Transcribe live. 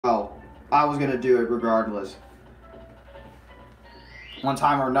Oh, I was gonna do it regardless. One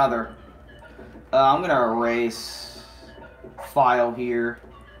time or another. I'm gonna erase file here.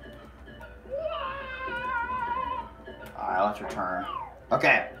 Alright, let's return.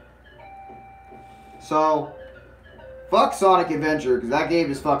 Okay. So, fuck Sonic Adventure, because that game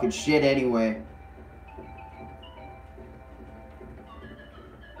is fucking shit anyway.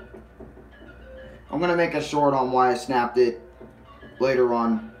 I'm gonna make a short on why I snapped it later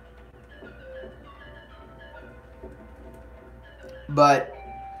on. But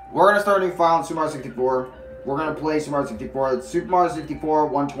we're gonna start a new file in Super Mario 64. We're gonna play Super Mario 64. It's Super Mario 64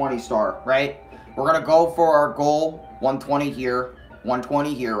 120 star, right? We're gonna go for our goal 120 here,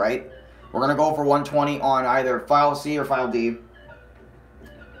 120 here, right? We're gonna go for 120 on either file C or file D.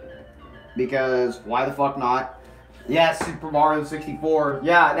 Because why the fuck not? Yeah, Super Mario 64.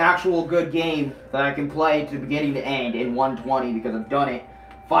 Yeah, an actual good game that I can play to beginning to end in 120 because I've done it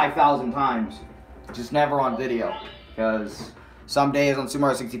 5,000 times. Just never on video. Because some days on Super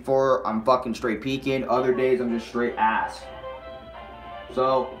Mario 64, I'm fucking straight peeking. Other days, I'm just straight ass.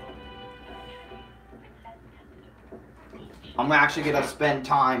 So, I'm actually gonna spend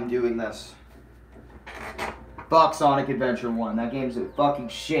time doing this. Fuck Sonic Adventure 1. That game's a fucking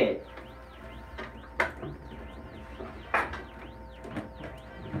shit.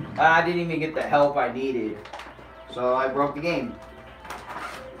 I didn't even get the help I needed. So I broke the game.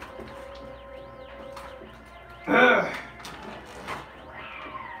 Ugh.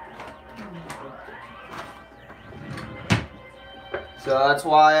 So that's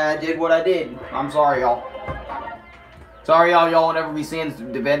why I did what I did. I'm sorry, y'all. Sorry, y'all will never be seeing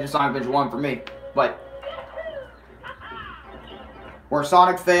the Adventure Sonic Adventure 1 for me. But where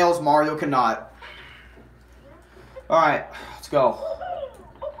Sonic fails, Mario cannot. Alright, let's go.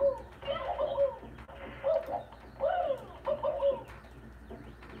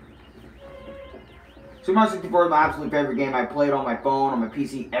 Super Mario 64 is my absolute favorite game. I play it on my phone, on my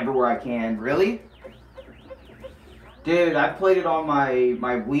PC, everywhere I can. Really? Dude, I've played it on my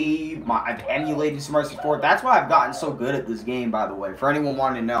Wii. I've emulated Super Mario 64. That's why I've gotten so good at this game, by the way. For anyone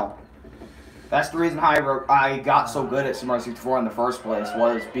wanting to know. That's the reason how I got so good at Super Mario 64 in the first place.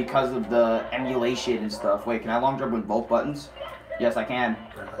 Was because of the emulation and stuff. Wait, can I long jump with both buttons? Yes, I can.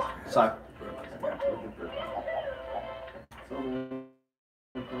 So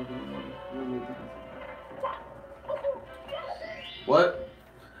what?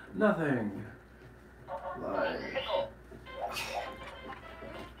 Nothing. Like...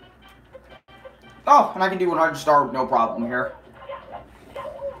 Oh, and I can do 100 star with no problem here.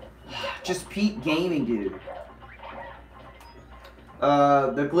 Just peak gaming, dude.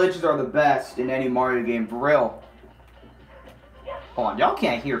 The glitches are the best in any Mario game, for real. Hold on, y'all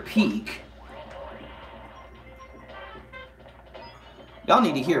can't hear peak. Y'all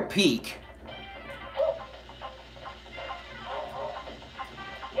need to hear peak.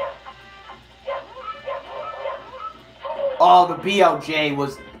 Oh, the BLJ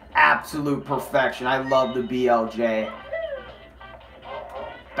was absolute perfection. I love the BLJ.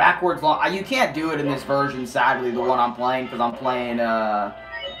 Backwards long. You can't do it in this version, sadly, the one I'm playing, because I'm playing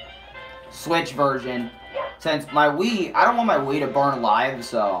Switch version. Since my Wii, I don't want my Wii to burn alive,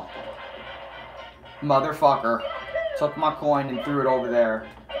 so. Motherfucker. Took my coin and threw it over there.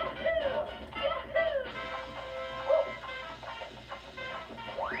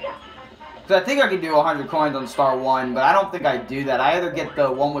 I think I can do 100 coins on Star 1, but I don't think I do that. I either get the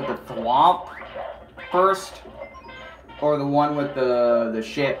one with the thwomp first, or the one with the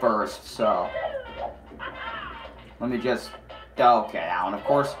shit first, so. Let me just... Okay, Alan, of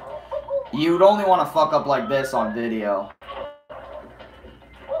course. You'd only want to fuck up like this on video.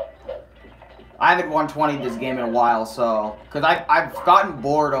 I haven't 120 this game in a while, so... Because I've gotten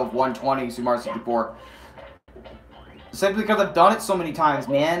bored of 120 Super Mario 64. Simply because I've done it so many times,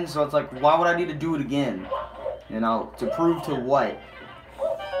 man. So it's like, why would I need to do it again? You know, to prove to what?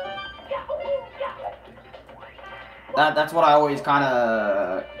 That's what I always kind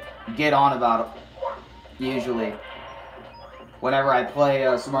of get on about, usually. Whenever I play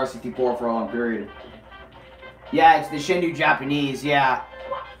Super Mario 64 for a long period. Yeah, it's the Shindu Japanese, yeah.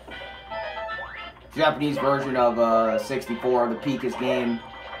 Japanese version of 64, the peakest game.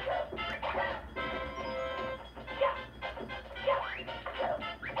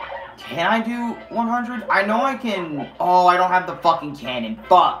 Can I do 100? I know I can... Oh, I don't have the fucking cannon.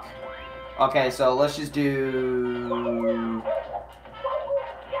 Fuck. Okay, so let's just do...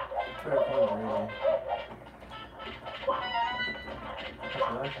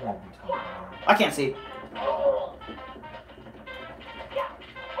 I can't see.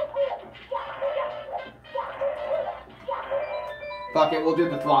 fuck it, we'll do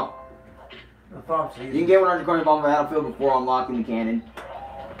the thump. The thump's easy. You can get 100 coins on the battlefield before unlocking the cannon.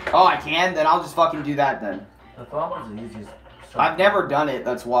 Oh, I can? Then I'll just fucking do that then. The thump is the easiest. I've never done it,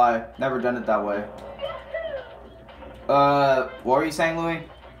 that's why. Never done it that way. What were you saying, Louis?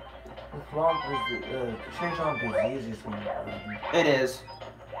 The thump is the change thump is the easiest one. It is.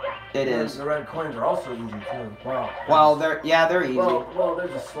 It is. The red coins are also easy too. Wow. Well, they're easy. Well,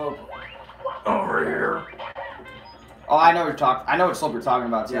 there's a slope over here. Oh, I know what you're talking. I know what slope you're talking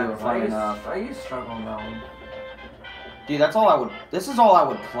about too. Yeah, I used to struggle on that one. Dude, that's all I would. This is all I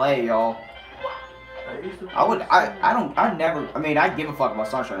would play, y'all. I'd never. I mean, I'd give a fuck about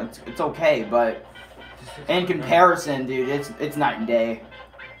Sunshine. It's okay, but in comparison, dude, it's night and day.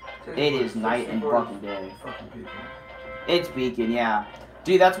 It is night and fucking day. It's Beacon, yeah.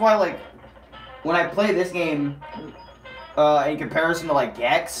 Dude, that's why, like, when I play this game, in comparison to, like,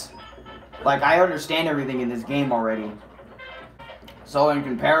 Gex, like, I understand everything in this game already. So, in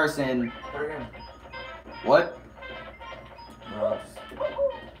comparison... What?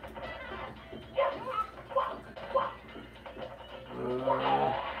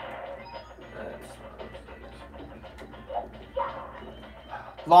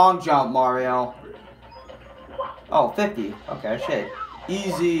 Long jump, Mario. Oh, 50. Okay, shit.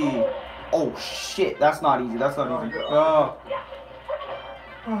 Easy. Oh, shit. That's not easy. That's not easy.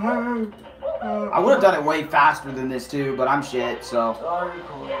 I would have done it way faster than this, too, but I'm shit, so.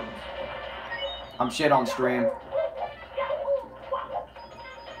 I'm shit on stream.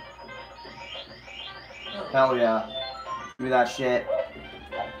 Hell yeah. Give me that shit.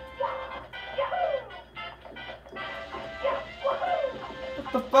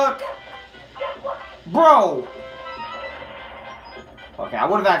 What the fuck? Bro! Okay, I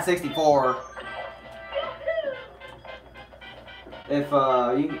would have had 64. If,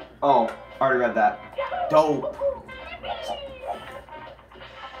 you... Oh, I already read that. Dope.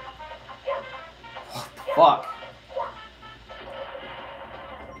 What the fuck?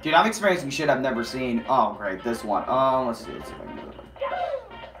 Dude, I'm experiencing shit I've never seen. Oh, great, this one. Let's see if I can do it.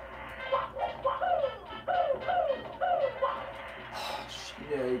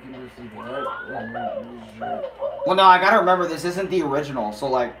 Yeah, you can just do that. Well, no, I gotta remember this isn't the original, so,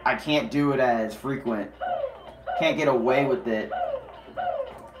 like, I can't do it as frequent. Can't get away with it.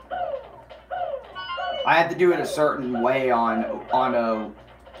 I have to do it a certain way on a...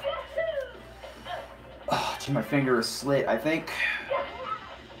 Oh, gee, my finger is slit, I think.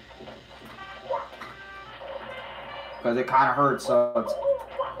 Because it kind of hurts, so it's...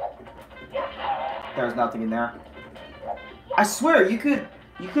 There's nothing in there. I swear, you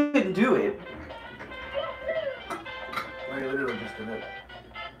couldn't do it. I literally just did it.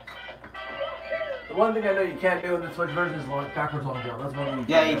 The one thing I know you can't do in the Switch version is backwards long jump. That's one thing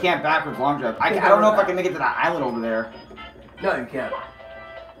Yeah, you can't backwards long jump. I don't know if I can make it to that island over there. No, you can't.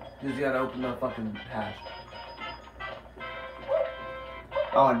 You just gotta open the fucking hatch.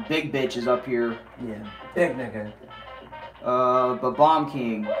 Oh, and Big Bitch is up here. Yeah, big nigga. But Bomb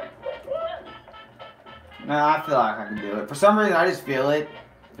King. Nah, I feel like I can do it. For some reason, I just feel it.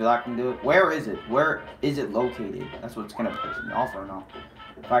 I feel like I can do it. Where is it? Where is it located? That's what's gonna piss me off right now.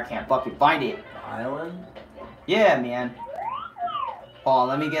 If I can't fucking find it. The island? Yeah, man. Hold on,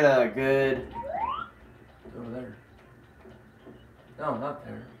 let me get a good... It's over there. No, not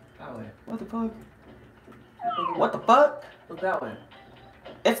there. That way. What the fuck? What the fuck? Look that way.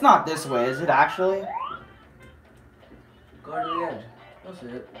 It's not this way, is it actually? Go to the edge. That's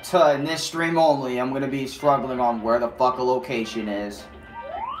it. So in this stream only, I'm gonna be struggling on where the fuck a location is.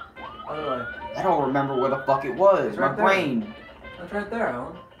 Other way. I don't remember where the fuck it was. It's My right there. brain. That's right there,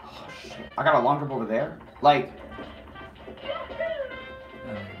 Alan. Oh shit. I got a long jump over there? Like...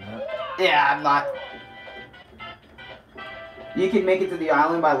 No, you're not. Yeah, I'm not... You can make it to the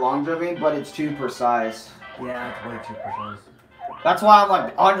island by long jumping, but it's too precise. Yeah, it's way too precise. That's why I'm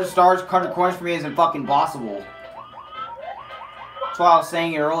like, 100 stars, 100 coins for me isn't fucking possible. That's why I was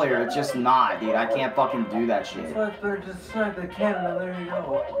saying it earlier, it's just not, dude. I can't fucking do that shit. It's like they're just snag the cannon and there you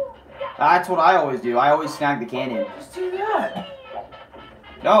go. That's what I always do. I always snag the cannon. Just do that.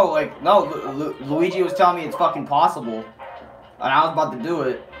 No, like, no, Luigi was telling me it's fucking possible. And I was about to do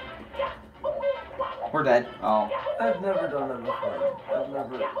it. We're dead. Oh. I've never done that before. I've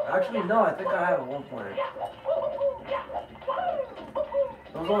never... Actually, no, I think I have at one point.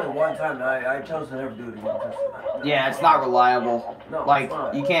 There was only one time that I chose to never do it again. Yeah, it's not reliable. No, like, it's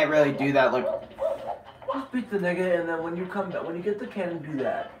not. You can't really do that, like... Just beat the nigga, and then when you come back, when you get the cannon, do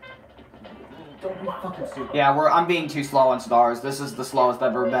that. Don't be fucking stupid. Yeah, I'm being too slow on stars. This is the slowest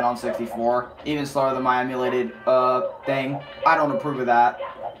I've ever been on 64. Even slower than my emulated, thing. I don't approve of that.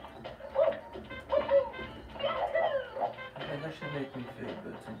 I should make me fake,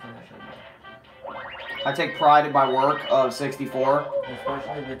 but sometimes I shouldn't. I take pride in my work of 64.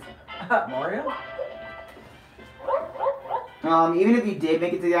 Especially if it's Mario? Even if you did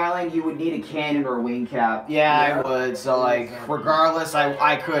make it to the island, you would need a cannon or a wing cap. Yeah, I would. So, like, regardless,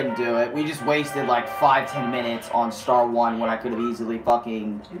 I couldn't do it. We just wasted, like, 5-10 minutes on Star 1 when I could have easily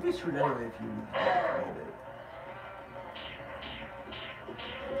fucking... You'd be screwed anyway if you made it.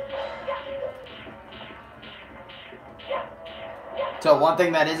 So, one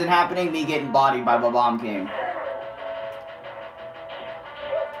thing that isn't happening, me getting bodied by the Bomb King.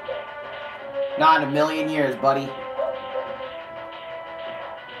 Not in a million years, buddy.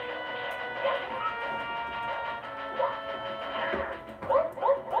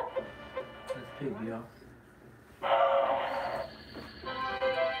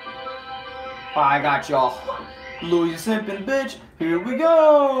 I got y'all. Louis simping bitch. Here we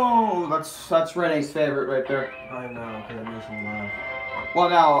go. That's Renee's favorite right there. I know, because it makes him laugh. Well,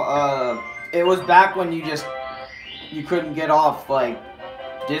 no, it was back when you couldn't get off like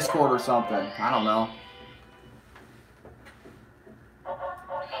Discord or something. I don't know.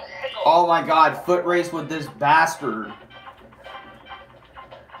 Oh my God, foot race with this bastard.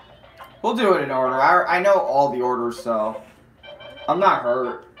 We'll do it in order. I know all the orders, so I'm not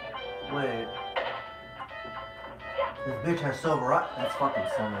hurt. Wait. This bitch has silver eyes. That's fucking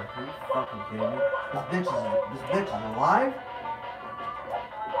summer. Are you fucking kidding me? This bitch is alive?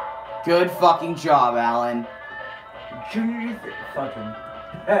 Good fucking job, Alan. Junior fucking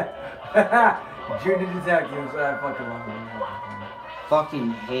Junior detectives. I fucking love him.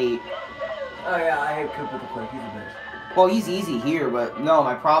 Fucking hate. Oh yeah, I hate Coop with the click. He's a bitch. Well, he's easy here, but no,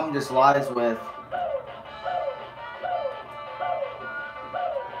 my problem just lies with...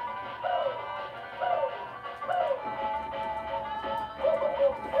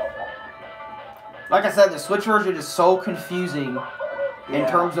 Like I said, the Switch version is so confusing in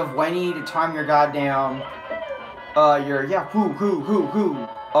terms of when you need to time your goddamn, whoo,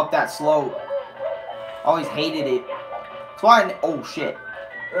 up that slope. Always hated it. That's why oh shit.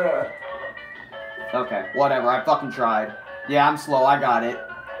 Okay, whatever, I fucking tried. Yeah, I'm slow, I got it.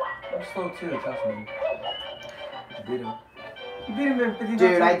 I'm slow too, trust me. You beat him. You beat him in 59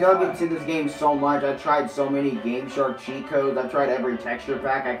 Dude, I dug into this game so much. I tried so many Game Shark cheat codes. I tried every texture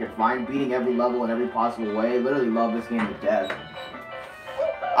pack I could find, beating every level in every possible way. I literally love this game to death.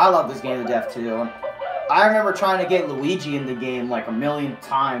 I love this game to death too. I remember trying to get Luigi in the game like a million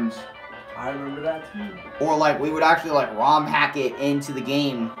times. I remember that too. Or like we would actually like ROM hack it into the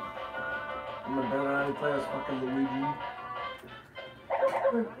game. I'm a better how to play as fucking Luigi.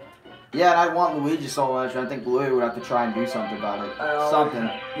 Yeah, and I want Luigi so much, I think Louis would have to try and do something about it. Something.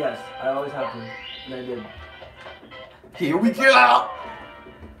 Yes, I always have to. And I did. Here we go!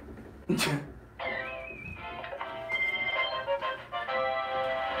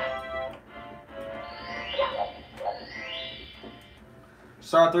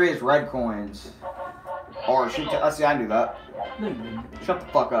 Star 3 is red coins. Or shoot, see, I knew that. No, you didn't. Shut the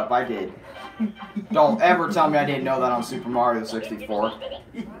fuck up, I did. Don't ever tell me I didn't know that on Super Mario 64.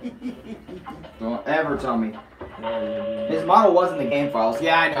 Don't ever tell me. His model was in the game files.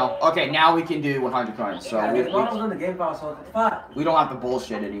 Yeah, I know. Okay, now we can do 100 coins. So yeah, his model was in the game files, so what the fuck? We don't have to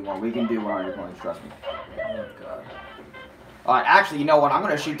bullshit anymore. We can do 100 coins, trust me. Oh, God. Alright, actually, you know what? I'm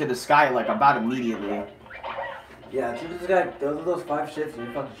gonna shoot to the sky, like, about immediately. Yeah, shoot to the sky. Those are those 5 shifts, and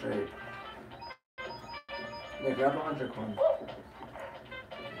you're fucking straight. Yeah, grab 100 coins.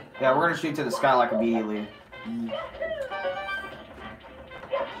 Yeah, we're gonna shoot to the sky, like, immediately.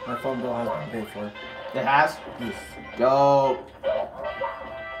 My phone bill has been paid for. It has? Yes. Dope.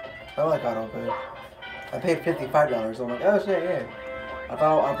 I like auto pay. I paid $55. I'm like, oh shit, yeah. I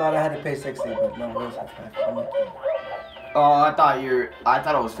thought I had to pay 60, but no, it was 55. I'm like, Oh, I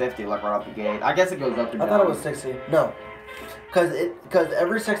thought it was 50, like right off the gate. I guess it goes up and down. I thought it was 60. No, because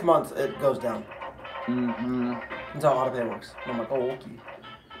every 6 months it goes down. That's how auto pay works. I'm like, oh, okay.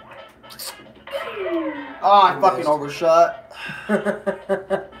 Oh, I fucking overshot.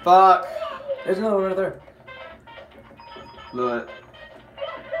 Fuck. There's another one right there. Look.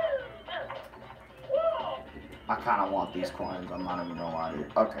 I kind of want these coins. I'm not even gonna lie to you.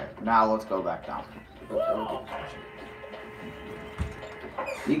 Okay, now let's go back down.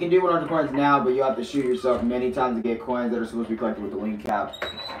 You can do 100 coins now, but you have to shoot yourself many times to get coins that are supposed to be collected with the wing cap.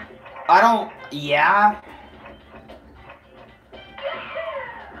 I don't... Yeah?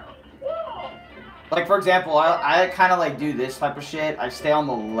 Like, for example, I kind of, like, do this type of shit. I stay on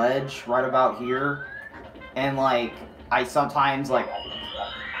the ledge right about here. And, like, I sometimes, like,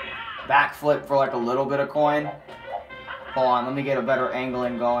 backflip for, like, a little bit of coin. Hold on, let me get a better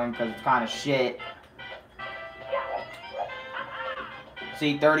angling going, because it's kind of shit.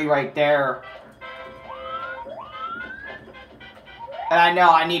 See, 30 right there. And I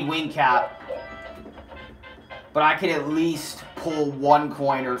know I need wing cap. But I could at least pull 1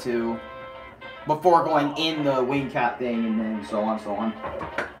 coin or 2 before going in the wing cap thing, and then so on and so on.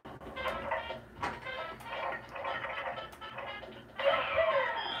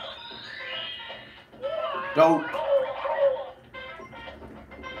 Dope.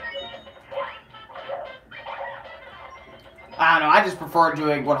 I don't know, I just prefer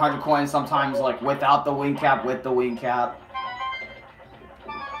doing 100 coins sometimes, like, without the wing cap, with the wing cap.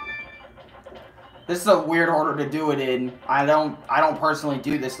 This is a weird order to do it in. I don't personally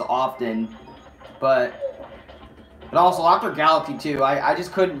do this often, but also after Galaxy 2, I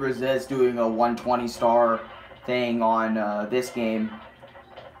just couldn't resist doing a 120 star thing on this game.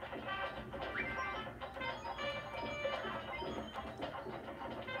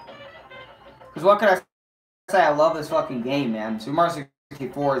 Because what could I say? I love this fucking game, man. Super Mario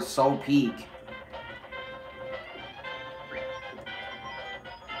 64 is so peak.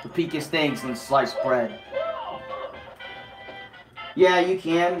 The peakest thing since sliced bread. Yeah, you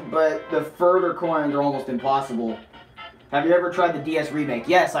can, but the further coins are almost impossible. Have you ever tried the DS remake?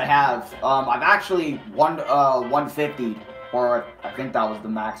 Yes, I have. I've actually 150, or I think that was the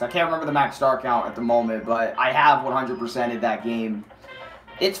max. I can't remember the max star count at the moment, but I have 100%ed that game.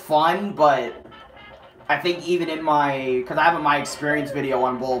 It's fun, but I think even in my, because I have a my experience video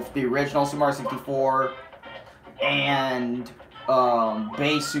on both the original Super Mario 64 and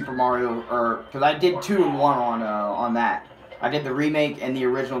base Super Mario, or because I did 2 in 1 on that. I did the remake and the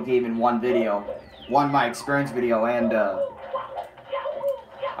original game in one video, my experience video, and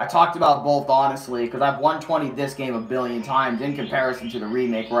I talked about both honestly, because I've 120'd this game a billion times in comparison to the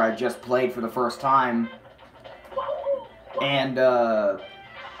remake where I just played for the first time, and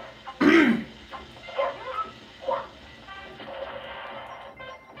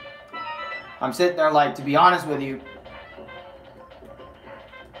I'm sitting there like, to be honest with you,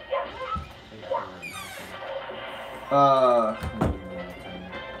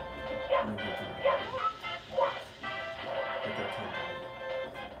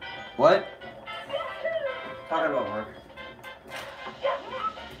 what? Talking about work.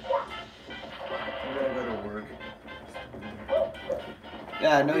 I'm gonna go to work.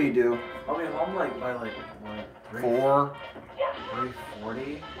 Yeah, I know you do. I'll be home like by like 4.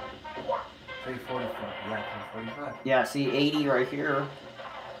 3:40. 3:45. Yeah, 3:45. Yeah, see 80 right here.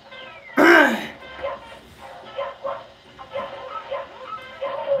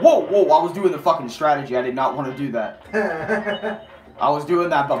 Whoa, whoa, I was doing the fucking strategy. I did not want to do that. I was doing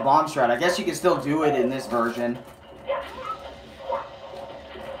that bomb strat. I guess you can still do it in this version.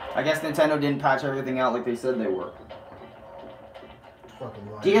 I guess Nintendo didn't patch everything out like they said they were.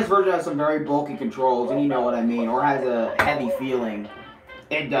 DS version has some very bulky controls, and you know what I mean, or has a heavy feeling.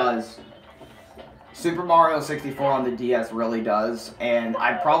 It does. Super Mario 64 on the DS really does, and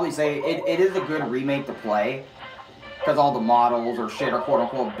I'd probably say it is a good remake to play, because all the models or shit are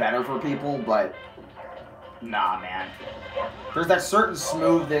quote-unquote better for people, but nah, man. There's that certain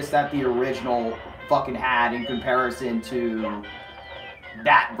smoothness that the original fucking had in comparison to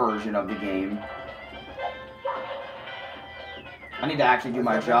that version of the game. I need to actually do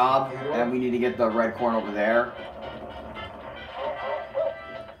my job, and we need to get the red corn over there.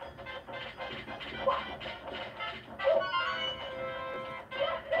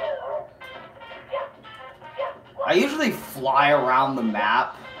 I usually fly around the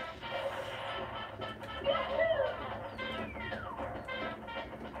map.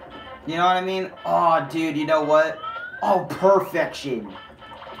 You know what I mean? Oh, dude, you know what? Oh, perfection.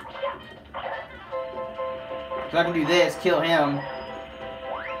 So I can do this, kill him.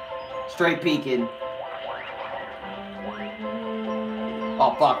 Straight peeking.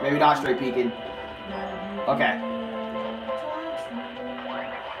 Oh, fuck. Maybe not straight peeking. Okay.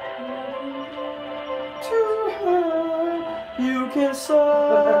 You can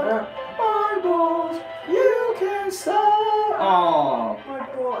suck eyeballs. You can suck. Oh. My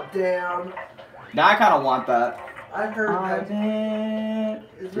ball, damn. Now I kind of want that. I heard that.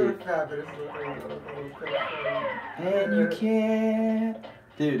 It's really Dude. fat, but it's really And you can't.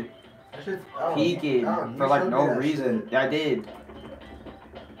 Dude. Peeking for like no reason. Yeah, I did.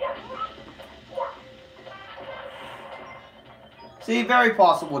 See, very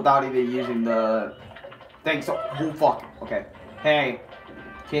possible without even using the thing. So, oh fuck. Okay. Hey.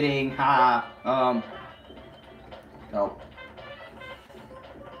 Kidding. Ha. No.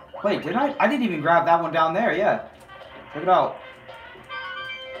 Wait, did I? I didn't even grab that one down there. Yeah. Check it out.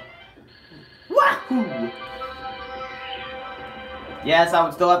 Wahoo! Yes, I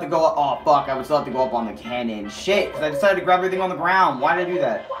would still have to go up. Oh, fuck. I would still have to go up on the cannon. Shit, because I decided to grab everything on the ground. Why did I do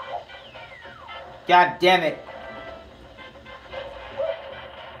that? God damn it.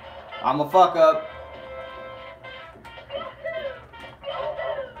 I'm a fuck up.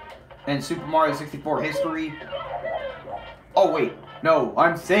 And Super Mario 64 history. Oh, wait. No,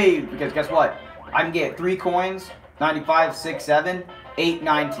 I'm saved. Because guess what? I can get 3 coins. 95, 6, 7, 8,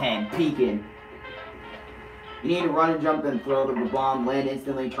 9, 10. Peeking. You need to run and jump, then throw the bomb, land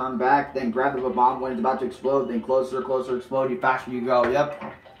instantly, turn back, then grab the bomb when it's about to explode, then closer, closer, explode, the faster you go. Yep.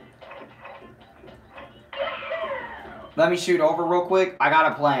 Let me shoot over real quick. I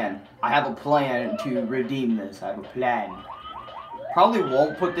got a plan. I have a plan to redeem this. I have a plan. Probably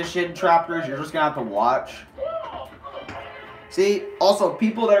won't put this shit in chapters. You're just gonna have to watch. See, also,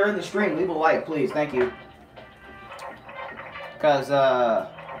 people that are in the stream, leave a like, please. Thank you. Because,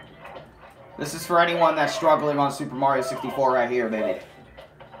 this is for anyone that's struggling on Super Mario 64 right here, baby.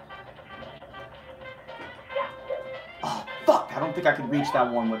 Oh, fuck. I don't think I can reach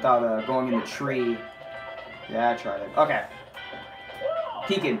that one without going in the tree. Yeah, I tried it. Okay.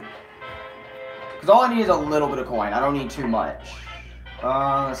 Peeking. Because all I need is a little bit of coin. I don't need too much.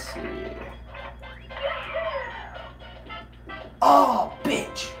 Let's see. Oh,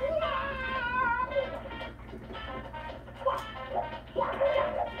 bitch.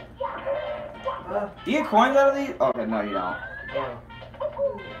 Do you get coins out of these? Okay, no, you don't.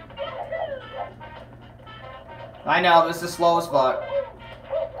 I know, this is slow as fuck.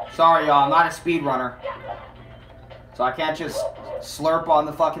 Sorry, y'all, I'm not a speedrunner. So I can't just slurp on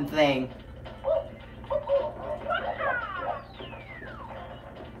the fucking thing.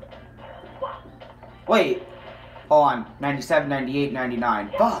 Wait. Hold on. 97, 98,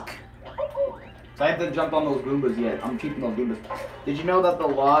 99. Fuck. So I haven't jumped on those Goombas yet. I'm keeping those Goombas. Did you know that the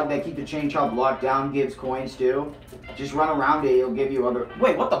log that keep the chain chomp locked down gives coins too? Just run around it, it'll give you other...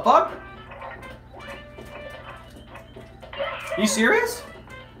 Wait, what the fuck? You serious?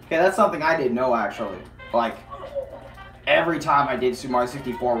 Okay, that's something I didn't know actually. Like, every time I did Super Mario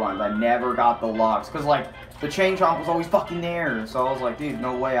 64 runs, I never got the logs. Because, like, the chain chomp was always fucking there. So I was like, dude,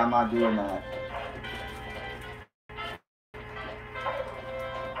 no way, I'm not doing that.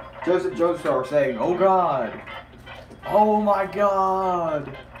 Joseph Joestar saying, oh god. Oh my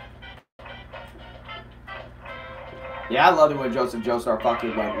god. Yeah, I loved it when Joseph Joestar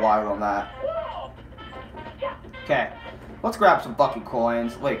fucking went wild on that. Okay. Let's grab some fucking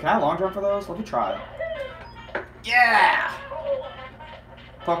coins. Wait, can I long jump for those? Let me try. Yeah!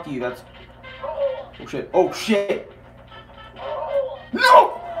 Fuck you, that's... Oh shit. Oh shit!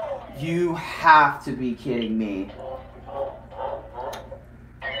 No! You have to be kidding me.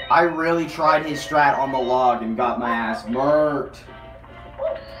 I really tried his strat on the log and got my ass murked.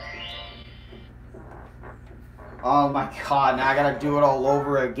 Oh my god, now I gotta do it all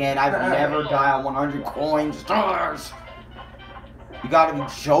over again. I've never died on 100 coin stars. You gotta be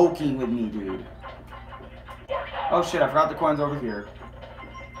joking with me, dude. Oh shit, I forgot the coins over here.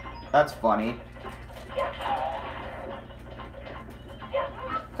 That's funny.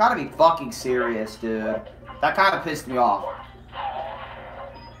 Gotta be fucking serious, dude. That kind of pissed me off.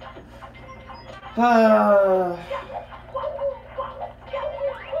 Shit.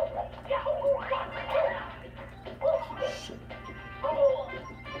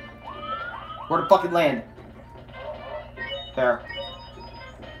 Where to fucking land? There.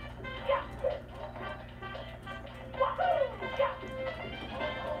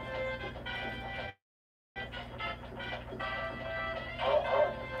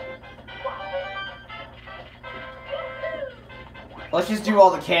 Let's just do all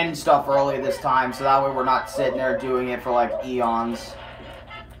the cannon stuff early this time, so that way we're not sitting there doing it for, like, eons.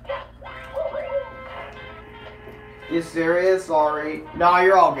 You serious? Sorry. No,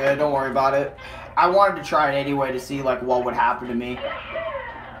 you're all good. Don't worry about it. I wanted to try it anyway to see, like, what would happen to me.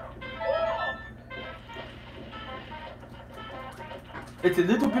 It's a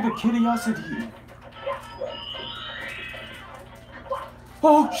little bit of curiosity.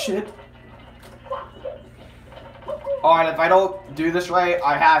 Oh, shit. Alright, if I don't do this right,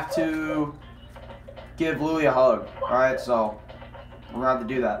 I have to give Louie a hug. Alright, so we're gonna have to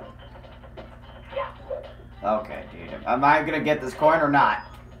do that. Okay, dude. Am I gonna get this coin or not?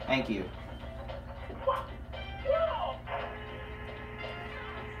 Thank you.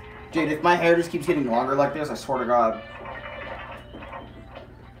 Dude, if my hair just keeps getting longer like this, I swear to God.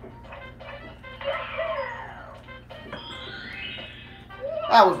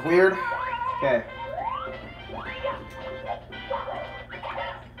 That was weird. Okay.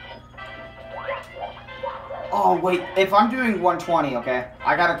 Oh, wait. If I'm doing 120, okay?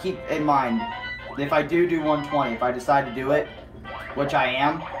 I gotta keep in mind, if I do 120, if I decide to do it, which I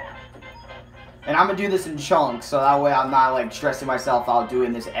am. And I'm gonna do this in chunks, so that way I'm not like stressing myself out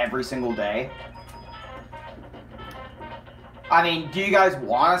doing this every single day. I mean, do you guys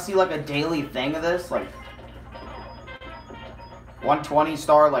want to see like a daily thing of this? Like 120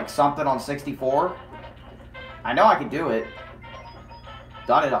 star like something on 64? I know I can do it.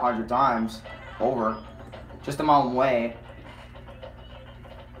 Done it 100 times. Over. Just in my own way.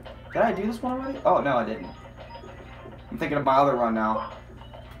 Did I do this one already? Oh, no, I didn't. I'm thinking of my other run now.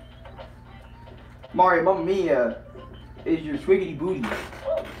 Mario, Mamma Mia is your swiggity booty.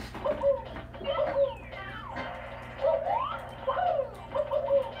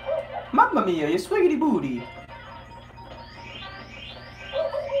 Mamma Mia, your swiggity booty.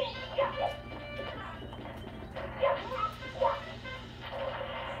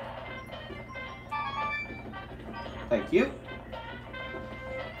 Thank you.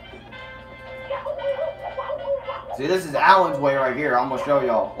 See, this is Alan's way right here. I'm gonna show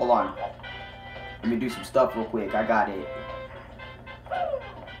y'all. Hold on. Let me do some stuff real quick. I got it.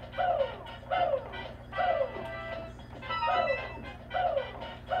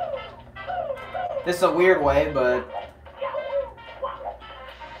 This is a weird way, but...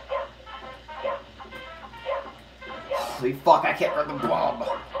 Holy fuck, I can't run the bomb.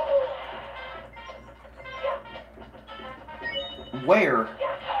 Where?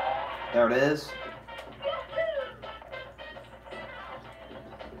 There it is.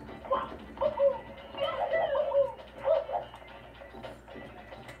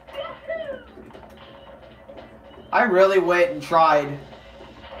 I really went and tried.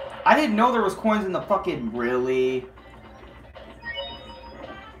 I didn't know there was coins in the fucking... Really?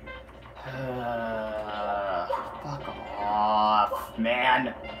 Fuck off,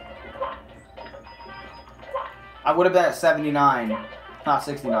 man. I would have been at 79, not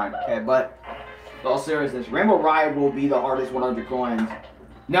 69. Okay, but in all seriousness, Rainbow Ride will be the hardest 100 coins.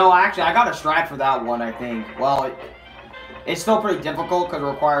 No, actually, I got a strike for that one, I think. Well, it's still pretty difficult because it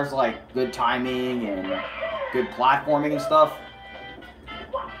requires, like, good timing and good platforming and stuff.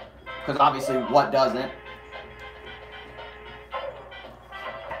 Because obviously, what doesn't?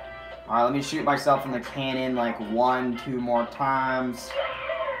 Alright, let me shoot myself in the cannon like 1, 2 more times.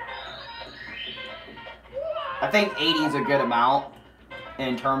 I think 80 is a good amount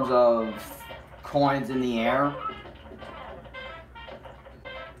in terms of coins in the air.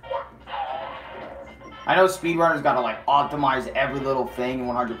 I know speedrunners gotta like optimize every little thing in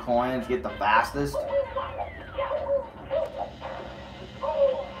 100 coins, get the fastest.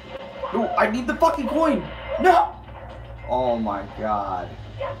 No, I need the fucking coin! No! Oh my god.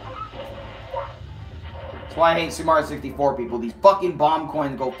 That's why I hate Super Mario 64 people. These fucking bomb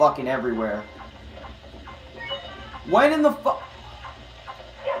coins go fucking everywhere. When in the fuck?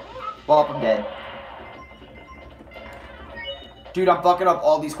 Well, I'm dead. Dude, I'm fucking up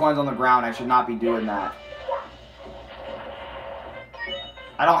all these coins on the ground. I should not be doing that.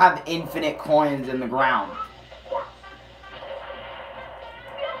 I don't have infinite coins in the ground.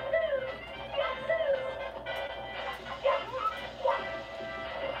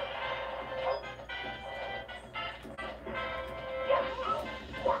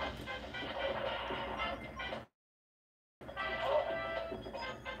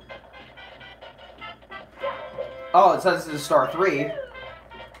 Oh, it says this is star 3.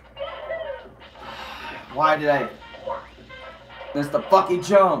 Why did I... That's the fucking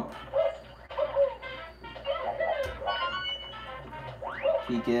jump.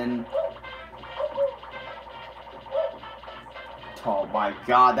 Peek in. Oh my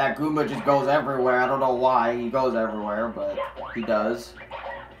god, that Goomba just goes everywhere. I don't know why he goes everywhere, but he does.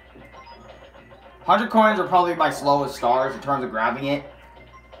 100 coins are probably my slowest stars in terms of grabbing it.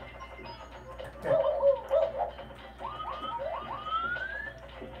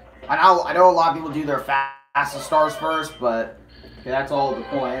 I know a lot of people do their fastest stars first, but okay, that's all the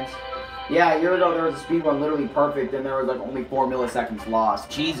coins. Yeah, a year ago there was a speed run literally perfect, and there was like only 4 milliseconds lost.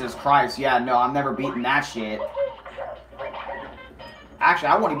 Jesus Christ, yeah, no, I'm never beating that shit. Actually,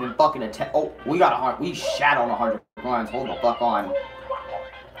 I won't even fucking attempt. Oh, we shat on 100 coins. Hold the fuck on.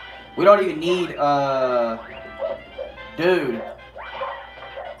 We don't even need, dude.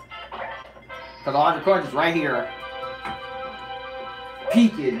 Because 100 coins is right here.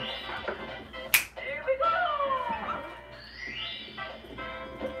 Peeking.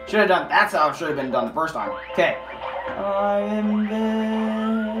 Should have done. That's how it should have been done the first time. Okay. I am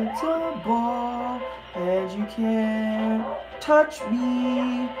invincible, and you can't touch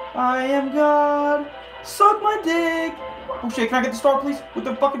me. I am God. Suck my dick. Oh shit! Can I get the star, please? With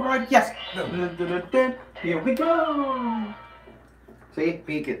the fucking ride? Yes. Here we go. See,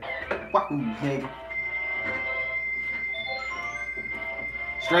 peek it. Wahooo, nigga.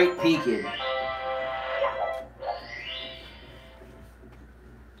 Straight peeking.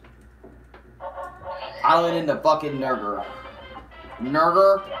 Island into fucking Nurger.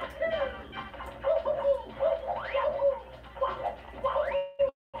 Nurger.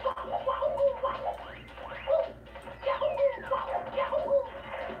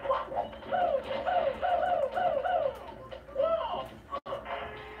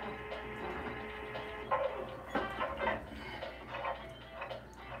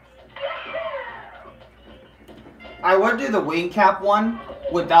 I would do the wing cap one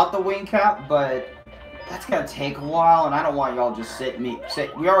without the wing cap, but that's gonna take a while, and I don't want y'all just sit. We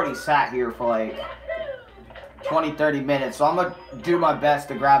already sat here for like 20-30 minutes, so I'm gonna do my best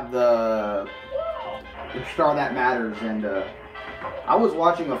to grab the star that matters. And I was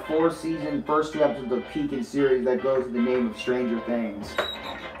watching a 4-season first 2 episodes of Pekin series that goes in the name of Stranger Things.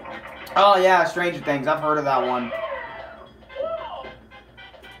 Oh yeah, Stranger Things. I've heard of that one.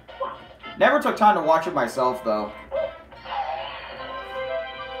 Never took time to watch it myself though.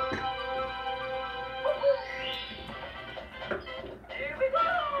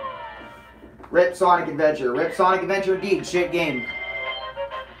 Rip Sonic Adventure. Rip Sonic Adventure indeed. Shit game.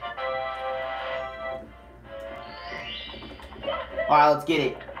 Alright, let's get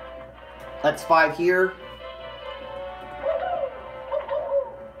it. That's 5 here.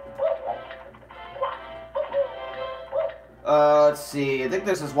 Let's see. I think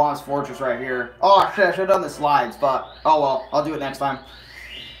this is Juan's Fortress right here. Oh, shit, I should have done the slides, but oh well. I'll do it next time.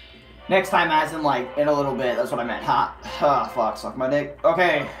 Next time as in, like, in a little bit. That's what I meant. Ha. Huh. Fuck, suck my dick.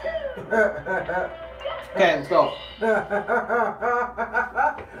 Okay. Okay, let's go.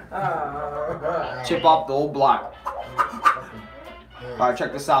 Chip off the old block. Alright,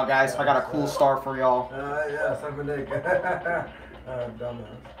 check this out, guys. I got a cool star for y'all. Yeah, suck my dick.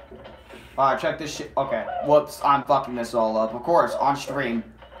 Dumbass. Alright, check this shit. Okay. Whoops, I'm fucking this all up. Of course, on stream.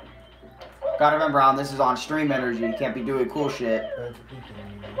 Gotta remember, Alan, this is on stream energy. You can't be doing cool shit.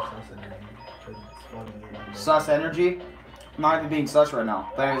 Sus energy? I'm not even being sus right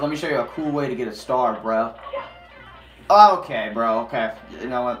now. But anyways, let me show you a cool way to get a star, bro. Okay, bro. Okay. You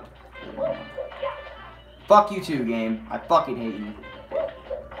know what? Fuck you too, game. I fucking hate you.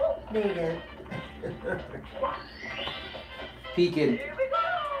 Nigga. Peeking.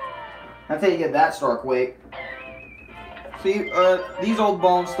 That's how you get that star quick. See, these old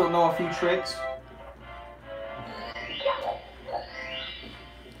bones still know a few tricks.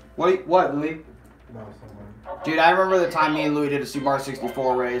 What, Louis? No, dude, I remember the time me and Louis did a Super Mario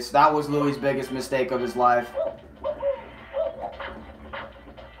 64 race. That was Louis' biggest mistake of his life.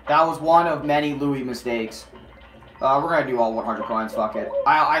 That was one of many Louis mistakes. We're gonna do all 100 coins, fuck it.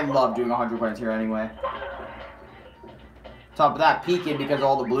 I love doing 100 coins here anyway. Top of that, peeking because of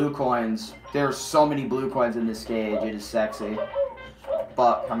all the blue coins. There's so many blue coins in this stage, it is sexy.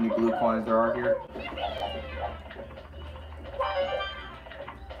 Fuck, how many blue coins there are here.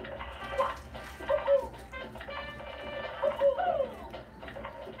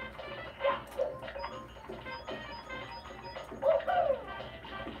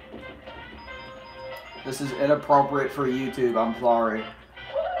 This is inappropriate for YouTube, I'm sorry.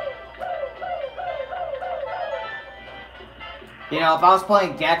 You know, if I was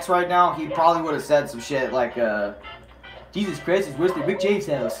playing Gex right now, he probably would have said some shit like, Jesus Christ, where's the Rick James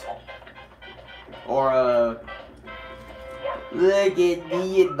house? Or, look at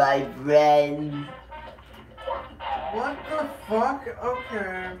me and my friend. What the fuck?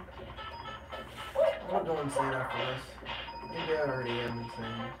 Okay. I'm gonna go insane after this. Maybe I already am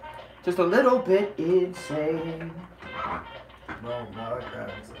insane. Just a little bit insane. No, not like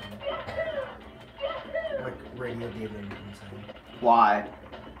that insane. Like radio demon insane. Why?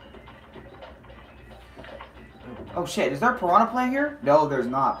 Oh shit, is there a piranha playing here? No, there's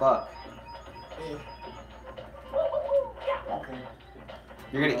not, fuck. Yeah. Okay.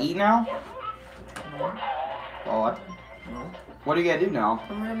 You're gonna eat now? No. Oh, what? No. What are you gonna do now?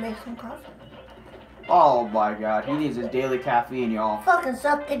 I'm gonna make some coffee. Oh my god, he needs his daily caffeine, y'all. Fucking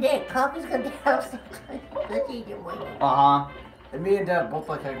suck the dick. Coffee's gonna help sometimes. Let's eat it, wait. Uh-huh. And me and Dad both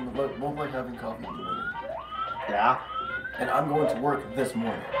like having coffee in the morning. Yeah? And I'm going to work this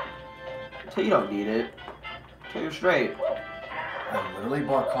morning. So you don't need it. So you're straight. I literally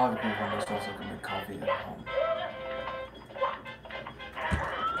bought coffee from the store so I can make coffee at home.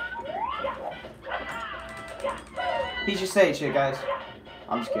 He should say shit, guys.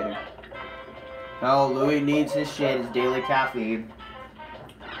 I'm just kidding. No, Louis needs his shit, his daily caffeine.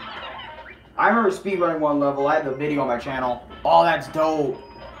 I remember speedrunning one level. I had the video on my channel. Oh, that's dope.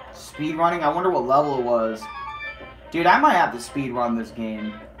 Speedrunning? I wonder what level it was. Dude, I might have to speedrun this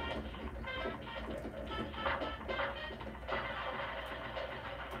game.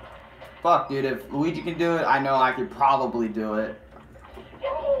 Fuck, dude, if Luigi can do it, I know I could probably do it.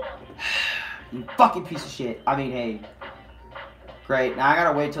 You fucking piece of shit. I mean, hey. Great, now I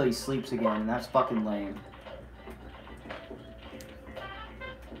gotta wait till he sleeps again, and that's fucking lame.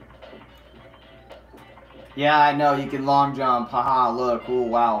 Yeah, I know, you can long jump. Haha, look, cool,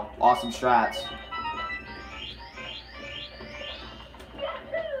 wow. Awesome strats.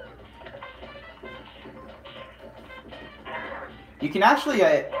 You can actually,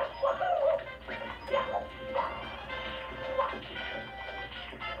 I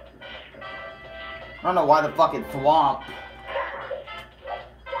don't know why the fucking thwomp.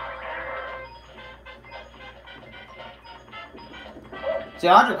 See,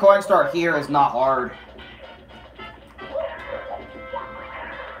 100 coin start here is not hard.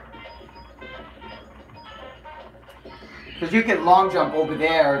 Because you can long jump over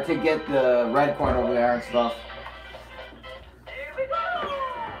there to get the red coin over there and stuff.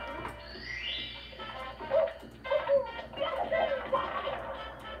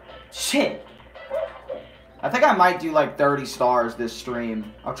 Shit! I think I might do like 30 stars this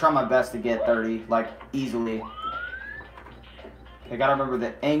stream. I'll try my best to get 30, like, easily. Okay, gotta remember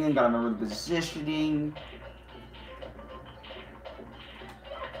the aiming, gotta remember the positioning.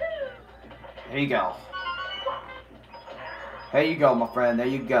 There you go. There you go, my friend. There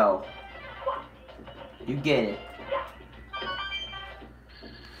you go. You get it.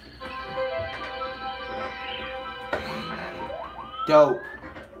 Dope.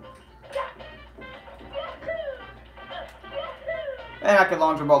 And I can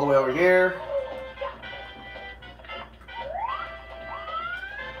long jump all the way over here.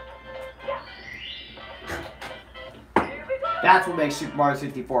 That's what makes Super Mario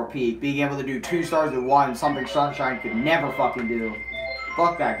 64 peak. Being able to do 2 stars at 1, something Sunshine could never fucking do.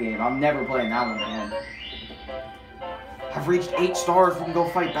 Fuck that game. I'm never playing that one again. I've reached 8 stars. We can go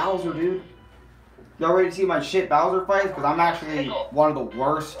fight Bowser, dude. Y'all ready to see my shit Bowser fights? Because I'm actually one of the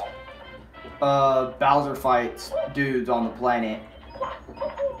worst Bowser fights dudes on the planet.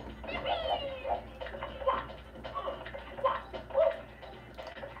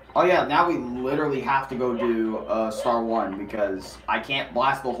 Oh yeah, now we literally have to go do Star 1 because I can't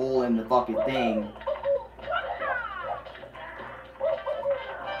blast the hole in the fucking thing.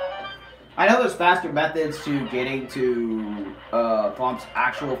 I know there's faster methods to getting to Thump's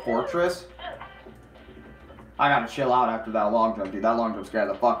actual fortress. I gotta chill out after that long jump, dude. That long jump scared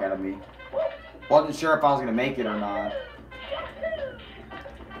the fuck out of me. Wasn't sure if I was gonna make it or not.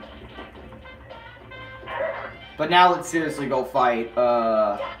 But now let's seriously go fight,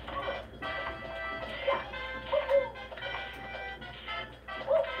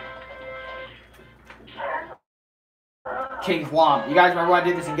 King Thwomp. You guys remember when I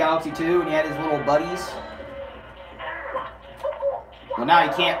did this in Galaxy 2 and he had his little buddies? Well, now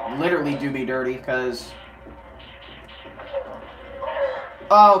he can't literally do me dirty, because...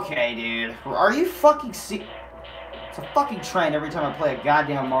 Okay, dude. Are you fucking It's a fucking trend every time I play a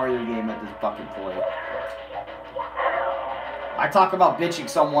goddamn Mario game at this fucking point. I talk about bitching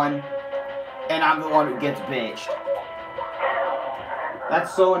someone, and I'm the one who gets bitched.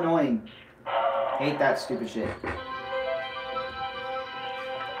 That's so annoying. Hate that stupid shit.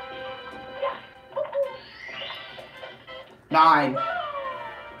 Nine.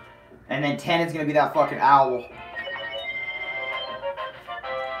 And then 10 is gonna be that fucking owl.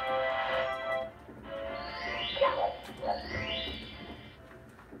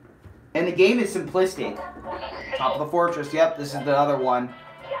 And the game is simplistic. Top of the fortress, yep, this is the other one.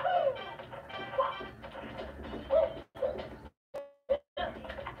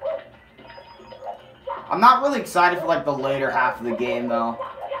 I'm not really excited for like the later half of the game though.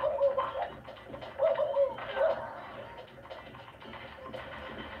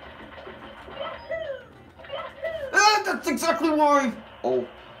 That's exactly why! Oh.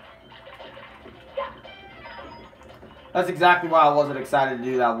 That's exactly why I wasn't excited to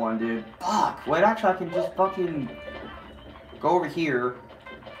do that one, dude. Fuck. Wait, actually, I can just fucking go over here.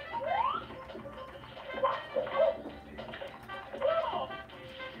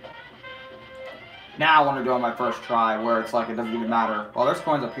 Now I want to go on my first try, where it's like it doesn't even matter. Well, there's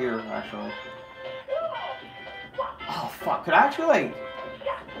coins up here, actually. Oh, fuck. Could I actually, like...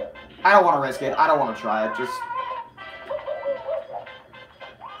 I don't want to risk it. I don't want to try it. Just...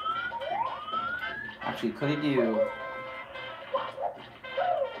 Actually, could it do...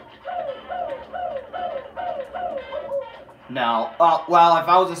 No. Oh, well, if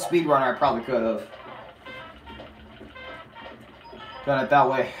I was a speedrunner, I probably could have done it that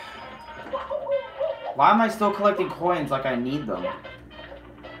way. Why am I still collecting coins like I need them?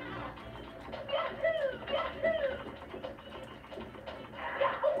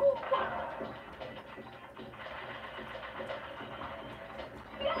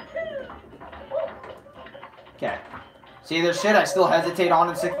 Okay. See, there's shit I still hesitate on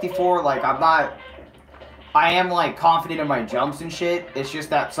in 64. Like, I am, like, confident in my jumps and shit. It's just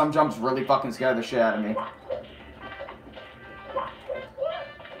that some jumps really fucking scare the shit out of me.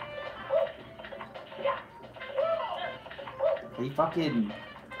 He fucking...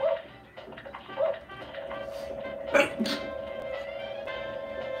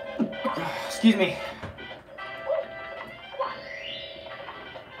 Excuse me.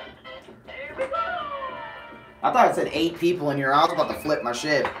 I thought it said 8 people in here. I was about to flip my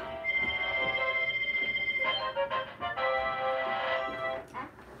shit.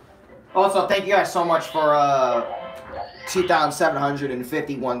 Also, thank you guys so much for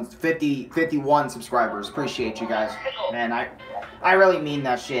 2,751 subscribers. Appreciate you guys. Man, I really mean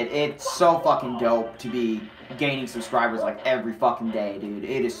that shit. It's so fucking dope to be gaining subscribers like every fucking day, dude.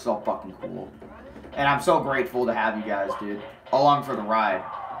 It is so fucking cool. And I'm so grateful to have you guys, dude, along for the ride.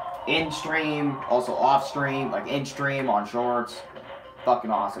 In stream, also off stream, like in stream, on shorts. Fucking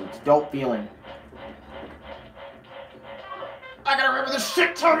awesome. It's a dope feeling. I gotta remember the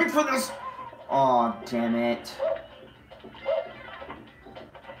shit target for this. Oh, damn it.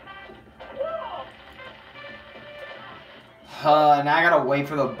 Now I gotta wait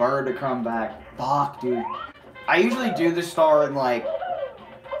for the bird to come back. Fuck, dude. I usually do the star in like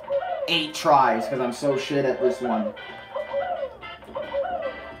 8 tries because I'm so shit at this one.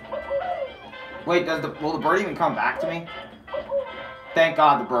 Wait, will the bird even come back to me? Thank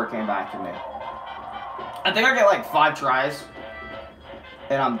God the bird came back to me. I think I get like 5 tries.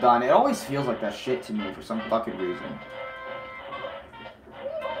 And I'm done. It always feels like that shit to me for some fucking reason.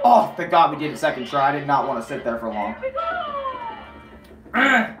 Oh, thank God we did a second try. I did not want to sit there for long.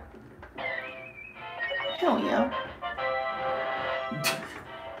 Hell yeah.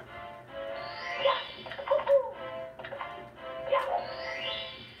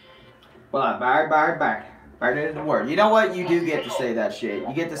 Well, back into the word. You know what? You do get to say that shit.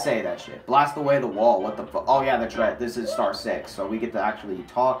 You get to say that shit. Blast away the wall. What the fuck? Oh yeah, that's right. This is star 6, so we get to actually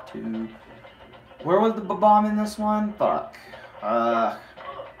talk to... Where was the bomb in this one? Fuck.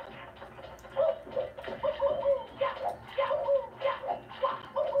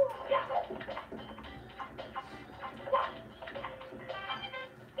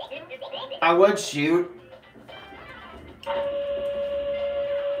 I would shoot.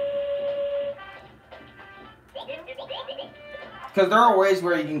 Because there are ways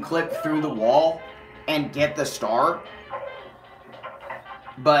where you can clip through the wall and get the star.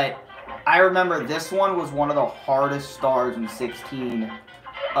 But I remember this one was one of the hardest stars in 16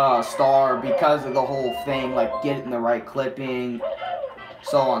 star because of the whole thing, like getting the right clipping,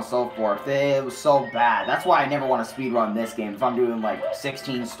 so on and so forth. It was so bad. That's why I never want to speedrun this game if I'm doing like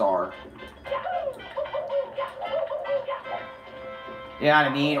 16 star. You know what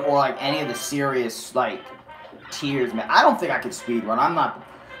I mean? Or like any of the serious like tiers, man. I don't think I could speedrun. I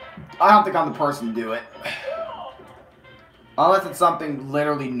don't think I'm the person to do it. Unless it's something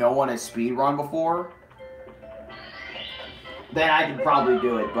literally no one has speedrun before. Then I could probably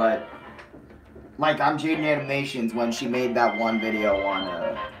do it, but... Like, I'm Jaden Animations when she made that one video on,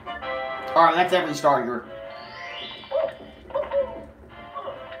 Alright, that's every star here.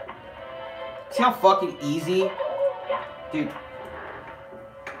 See how fucking easy? Dude.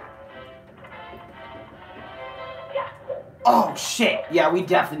 Oh, shit. Yeah, we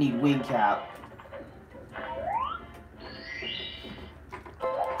definitely need wing cap.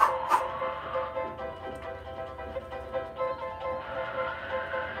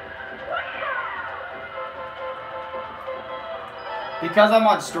 Because I'm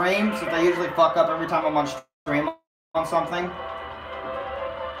on stream, since I usually fuck up every time I'm on stream on something.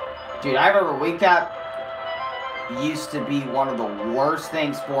 Dude, I remember wing cap used to be one of the worst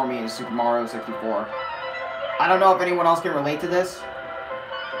things for me in Super Mario 64. I don't know if anyone else can relate to this,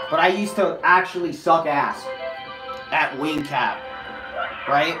 but I used to actually suck ass at wing cap,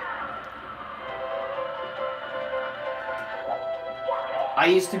 right? I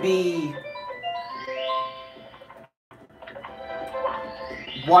used to be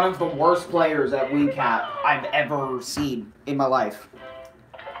one of the worst players at wing cap I've ever seen in my life.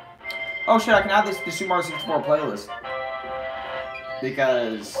 Oh shit, I can add this to the Super Mario 64 playlist.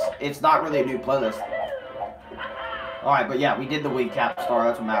 Because it's not really a new playlist. Alright, but yeah, we did the wing cap star,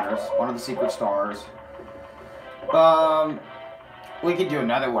 that's what matters. One of the secret stars. We could do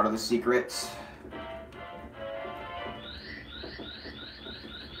another one of the secrets.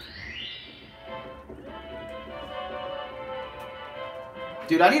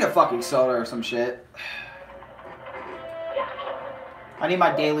 Dude, I need a fucking soda or some shit. I need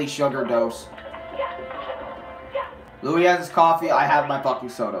my daily sugar dose. Louis has his coffee, I have my fucking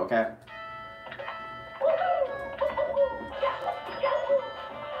soda, okay?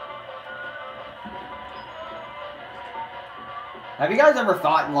 Have you guys ever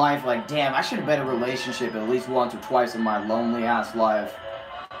thought in life, like, damn, I should have been in a relationship at least once or twice in my lonely-ass life?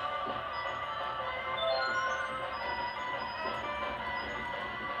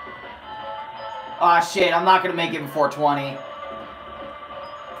 Aw, shit, I'm not gonna make it before 20.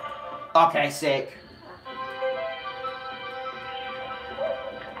 Okay, sick.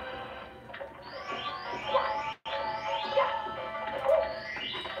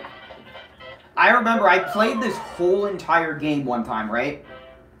 I remember I played this whole entire game one time, right?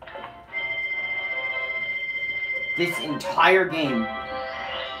 This entire game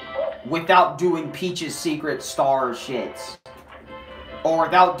without doing Peach's secret star shits. Or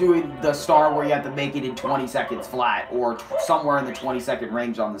without doing the star where you have to make it in 20 seconds flat, or somewhere in the 20-second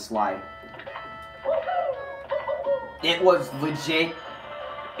range on the slide. It was legit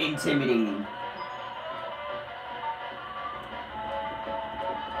intimidating.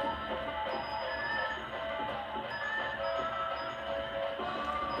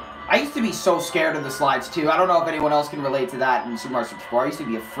 I used to be so scared of the slides too. I don't know if anyone else can relate to that in Super Mario 64. I used to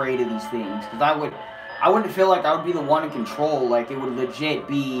be afraid of these things because I wouldn't feel like I would be the one in control. Like it would legit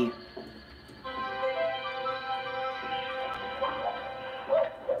be.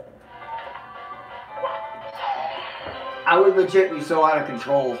 I would legit be so out of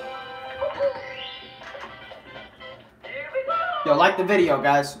control. Yo, like the video,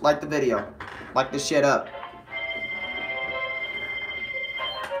 guys. Like the video. Like this shit up.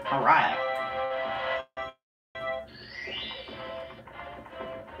 Alright.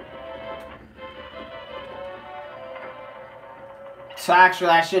 So actually,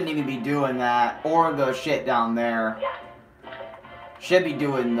 I shouldn't even be doing that. Or the shit down there. Should be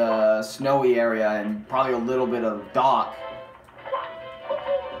doing the snowy area and probably a little bit of dock.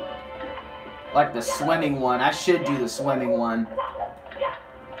 Like the swimming one. I should do the swimming one.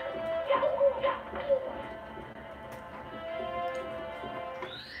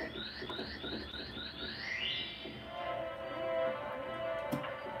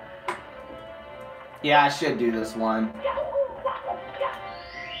 Yeah, I should do this one.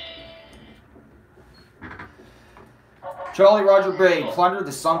 Charlie Roger Big, plunder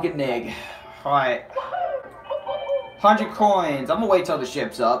the sunken nig. Alright. 100 coins. I'm gonna wait till the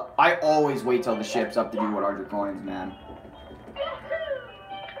ship's up. I always wait till the ship's up to do 100 coins, man.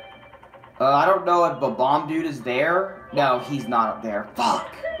 I don't know if the bomb dude is there. No, he's not up there.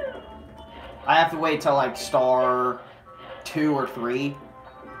 Fuck. I have to wait till like star 2 or 3.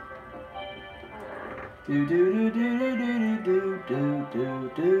 Do do do do do do do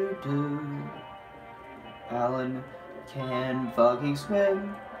do do do. Alan can fucking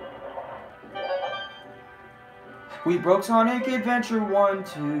swim. We broke Sonic Adventure 1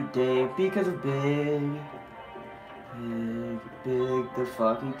 today because of Big the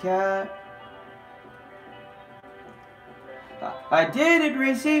fucking cat. I didn't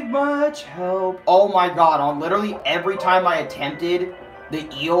receive much help. Oh my god, on literally every time I attempted the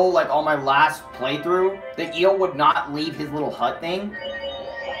eel, like on my last playthrough, the eel would not leave his little hut thing.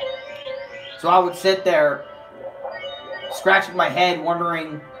 So I would sit there, scratching my head,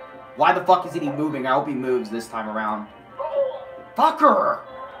 wondering, why the fuck isn't he moving? I hope he moves this time around. Fucker!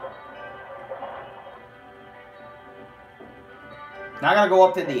 Now I gotta go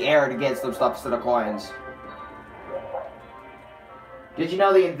up in the air to get some stuff instead of coins. Did you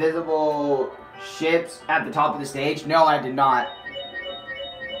know the invisible ships at the top of the stage? No, I did not.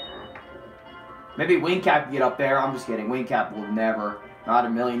 Maybe Wingcap can get up there. I'm just kidding. Wingcap will never, not a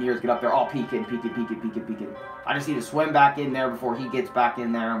million years, get up there. Oh, peek it. I just need to swim back in there before he gets back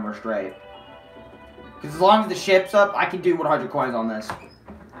in there and we're straight. Because as long as the ship's up, I can do 100 coins on this.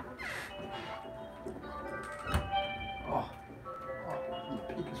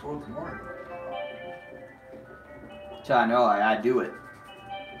 Peak is worth more. So I know, I do it.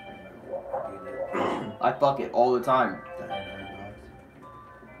 I fuck it all the time.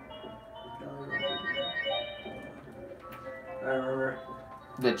 I remember.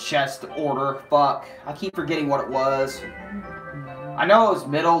 The chest order, fuck. I keep forgetting what it was. I know it was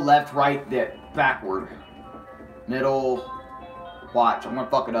middle, left, right, backward. Middle. Watch, I'm gonna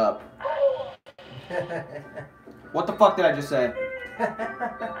fuck it up. What the fuck did I just say?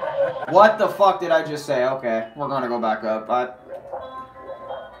 What the fuck did I just say? Okay, we're gonna go back up.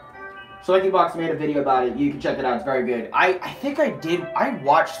 SlankyBox made a video about it. You can check it out. It's very good. I think I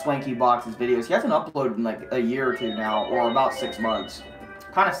watched SlankyBox's videos. He hasn't uploaded in like a year or two now, or about 6 months.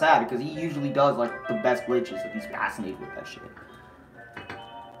 Kind of sad because he usually does like the best glitches if he's fascinated with that shit.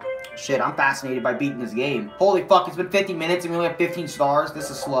 Shit, I'm fascinated by beating this game. Holy fuck, it's been 50 minutes and we only have 15 stars.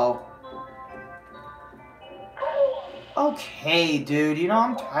 This is slow. Okay, dude. You know,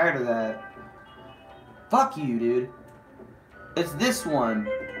 I'm tired of that. Fuck you, dude. It's this one.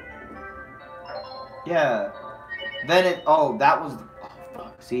 Yeah. Then it. Oh, that was. Oh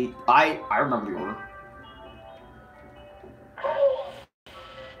fuck. See, I remember the order.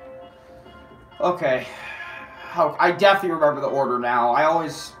 Okay. How I definitely remember the order now. I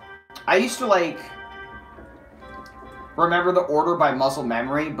used to like remember the order by muscle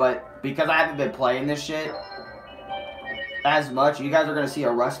memory, but because I haven't been playing this shit as much, you guys are gonna see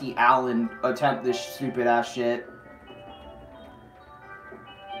a Rusty Allen attempt this stupid ass shit.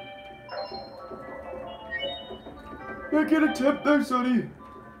 I can attempt there, Sonny.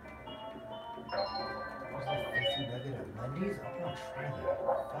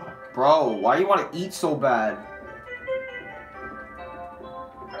 Bro, why do you want to eat so bad?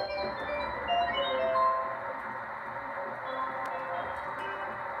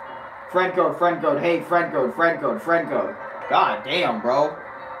 Friend code, hey, friend code. God damn, bro.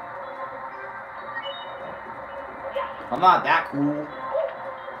 I'm not that cool.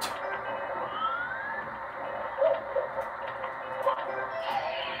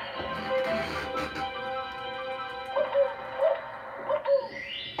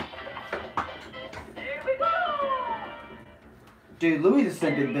 Dude, Louis the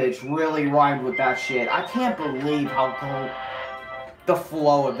Stupid Bitch really rhymed with that shit. I can't believe how cool the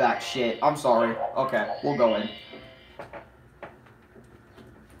flow of that shit. I'm sorry. Okay, we'll go in.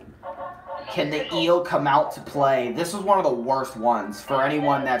 Can the eel come out to play? This is one of the worst ones for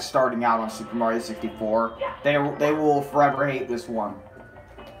anyone that's starting out on Super Mario 64. They will forever hate this one.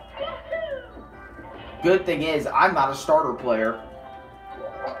 Good thing is, I'm not a starter player.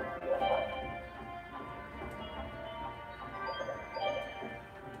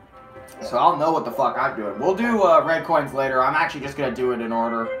 So I'll know what the fuck I'm doing. We'll do red coins later. I'm actually just going to do it in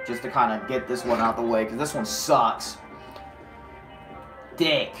order. Just to kind of get this one out the way. Because this one sucks.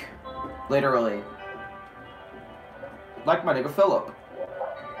 Dick. Literally. Like my nigga Philip.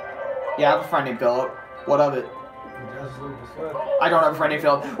 Yeah, I have a friend named Philip. What of it? I don't have a friend named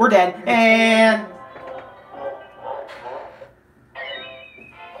Philip. We're dead. And...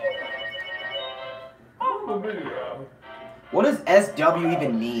 what does SW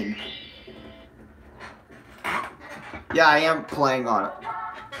even mean? Yeah, I am playing on it.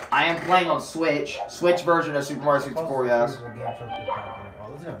 I am playing on Switch. Switch version of Super Mario 64, yes.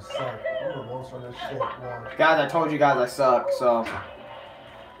 Guys, I told you guys I suck, so...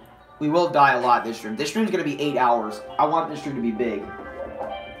 we will die a lot this stream. This stream's gonna be 8 hours. I want this stream to be big.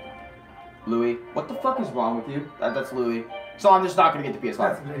 Louis, what the fuck is wrong with you? That's Louis. So I'm just not gonna get the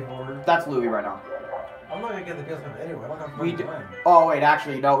PS5. That's Louis right now. I'm not gonna get the PS5 anyway. I'm not gonna oh wait,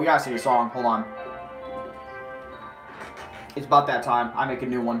 actually, no, we gotta sing a song. Hold on. It's about that time. I make a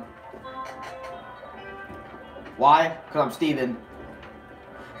new one. Why? Because I'm Steven.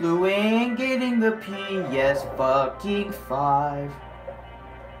 Louis ain't getting the PS fucking 5.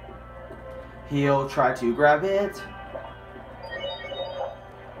 He'll try to grab it.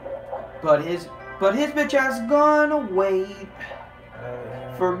 But his bitch ass gonna wait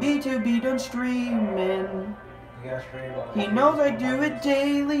for me to be done streaming. He knows I do it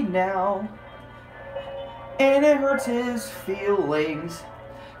daily now, and it hurts his feelings.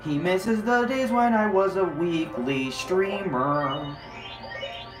 He misses the days when I was a weekly streamer.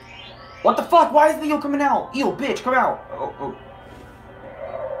 What the fuck? Why is the eel coming out? Eel, bitch, come out. Oh.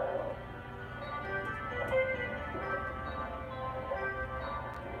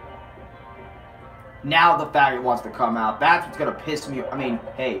 Now the faggot wants to come out. That's what's gonna piss me. I mean,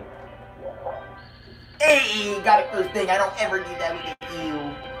 hey. Hey, got it first thing. I don't ever do that with the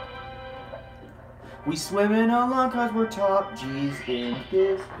eel. We swimming along cause we're top G's in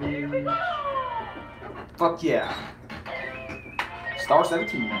this bitch. Fuck yeah. Star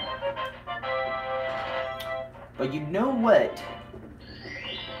 17. But you know what?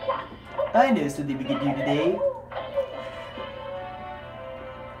 I know something we can do today.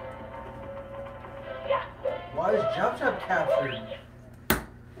 Why is Jump Jump captured?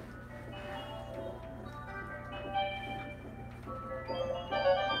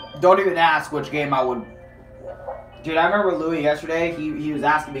 Don't even ask which game I would... Dude, I remember Louis yesterday, he was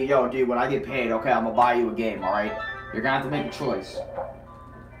asking me, yo, dude, when I get paid, okay, I'm gonna buy you a game, alright? You're gonna have to make a choice.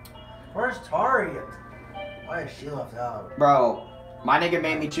 Where's Tari? Why is she left out? Bro, my nigga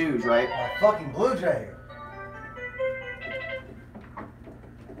made me choose, right? My fucking Blue Jay.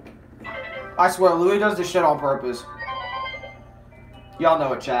 I swear, Louis does this shit on purpose. Y'all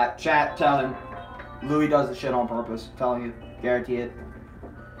know it, chat. Chat, tell him. Louis does this shit on purpose. Telling you. Guarantee it.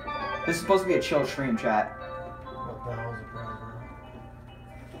 This is supposed to be a chill stream, chat. What the hell is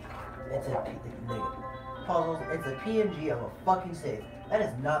it, nigga. Puzzles, it's a PNG of a fucking safe. That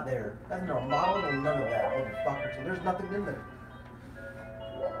is not there. That's no model or none of that, motherfucker. So there's nothing in there.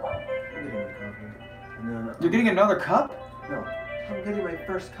 coffee. And then You're getting another cup? No, I'm getting my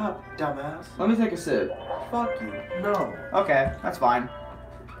first cup, dumbass. Let me take a sip. Fuck you. No. Okay, that's fine.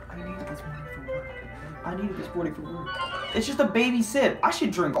 I needed this morning for work. I needed this morning for work. It's just a baby sip. I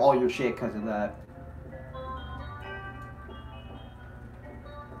should drink all your shit because of that.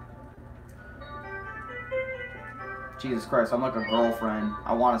 Jesus Christ, I'm like a girlfriend.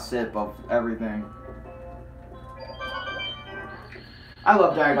 I want a sip of everything. I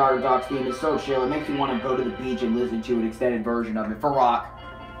love Dire Daughter Doc's game. It's so chill. It makes me want to go to the beach and listen to an extended version of it for rock.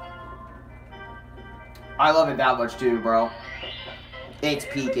 I love it that much too, bro. It's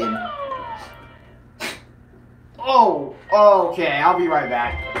peaking. Oh, okay. I'll be right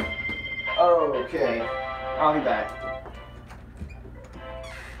back. Okay. I'll be back.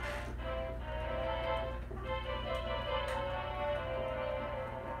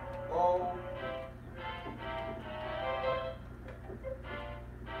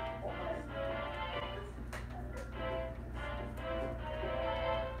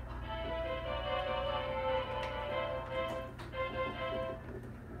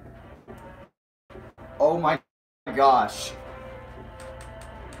 Oh my gosh.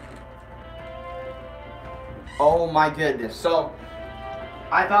 Oh my goodness. So,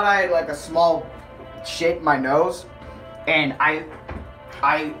 I thought I had like a small shit in my nose. And I,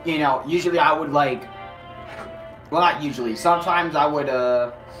 you know, usually I would like, well not usually, sometimes I would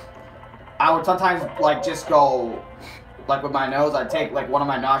sometimes like just go, like with my nose, I'd take like one of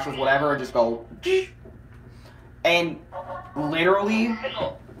my nostrils, whatever, and just go, and literally,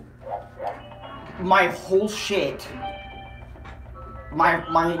 my whole shit,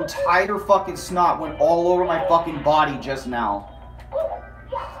 my entire fucking snot went all over my fucking body just now.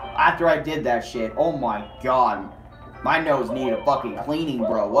 After I did that shit. Oh my god. My nose needed a fucking cleaning,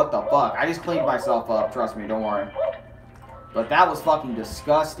 bro. What the fuck? I just cleaned myself up. Trust me, don't worry. But that was fucking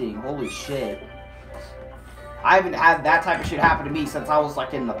disgusting. Holy shit. I haven't had that type of shit happen to me since I was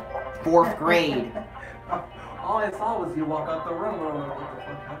like in the 4th grade. All I saw was you walk out the room and I'm like, what the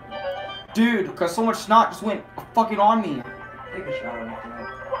fuck happened? Dude, because so much snot just went fucking on me. Take a shower tonight.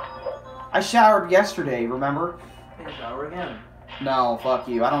 I showered yesterday, remember? Take a shower again. No, fuck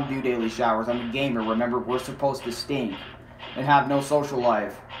you. I don't do daily showers. I'm a gamer. Remember, we're supposed to stink and have no social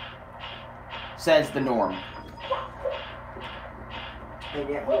life. Says the norm. Hey,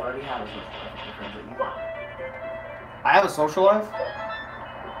 yeah, you already have a social life with the friends that you have. I have a social life?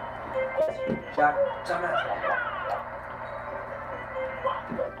 Jack, dumbass.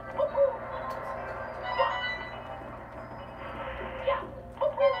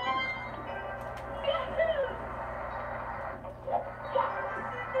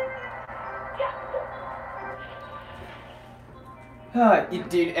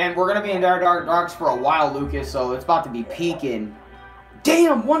 Dude, and we're gonna be in Dire Dark Darks for a while, Lucas, so it's about to be peaking.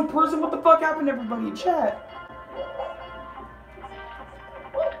 Damn, one person, what the fuck happened to everybody in chat?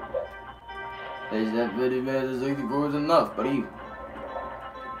 Is that video man 64 is enough, buddy?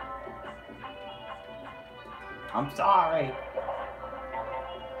 I'm sorry.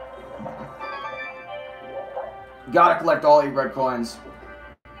 Gotta collect all your red coins.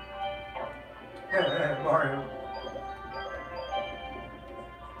 Mario.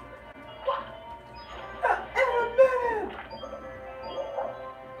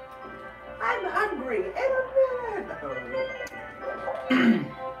 I'm hungry in a minute.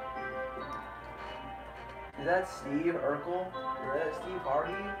 Is that Steve Urkel? Is that Steve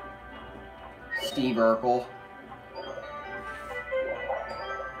Hardy? Steve Urkel.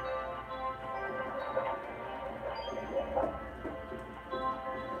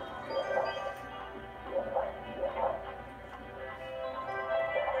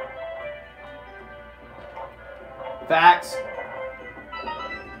 Facts.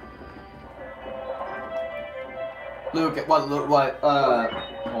 Luke, hold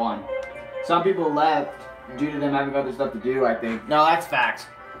on. Some people left due to them having other stuff to do, I think. No, that's facts.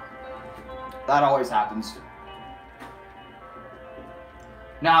 That always happens.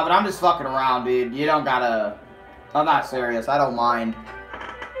 Nah, but I'm just fucking around, dude. You don't gotta... I'm not serious. I don't mind.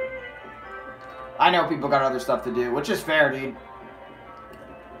 I know people got other stuff to do, which is fair, dude.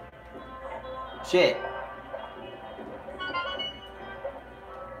 Shit.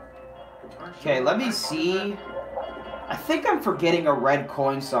 Okay, let me see. I think I'm forgetting a red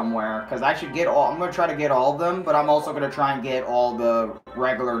coin somewhere, because I should get all... I'm going to try to get all of them, but I'm also going to try and get all the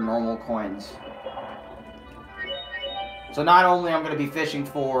regular, normal coins. So not only I'm going to be fishing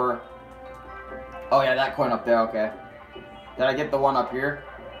for... Oh yeah, that coin up there, okay. Did I get the one up here?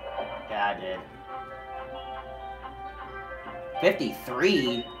 Yeah, I did.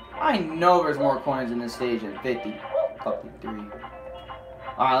 53? I know there's more coins in this stage than 50. 53.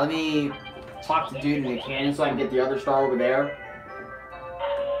 Alright, let me... talk to dude in the cannon so I can get the other star over there.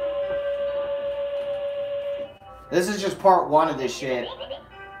 This is just part 1 of this shit.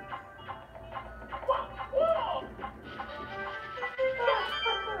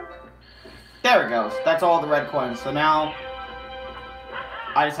 There it goes. That's all the red coins. So now,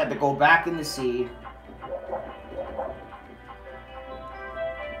 I just had to go back in the sea.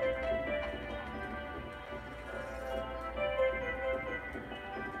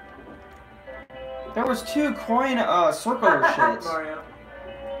 There was 2 coin circular shits. Mario.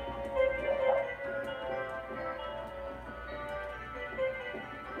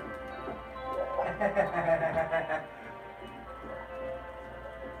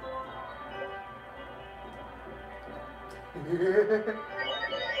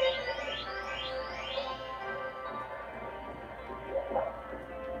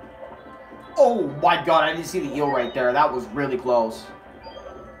 Oh my god, I didn't see the eel right there. That was really close.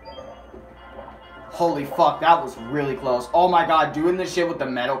 Holy fuck, that was really close. Oh my god, doing this shit with the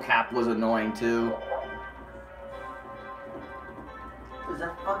metal cap was annoying too. Is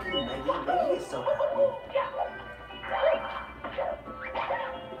that fucking Maggie? Maggie is so happy.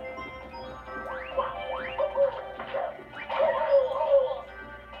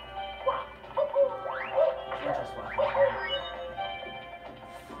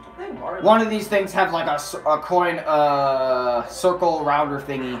 One of these things have like a coin circle rounder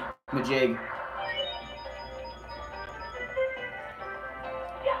thingy majig.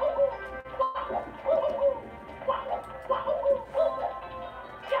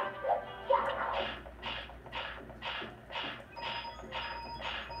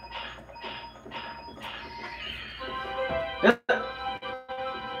 I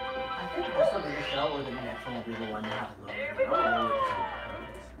think this will be the show or the next one will be the one that has loaded.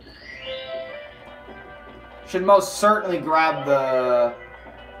 Should most certainly grab the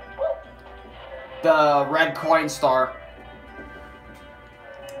red coin star.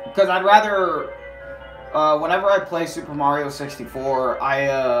 Because I'd rather, whenever I play Super Mario 64,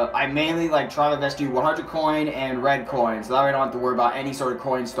 I mainly like try my best to do 100 coin and red coin, so that way I don't have to worry about any sort of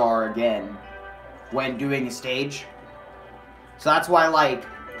coin star again when doing a stage. So that's why like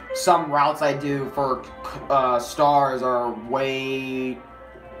some routes I do for stars are way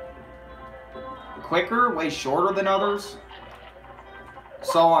quicker, way shorter than others,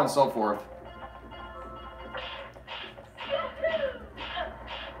 so on and so forth.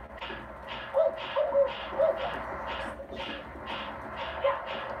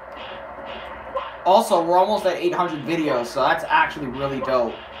 Also, we're almost at 800 videos, so that's actually really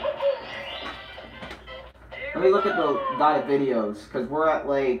dope. Let me look at the guide videos, because we're at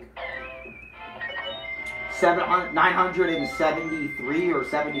like 973 or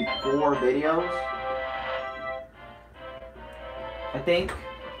 74 videos, I think.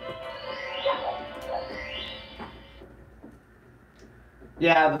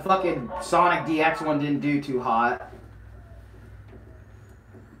 Yeah, the fucking Sonic DX one didn't do too hot.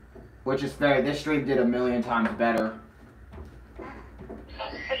 Which is fair, this stream did 1,000,000 times better.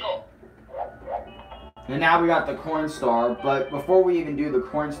 And now we got the coin star, but before we even do the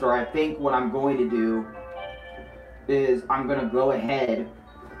coin star, I think what I'm going to do is I'm going to go ahead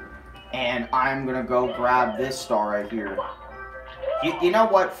and I'm going to go grab this star right here. You know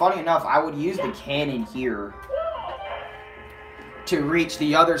what? Funny enough, I would use the cannon here to reach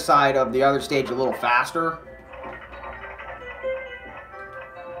the other side of the other stage a little faster.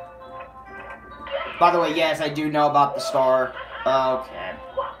 By the way, yes, I do know about the star. Okay.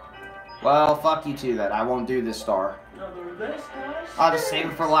 Well, fuck you too then. I won't do this star. I'll just save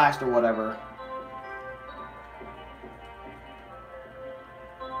it for last or whatever.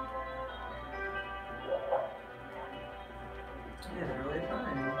 Yeah, they're really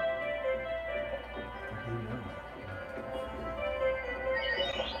fun.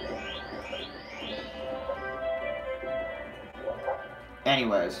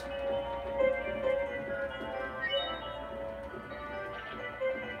 Anyways.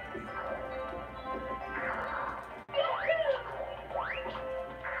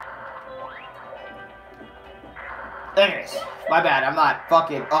 Anyways, my bad, I'm not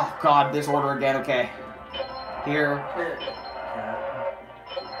fucking, oh god, this order again, okay. Here.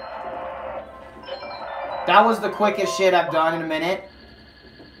 That was the quickest shit I've done in a minute.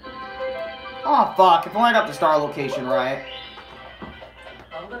 Oh fuck, if only I got the star location right.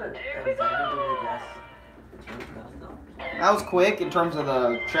 I'm gonna guess. That was quick in terms of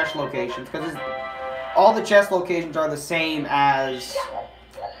the chest locations, because all the chest locations are the same as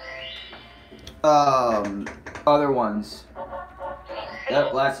other ones.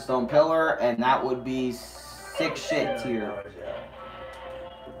 Yep, that's a stone pillar, and that would be 6 shits here.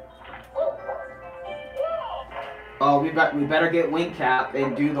 Oh, we better get wing cap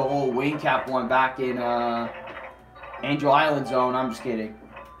and do the whole wing cap one back in Angel Island Zone. I'm just kidding.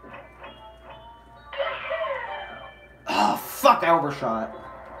 Oh fuck! I overshot.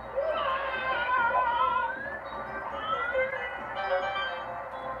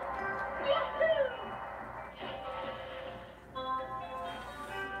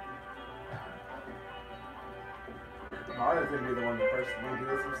 Mario's gonna be the one to personally do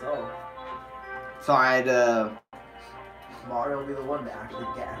this himself. Sorry, I had to. Mario will be the one to actually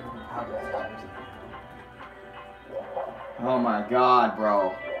get him out of his house. Oh my god,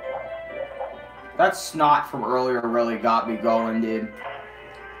 bro. That snot from earlier really got me going, dude. Is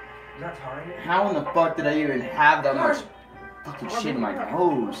that Target? How in the fuck did I even have that much fucking shit in my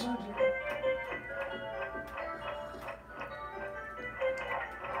nose?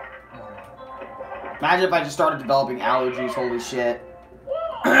 Imagine if I just started developing allergies, holy shit.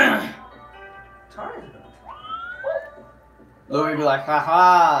 Louis would be like,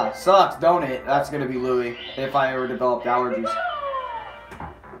 haha, sucks, don't it? That's gonna be Louis if I ever developed allergies.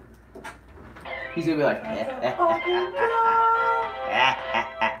 He's gonna be like, that's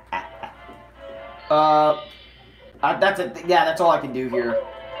it. Yeah, that's all I can do here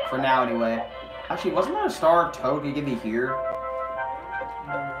for now, anyway. Actually, wasn't there a star Toad could give me here?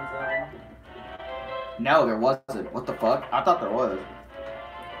 No, there wasn't. What the fuck? I thought there was.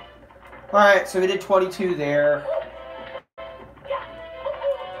 Alright, so we did 22 there.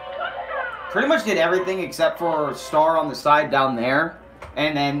 Pretty much did everything except for star on the side down there.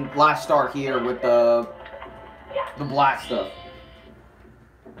 And then last star here with the black stuff.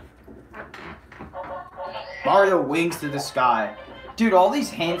 Mario wings to the sky. Dude, all these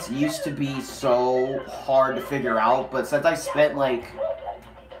hints used to be so hard to figure out, but since I spent like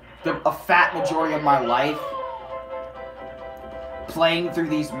a fat majority of my life playing through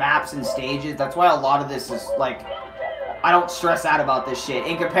these maps and stages, that's why a lot of this is like, I don't stress out about this shit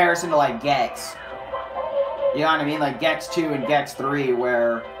in comparison to like Gex. You know what I mean? Like Gex 2 and Gex 3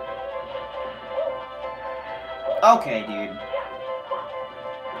 where... Okay, dude.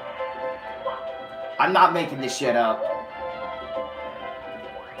 I'm not making this shit up.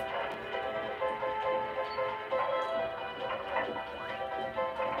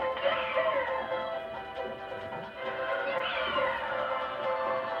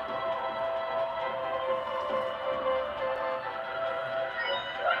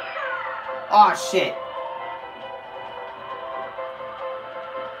 Aw, shit.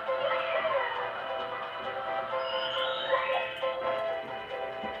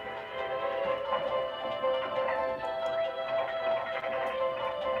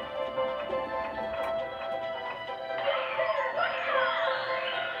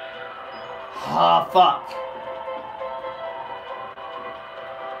 Ah, fuck.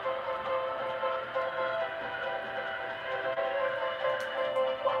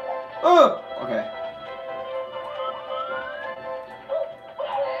 Oh, okay.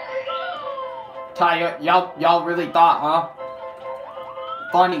 Ty, y'all really thought, huh?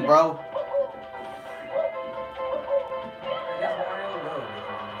 Funny, bro.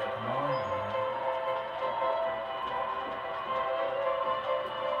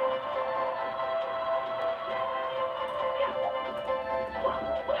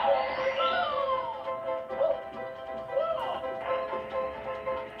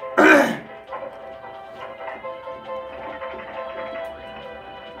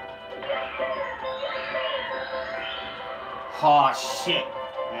 Oh shit,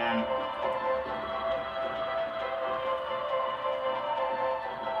 man.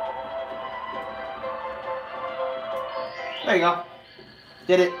 There you go.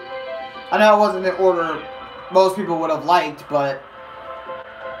 Did it. I know it wasn't the order most people would have liked, but...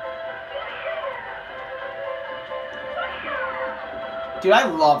 Dude, I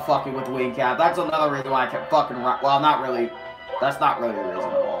love fucking with wing cap. That's another reason why I kept fucking... Well, not really. That's not really the reason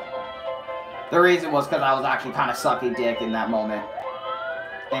at all. The reason was because I was actually kind of sucking dick in that moment.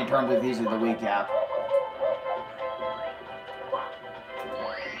 In terms of using the wing cap.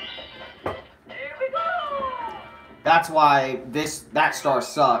 That's why that star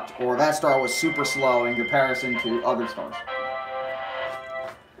sucked, or that star was super slow in comparison to other stars.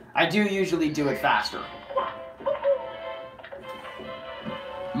 I do usually do it faster.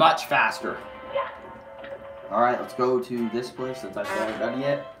 Much faster. Alright, let's go to this place since I haven't done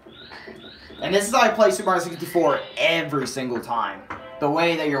yet. And this is how I play Super Mario 64 every single time. The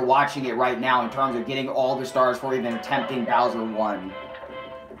way that you're watching it right now in terms of getting all the stars for even attempting Bowser 1.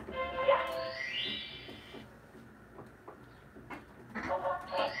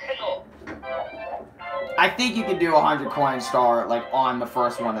 I think you can do a 100 coin star like on the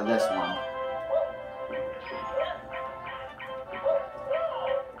first one of this one.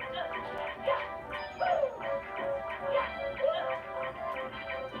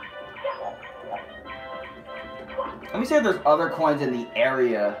 me see if there's other coins in the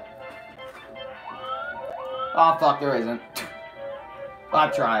area. Oh, fuck, there isn't.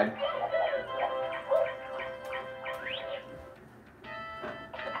 I've tried.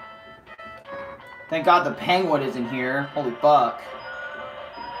 Thank God the penguin isn't here. Holy fuck.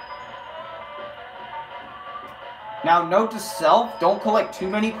 Now, note to self, don't collect too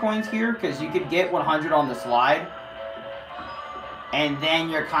many coins here, because you could get 100 on the slide. And then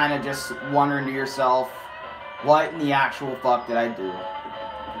you're kind of just wondering to yourself, what in the actual fuck did I do?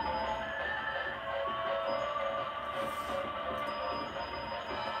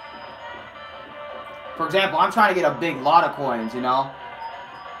 For example, I'm trying to get a big lot of coins, you know?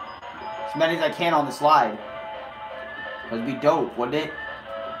 As many as I can on the slide. That'd be dope, wouldn't it?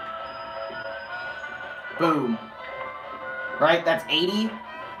 Boom. Right? That's 80.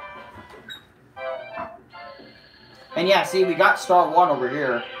 And yeah, see, we got star 1 over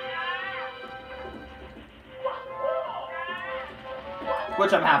here.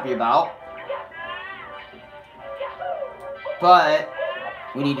 Which I'm happy about. But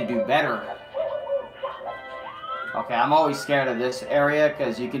we need to do better. Okay, I'm always scared of this area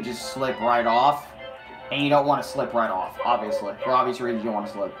because you can just slip right off. And you don't want to slip right off, obviously. For obvious reasons, you don't want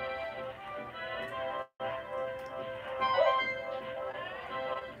to slip.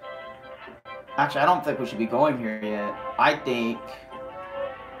 Actually, I don't think we should be going here yet. I think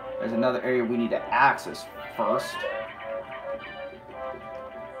there's another area we need to access first.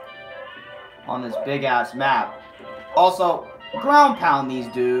 On this big-ass map. Also, ground pound these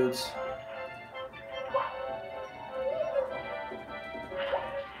dudes.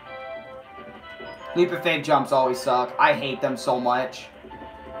 Leap of faith jumps always suck. I hate them so much.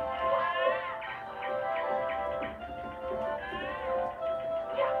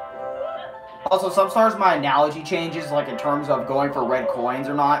 Also, some stars my analogy changes, like in terms of going for red coins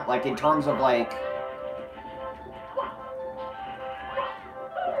or not. Like in terms of like...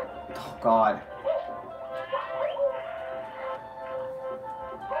 Oh, God.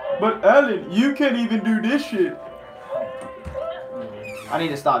 But Alan, you can't even do this shit. I need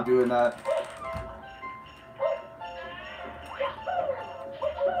to stop doing that.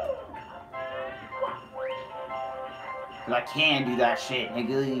 Cause I can do that shit,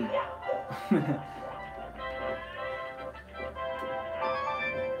 nigga.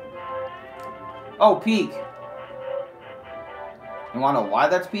 Oh, peak. You wanna know why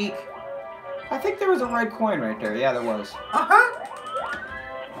that's peak? I think there was a red coin right there. Yeah, there was.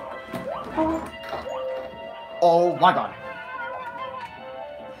 Oh my God.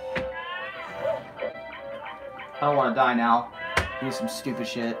 I don't want to die now. Do some stupid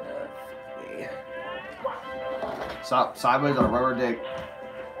shit. Sideways on a rubber dick.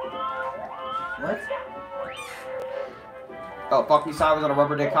 What? Oh, fuck me sideways on a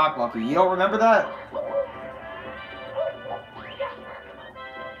rubber dick cock monkey. You don't remember that?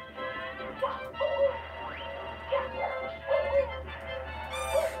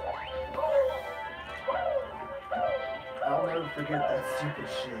 I'll never forget that stupid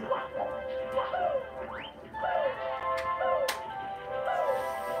shit.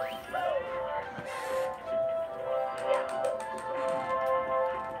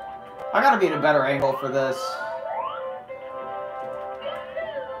 I gotta be in a better angle for this.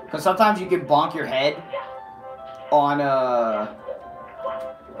 Because sometimes you can bonk your head on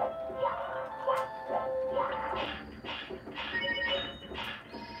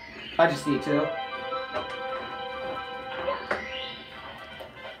I just see it too.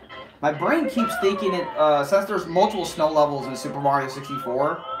 My brain keeps thinking it, since there's multiple snow levels in Super Mario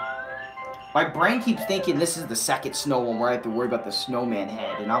 64, my brain keeps thinking this is the second snow one where I have to worry about the snowman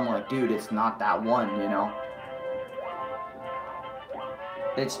head. And I'm like, dude, it's not that one, you know?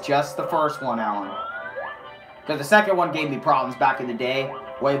 It's just the first one, Alan. Because the second one gave me problems back in the day.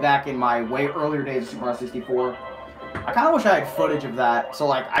 Way back in my way earlier days of Super Mario 64. I kind of wish I had footage of that. So,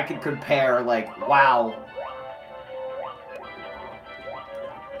 like, I could compare, like, wow.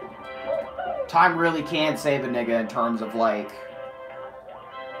 Time really can save a nigga in terms of, like...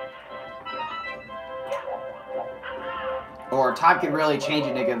 Or time can really change a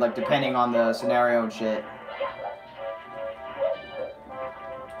nigga, like, depending on the scenario and shit.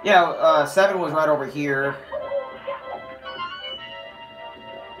 Yeah, 7 was right over here.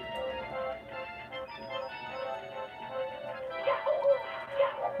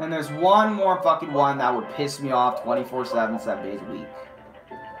 And there's one more fucking one that would piss me off 24/7, 7 days a week.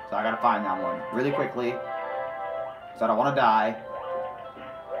 So I gotta find that one really quickly. So I don't want to die.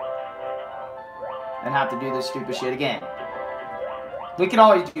 And have to do this stupid shit again. We can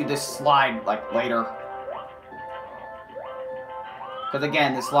always do this slide, like, later. Because,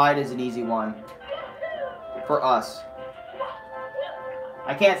 again, the slide is an easy one. For us.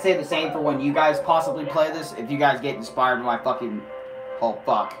 I can't say the same for when you guys possibly play this, if you guys get inspired by my fucking... Oh,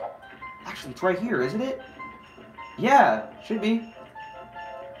 fuck. Actually, it's right here, isn't it? Yeah, should be.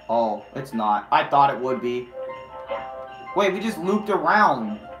 Oh, it's not. I thought it would be. Wait, we just looped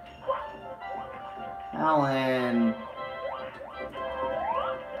around. Alan.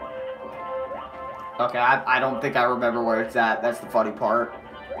 Okay, I don't think I remember where it's at. That's the funny part.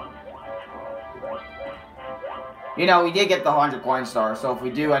 You know, we did get the 100 coin star, so if we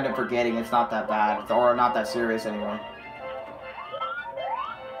do end up forgetting, it's not that bad. Or not that serious anyway.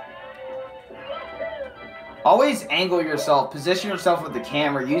 Always angle yourself. Position yourself with the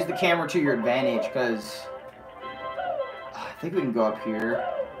camera. Use the camera to your advantage, because... I think we can go up here.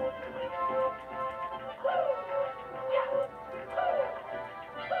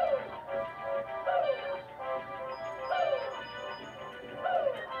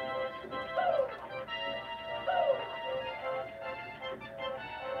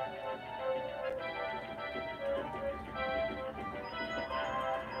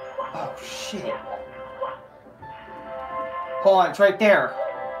 Oh, shit. Hold on, it's right there.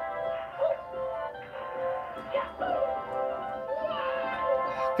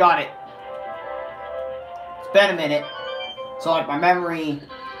 Got it. It's been a minute. So, like, my memory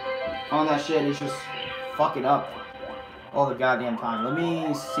on that shit is just fucking up all the goddamn time. Let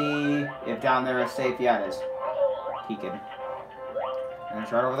me see if down there is safe. Yeah, it is. Peeking. And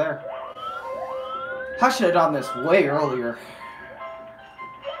it's right over there. I should have done this way earlier.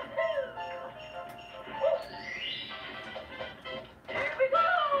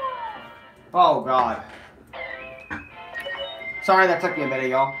 Oh, God. Sorry that took me a minute,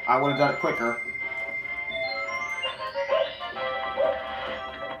 y'all. I would have done it quicker.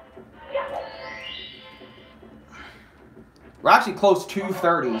 We're actually close to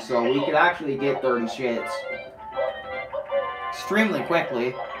 30, so we could actually get 30 shits extremely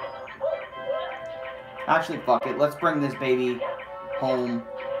quickly. Actually, fuck it. Let's bring this baby home.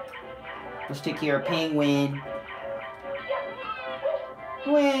 Let's take care of Penguin.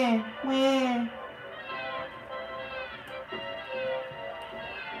 Where?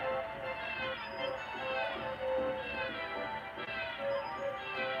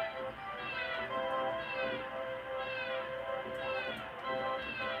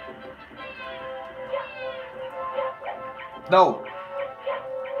 No.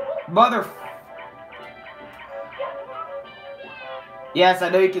 Mother... Yes, I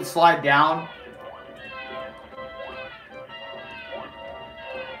know you can slide down.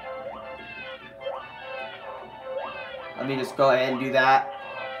 Let me just go ahead and do that.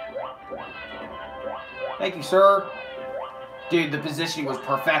 Thank you, sir. Dude, the positioning was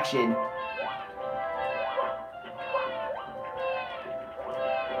perfection.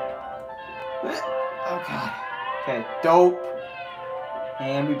 Oh, God. Okay, dope.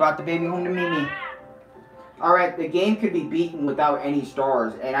 And we brought the baby home to Mimi. Alright, the game could be beaten without any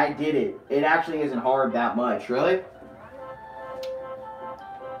stars, and I did it. It actually isn't hard that much, really.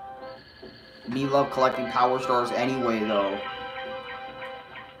 Me love collecting power stars anyway, though.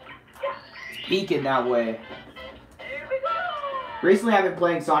 Peeking that way. Recently, I've been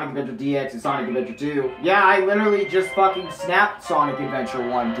playing Sonic Adventure DX and Sonic Adventure 2. Yeah, I literally just fucking snapped Sonic Adventure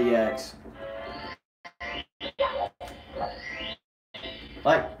 1 DX.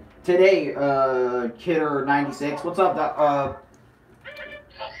 Like, today, Kidder96, what's up,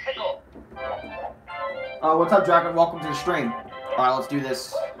 what's up, Dragon? Welcome to the stream. Alright, let's do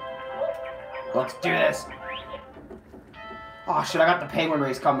this. Let's do this. Oh, shit, I got the Penguin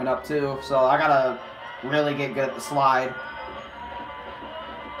race coming up, too, so I gotta really get good at the slide.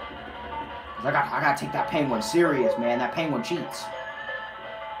 I gotta take that Penguin serious, man. That Penguin cheats.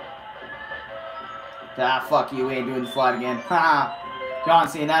 Ah, fuck you, we ain't doing the slide again. Ha! Y'all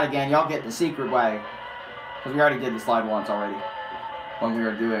ain't seeing that again. Y'all get the secret way. Because we already did the slide once already. When we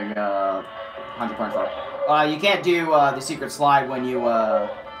were doing, 100 point slide. You can't do, the secret slide when you,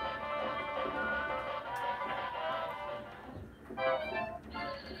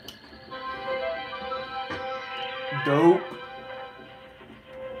 Dope.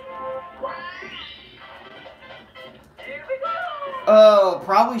 Oh,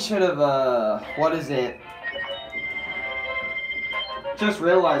 probably should have, what is it? Just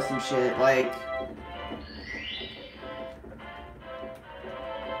realized some shit, like...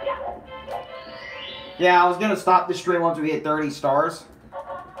 Yeah, I was gonna stop the stream once we hit 30 stars.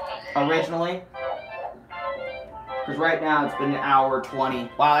 Originally. Because right now it's been an hour 20.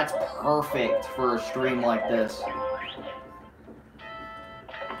 Wow, that's perfect for a stream like this.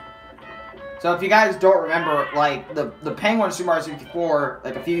 So if you guys don't remember, like, the Penguin Super Mario 64,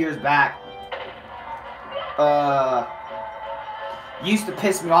 like, a few years back, used to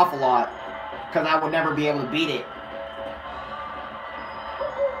piss me off a lot because I would never be able to beat it.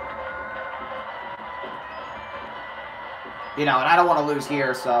 You know, and I don't want to lose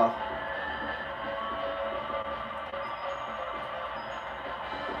here, so.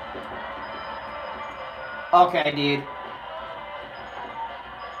 Okay, dude.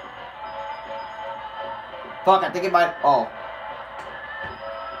 Fuck, I think it might. Oh.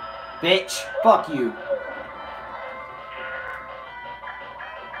 Bitch. Fuck you.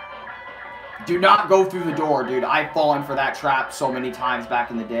 Do not go through the door, dude. I've fallen for that trap so many times back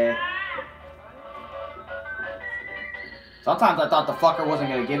in the day. Sometimes I thought the fucker wasn't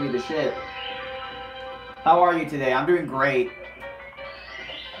gonna give me the shit. How are you today? I'm doing great.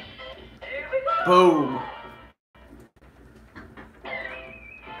 Boom.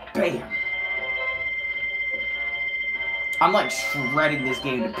 Bam. I'm like shredding this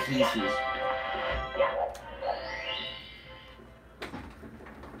game to pieces.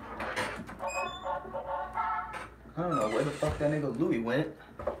 I don't know where the fuck that nigga Louis went.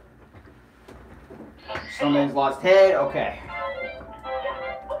 Somebody's lost head. Okay.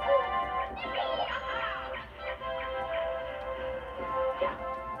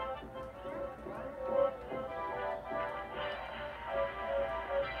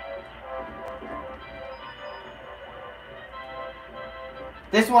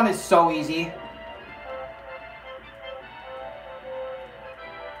 This one is so easy.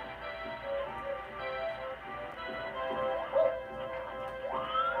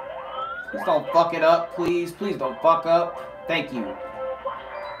 Please don't fuck it up, please. Please don't fuck up. Thank you.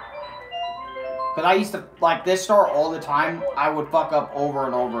 Because I used to, like, this star all the time, I would fuck up over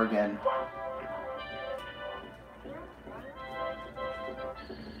and over again.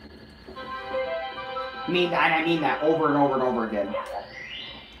 I mean that over and over and over again.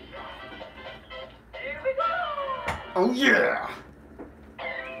 Oh yeah!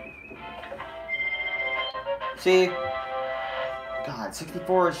 See? God,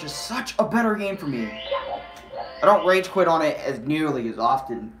 64 is just such a better game for me. I don't rage quit on it as nearly as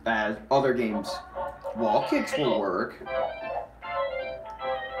often as other games. Wall kicks will work.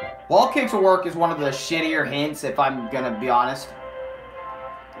 Wall kicks will work is one of the shittier hints, if I'm gonna be honest.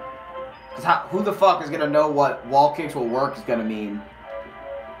 Because who the fuck is gonna know what wall kicks will work is gonna mean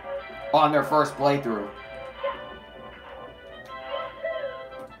on their first playthrough?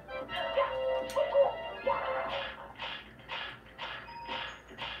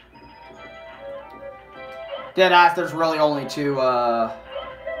 Deadass, there's really only two, Oh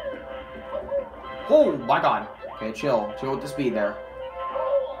my god. Okay, chill. Chill with the speed there.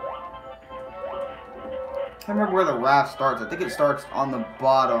 Can't remember where the raft starts. I think it starts on the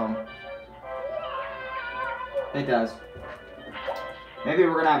bottom. It does. Maybe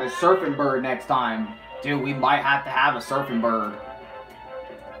we're gonna have a surfing bird next time. Dude, we might have to have a surfing bird.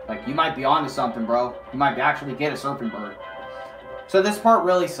 Like, you might be onto something, bro. You might actually get a surfing bird. So this part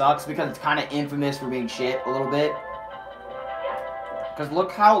really sucks because it's kind of infamous for being shit a little bit. Because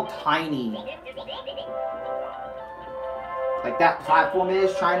look how tiny, like, that platform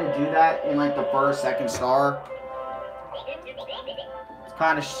is. Trying to do that in, like, the first, second star. It's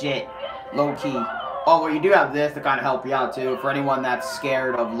kind of shit. Low key. Oh, well, you do have this to kind of help you out, too. For anyone that's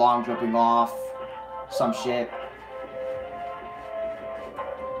scared of long jumping off some shit.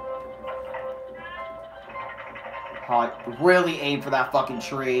 Oh, really aim for that fucking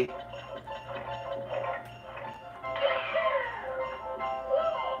tree.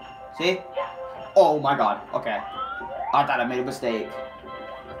 See? Oh my god. Okay. I thought I made a mistake.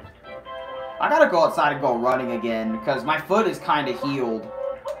 I gotta go outside and go running again, because my foot is kind of healed.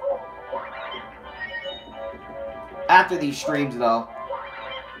 After these streams, though.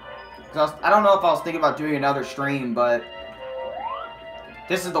 I don't know if I was thinking about doing another stream, but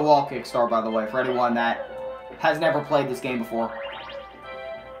this is the wall kick star, by the way, for anyone that has never played this game before.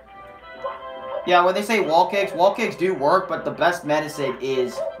 Yeah, when they say wall kicks do work, but the best medicine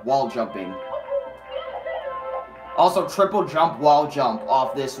is wall jumping. Also, triple jump, wall jump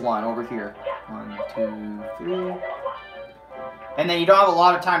off this one over here. 1, 2, 3. And then you don't have a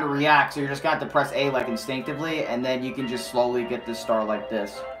lot of time to react, so you're just gonna have to press A like instinctively, and then you can just slowly get this star like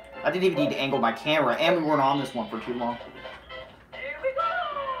this. I didn't even need to angle my camera, and we weren't on this one for too long.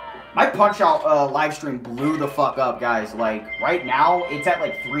 My Punch-Out live stream blew the fuck up, guys. Like, right now, it's at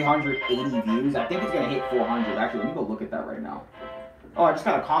like 380 views. I think it's gonna hit 400. Actually, let me go look at that right now. Oh, I just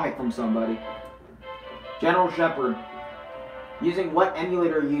got a comment from somebody. General Shepherd. Using what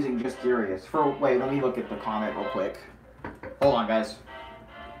emulator are you using? Just curious. Wait, let me look at the comment real quick. Hold on, guys.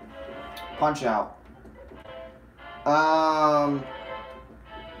 Punch-Out.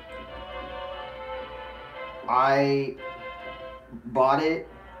 bought it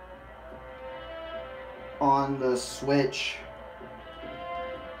on the Switch.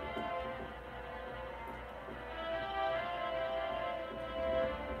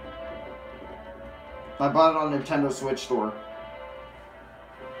 I bought it on Nintendo Switch store.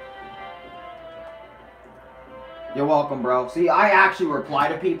 You're welcome, bro. See, I actually reply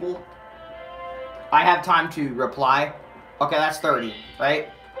to people. I have time to reply. Okay, that's 30, right?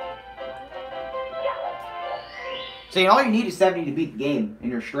 See, all you need is 70 to beat the game,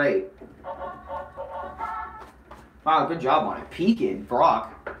 and you're straight. Wow, good job on it. Peeking,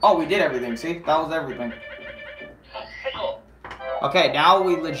 Brock. Oh, we did everything, see? That was everything. Okay, now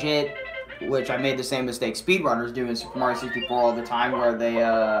we legit, which I made the same mistake speedrunners do in Super Mario 64 all the time, where they,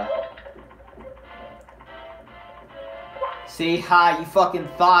 See, ha, you fucking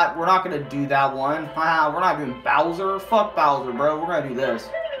thought we're not gonna do that one. Ha, we're not doing Bowser. Fuck Bowser, bro. We're gonna do this.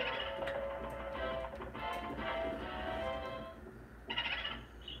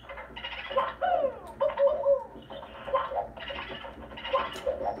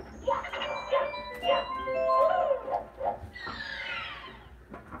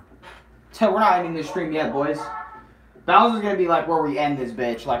 We're not ending this stream yet, boys. Bowser's gonna be like where we end this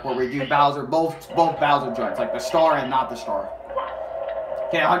bitch, like where we do Bowser, both Bowser joints, like the star and not the star.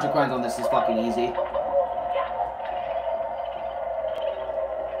 Okay, 100 coins on this is fucking easy.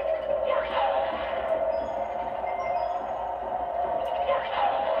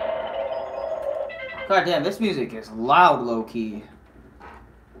 God damn, this music is loud, low key.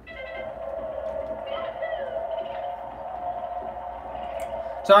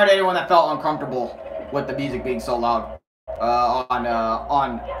 Sorry to anyone that felt uncomfortable with the music being so loud.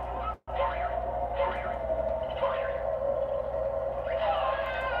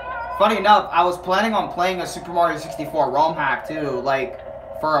 Funny enough, I was planning on playing a Super Mario 64 ROM hack too, like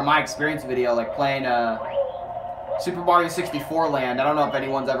for a My Experience video, like playing Super Mario 64 Land. I don't know if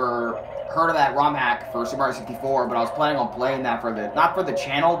anyone's ever heard of that ROM hack for Super Mario 64, but I was planning on playing that for the, not for the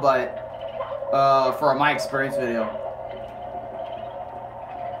channel, but for a My Experience video.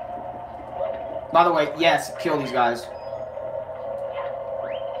 By the way, yes, kill these guys.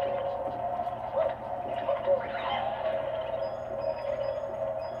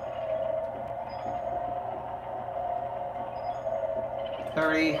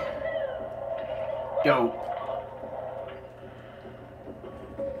 Dope.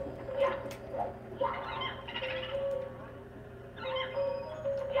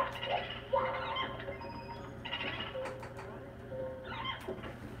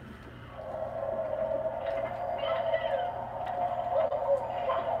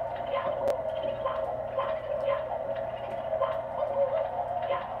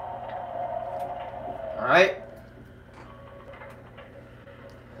 Alright.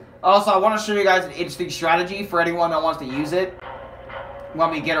 Also, I want to show you guys an interesting strategy for anyone that wants to use it when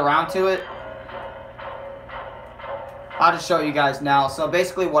we get around to it. I'll just show you guys now. So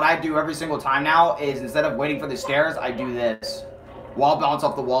basically what I do every single time now is instead of waiting for the stairs, I do this. Wall bounce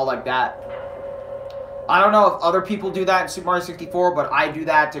off the wall like that. I don't know if other people do that in Super Mario 64, but I do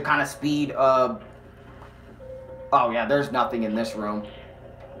that to kind of speed Oh yeah, there's nothing in this room.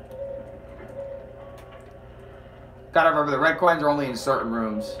 Gotta remember, the red coins are only in certain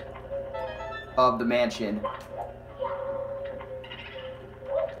rooms of the mansion.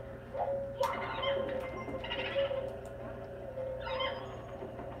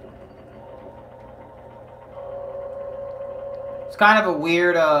 It's kind of a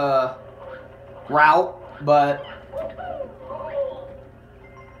weird route, but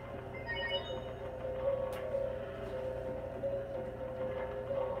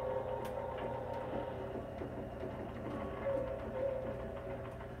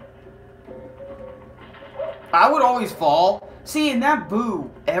I would always fall. See, and that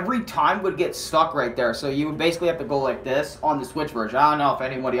boo every time would get stuck right there. So you would basically have to go like this on the Switch version. I don't know if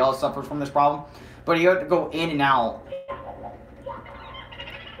anybody else suffers from this problem, but you have to go in and out.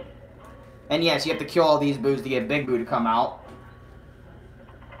 And yes, you have to kill all these boos to get Big Boo to come out.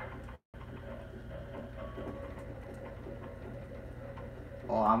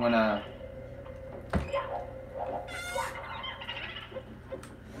 Well, I'm gonna...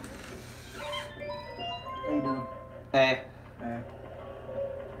 How you doing? Hey. Hey.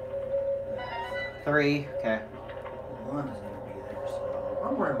 3, okay. One is gonna be there, so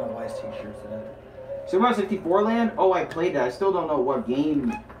I'm wearing my wife's t-shirt today. Super Mario 64 Land? Oh, I played that. I still don't know what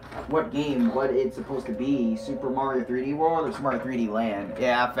it's supposed to be. Super Mario 3D World or Super Mario 3D Land?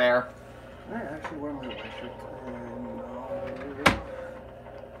 Yeah, fair. I actually wear my wife's shirt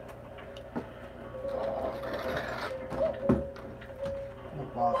The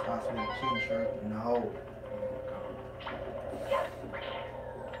boss asked me to change shirt. No.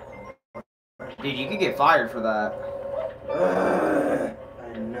 Dude, you could get fired for that.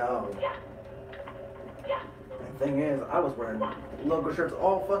 I know. The thing is, I was wearing logo shirts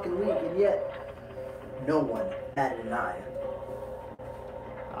all fucking week, and yet no one batted an eye.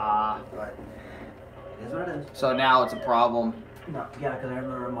 But it is what it is. So now it's a problem. No, yeah, because I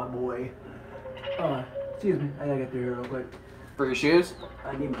remember my boy. Excuse me, I gotta get through here real quick. For your shoes?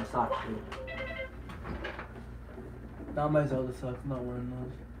 I need my socks too. Not my Zelda socks, not wearing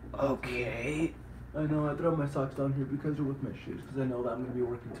those. Okay. I know, I throw my socks down here because they're with my shoes, because I know that I'm gonna be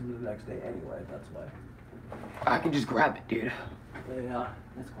working to the next day anyway, that's why. I can just grab it, dude. Yeah,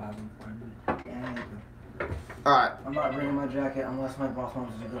 that's quabbing for me. Yeah, Alright. I'm not bringing my jacket unless my boss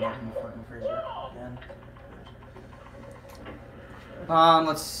wants to go back in the fucking freezer again.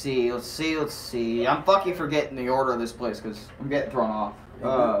 Let's see. I'm fucking forgetting the order of this place because I'm getting thrown off.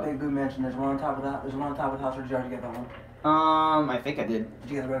 Big Blue Mansion, there's one on top of that. There's one on top of the house, or did you already get that one? I think I did. Did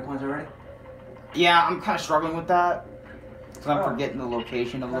you get the red coins already? Yeah, I'm kind of struggling with that. Because I'm forgetting the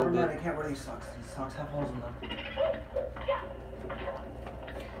location a little bit. I can't wear these socks. These socks have holes in them.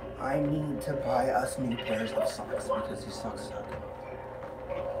 I need to buy us new pairs of socks because these socks suck.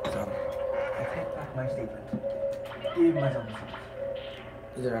 So, I take back my statement. Give myself the socks.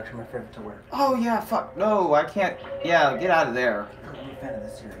 These are actually my favorite to wear. Oh yeah, fuck. No, I can't. Yeah, get out of there. I'm a fan of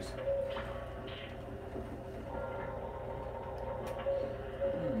this series.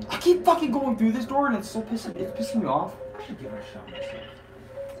 I keep fucking going through this door and it's pissing me off. I should give it a shot myself.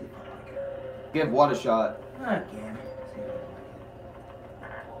 See if I like it. Give what a shot? Again. See if I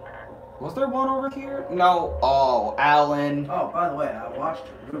like it. Was there one over here? No. Oh, Alan. Oh, by the way, I watched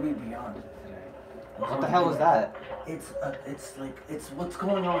Ruby Beyond today. What the hell is that? It's what's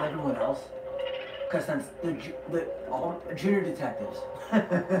going on with everyone else. Because since all junior detectives,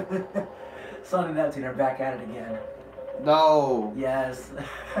 Son and Neptune are back at it again. No. Yes.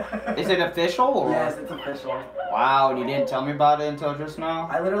 Is it official or? Yes, it's official. Wow, and you didn't tell me about it until just now?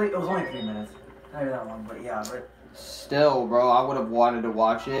 It was only 3 minutes. Not even that long, but yeah. But still, bro, I would have wanted to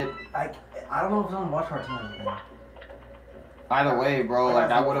watch it. I don't know if it's on Watch Cartoon or anything. Either way, bro, like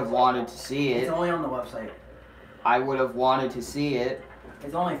I would have wanted to see it. It's only on the website. I would have wanted to see it.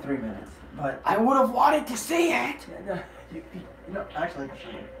 It's only 3 minutes, but I would have wanted to see it. You know, actually, I can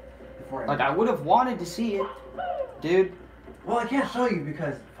show you before. Like I would have wanted to see it, dude. Well, I can't show you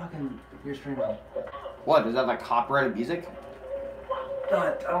because fucking you're streaming. What? Does that have like copyrighted music?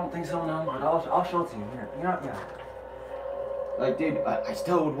 I don't think so, no. But I'll show it to you. Here, you know, yeah. Like, dude, I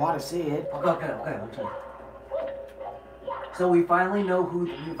still would want to see it. Okay, I'll show you. So we finally know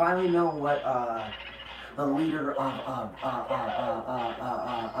what the leader of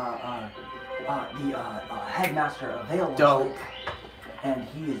the headmaster of Vale looks Dope. like, and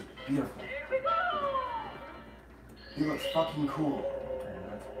he is beautiful. He looks fucking cool.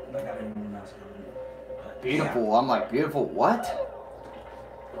 I got it in the mask. Beautiful. Yeah. I'm like, beautiful what?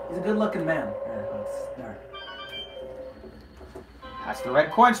 He's a good-looking man. There. That's the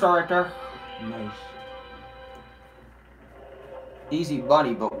red coin star right there. Nice. Easy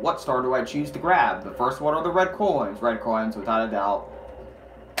money, but what star do I choose to grab? The first one or the red coins? Red coins, without a doubt.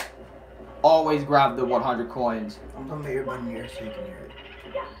 Always grab the 100 coins. I'm talking about your button here so you can hear it.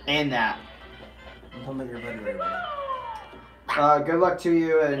 And that. I'm talking about your button here. Good luck to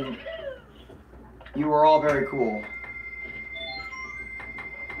you, and you were all very cool.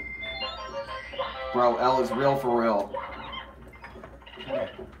 Bro, L is real for real. Okay.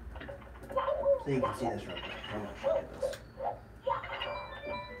 So you can see this real quick. I'm gonna show you this.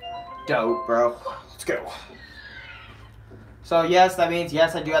 Dope, bro. Let's go. So yes, that means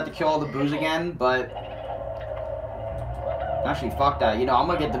yes, I do have to kill all the boos again, but actually, fuck that. You know, I'm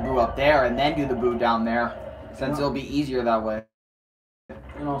gonna get the boo up there and then do the boo down there, since it'll be easier that way.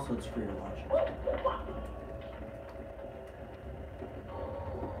 And also, it's free to watch.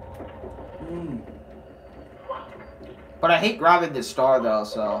 But I hate grabbing this star though,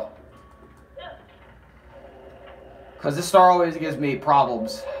 so. Because this star always gives me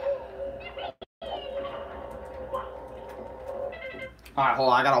problems. Alright, hold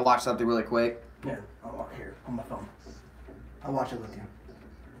on, I gotta watch something really quick. Yeah, I'll walk here on my phone. I'll watch it with you.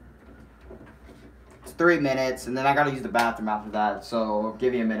 It's 3 minutes, and then I gotta use the bathroom after that, so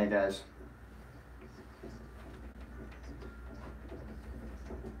give me a minute, guys.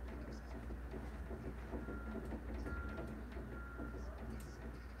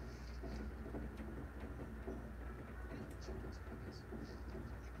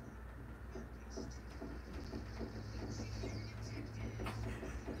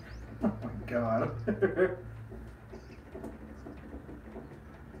 Oh my god.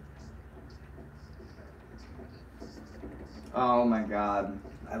 Oh my god.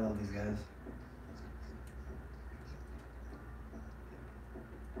 I love these guys.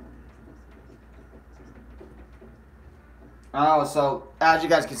 Oh, so as you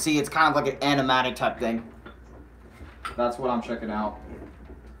guys can see, it's kind of like an animatic type thing. That's what I'm checking out.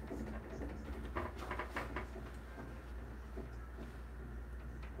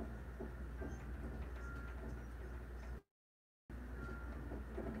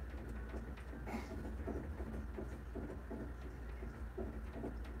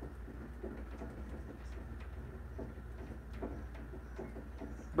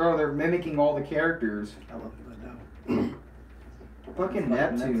 Bro, they're mimicking all the characters. I love it right now. Fucking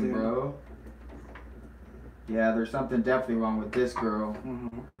Neptune, bro. Yeah, there's something definitely wrong with this girl.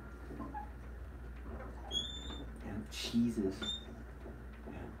 Mm-hmm. And cheeses.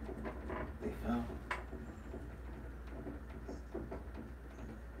 Yeah. They fell.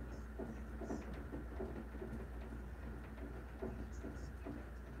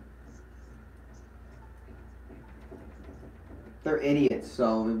 They're idiots,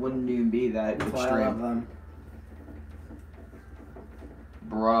 so it wouldn't even be that That's why I love extreme. them.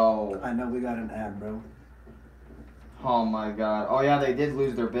 Bro. I know we got an ad, bro. Oh my god. Oh yeah, they did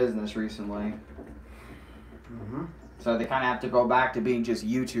lose their business recently. Mm-hmm. So they kind of have to go back to being just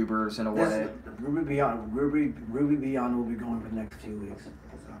YouTubers in a way. Ruby Beyond will be going for the next few weeks.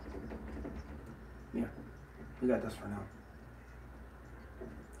 So, yeah, we got this for now.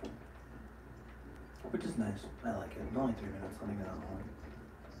 Which is nice. I like it. It's only 3 minutes. Let me get on one.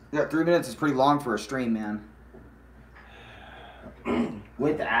 Yeah, 3 minutes is pretty long for a stream, man.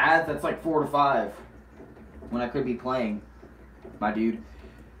 With ads, that's like 4 to 5. When I could be playing, my dude.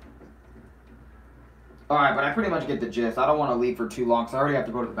 Alright, but I pretty much get the gist. I don't want to leave for too long, because I already have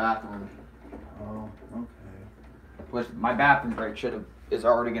to go to the bathroom. Oh, okay. Which, my bathroom break is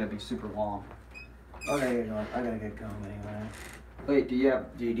already going to be super long. Okay, I gotta get going anyway. Wait, do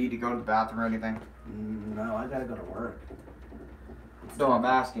you need to go to the bathroom or anything? No, I gotta go to work. No, I'm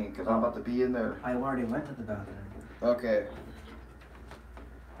asking, because I'm about to be in there. I already went to the bathroom. Okay.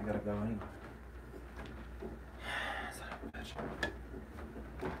 I gotta go anyway.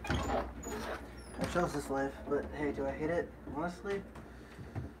 I chose this life, but hey, do I hate it? Honestly?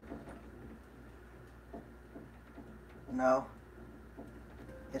 No.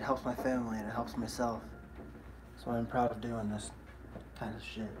 It helps my family and it helps myself. So I'm proud of doing this kind of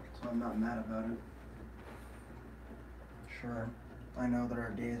shit. So I'm not mad about it. Sure, I know there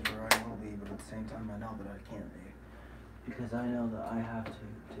are days where I will be, but at the same time I know that I can't be. Because I know that I have to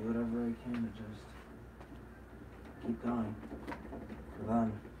do whatever I can to just keep going for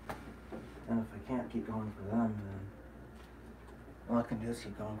them. And if I can't keep going for them, then all I can do is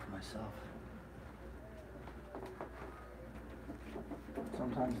keep going for myself.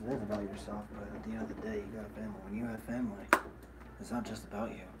 Sometimes it is about yourself, but at the end of the day, you got a family. When you have family, it's not just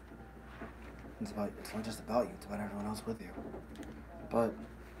about you. It's not just about you, it's about everyone else with you. But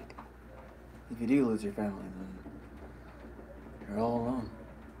if you do lose your family, then you're all alone.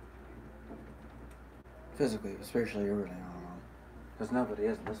 Physically, but spiritually, you're really all alone. Because nobody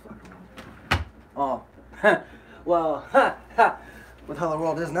is in this fucking world. Oh, well, with how the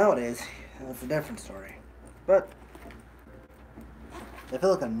world is nowadays, that's a different story. But I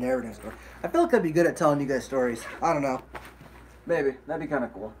feel like a narrative story. I feel like I'd be good at telling you guys stories. I don't know. Maybe. That'd be kind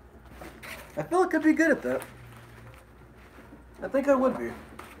of cool. I feel like I'd be good at that. I think I would be.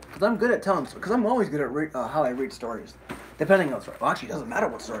 Because I'm good at telling stories. Because I'm always good at how I read stories. Depending on the story. Well, actually, it doesn't matter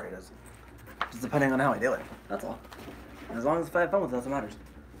what story it is. Just depending on how I do it. That's all. And as long as I have fun with it, that's what matters.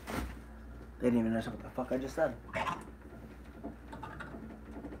 They didn't even understand what the fuck I just said.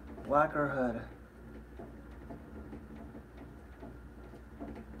 Black or hood?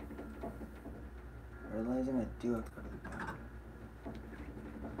 Realizing I do have to go to the bathroom.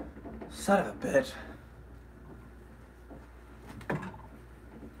 Son of a bitch.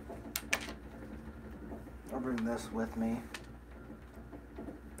 I'll bring this with me.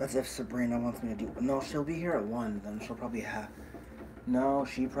 That's if Sabrina wants me to do. No, she'll be here at 1. Then she'll probably have. No,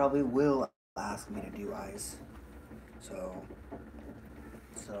 she probably will ask me to do ice. So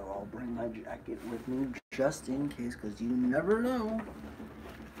I'll bring my jacket with me just in case, because you never know.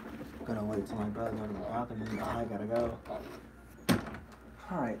 I'm gonna wait till my brother go to the bathroom and I gotta go.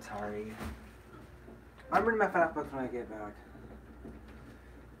 Alright, sorry. I'm bringing my FNAF books when I get back.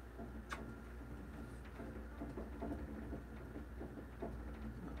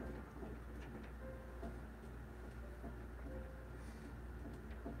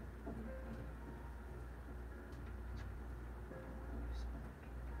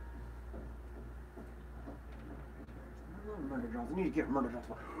 Murder drones. I need to get murder drones.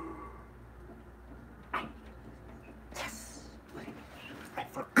 Yes! I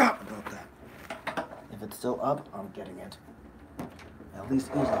forgot about that. If it's still up, I'm getting it. At least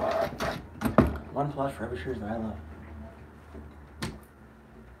easily. 1 plush for every shoes that I love.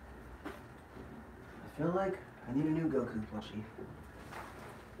 feel like I need a new Goku plushie.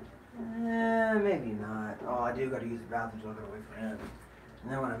 Maybe not. Oh, I do gotta use the bathroom, so I gotta wait for him.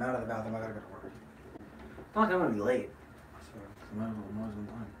 And then when I'm out of the bathroom, I gotta go to work. It's not like I'm gonna be late. So I might as well on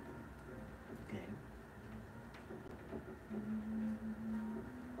time. Okay.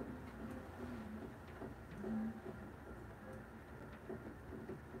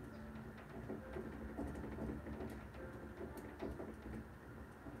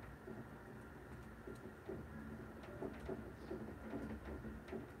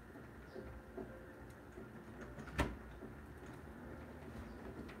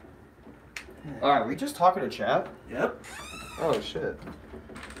 Alright, we just talking to chat? Yep. Oh shit.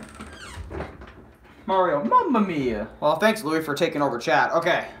 Mario, mamma mia. Well, thanks Louis for taking over chat.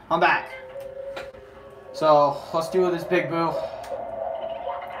 Okay, I'm back. So, let's do this big boo.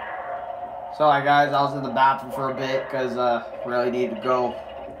 Sorry guys, I was in the bathroom for a bit because really needed to go.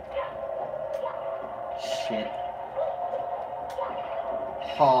 Shit.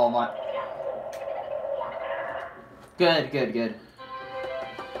 Oh my. Good, good, good.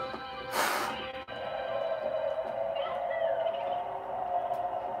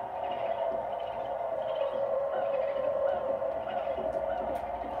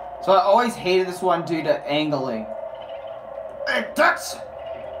 So I always hated this one due to angling. Hey, that's...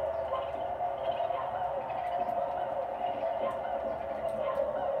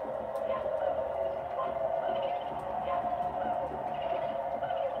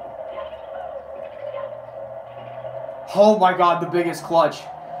 Oh my god, the biggest clutch.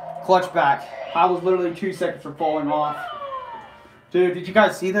 Clutch back. I was literally 2 seconds from falling off. Dude, did you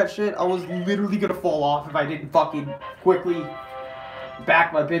guys see that shit? I was literally gonna fall off if I didn't fucking quickly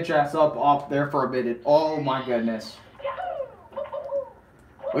back my bitch ass up there for a minute. Oh my goodness.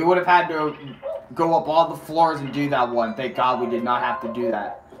 We would have had to go up all the floors and do that one. Thank God we did not have to do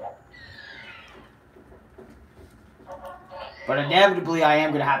that. But inevitably I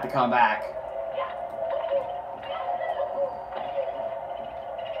am gonna have to come back.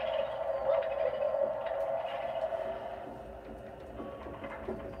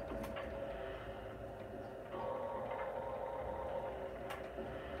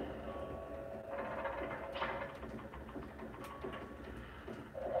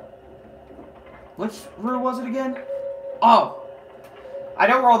 Which room was it again? Oh! I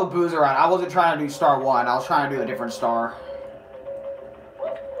know where all the boos are at. I wasn't trying to do star 1. I was trying to do a different star.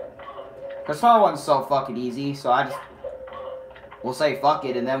 Because star 1's so fucking easy, so I just... We'll say fuck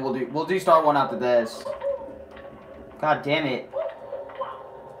it, and then we'll do star 1 after this. God damn it.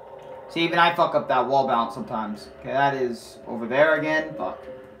 See, even I fuck up that wall bounce sometimes. Okay, that is over there again. Fuck.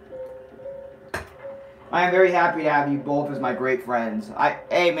 I am very happy to have you both as my great friends.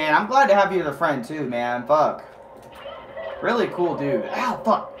 Hey, man, I'm glad to have you as a friend, too, man. Fuck. Really cool dude. Ow,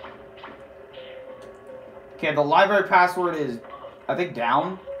 fuck. Okay, the library password is, I think,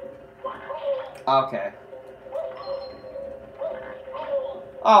 down. Okay.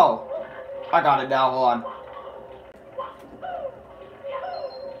 Oh. I got it now. Hold on.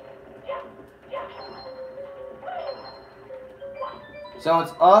 So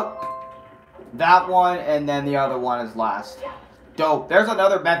it's up. That one, and then the other one is last. Dope. There's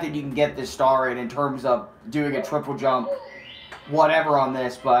another method you can get this star in terms of doing a triple jump, whatever on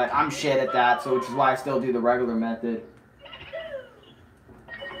this, but I'm shit at that, so which is why I still do the regular method.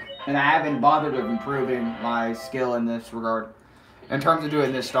 And I haven't bothered of improving my skill in this regard. In terms of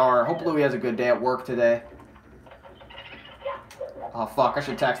doing this star, hopefully he has a good day at work today. Oh fuck, I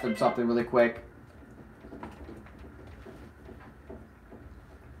should text him something really quick.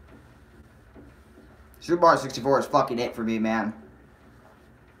 Super Mario 64 is fucking it for me, man.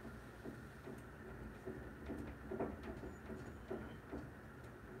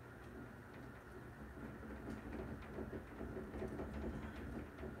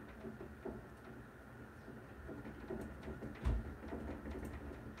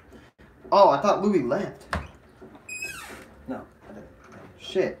 Oh, I thought Louis left. No, I didn't.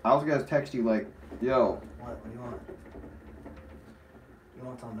 Shit, I was gonna text you like, yo. What do you want? You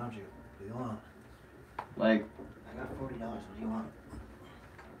want something, don't you? What do you want? Like, I got $40. What do you want?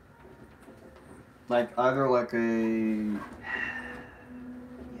 like either like a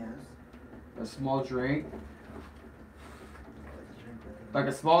Yes. a small drink, like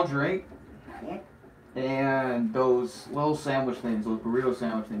a small drink, and those little sandwich things, those burrito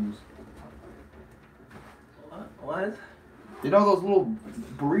sandwich things. What? You know those little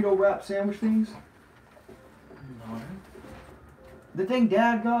burrito wrap sandwich things? No. The thing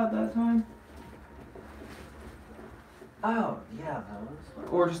Dad got that time? Oh, yeah, those.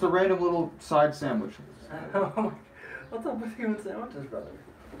 Or just a random little side sandwich. What's up with you and sandwiches, brother?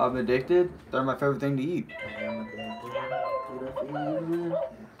 I'm addicted. They're my favorite thing to eat. I am addicted to the feeling.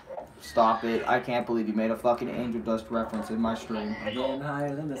 Stop it. I can't believe you made a fucking angel dust reference in my stream. I'm getting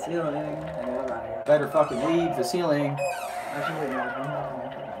higher than the ceiling. Anyway, I'm out of here. Better fucking leave the ceiling. Actually, wait, no, there's one more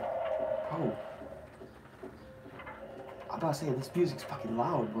thing I forgot. Oh. I'm about to say, this music's fucking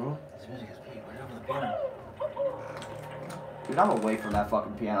loud, bro. This music is being right over the piano. Dude, I'm away from that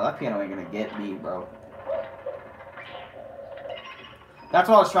fucking piano. That piano ain't gonna get me, bro. That's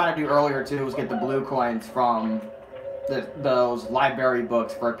what I was trying to do earlier, too, was get the blue coins from those library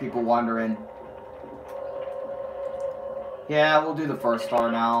books for people wondering. Yeah, we'll do the first star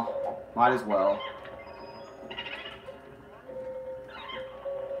now. Might as well.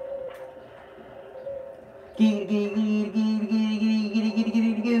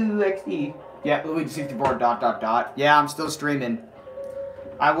 XD. Yeah, Luigi64 ... Yeah, I'm still streaming.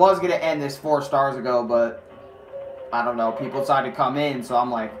 I was gonna end this 4 stars ago, but I don't know. People decided to come in, so I'm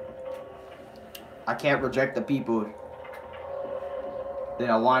like, I can't reject the people. Then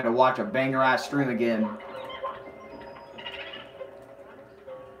I wanted to watch a banger ass stream again.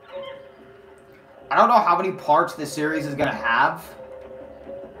 I don't know how many parts this series is gonna have.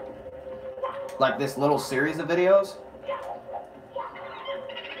 Like this little series of videos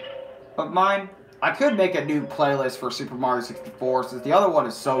of mine. I could make a new playlist for Super Mario 64 since the other one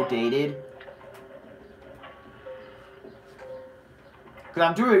is so dated. Because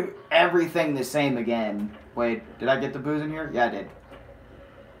I'm doing everything the same again. Wait, did I get the booze in here? Yeah, I did.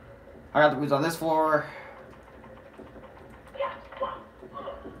 I got the booze on this floor.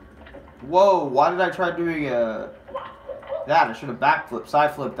 Whoa, why did I try doing that? I should have backflipped,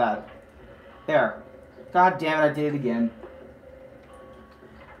 side flipped that. There. God damn it, I did it again.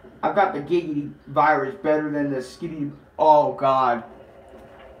 I've got the giggity virus better than the skitty. Oh, God.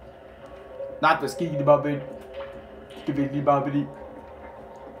 Not the skitty bobbity. Skitty bobbity.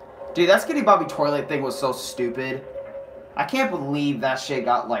 Dude, that skitty bobby toilet thing was so stupid. I can't believe that shit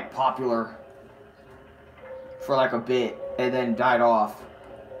got, like, popular for, like, a bit and then died off.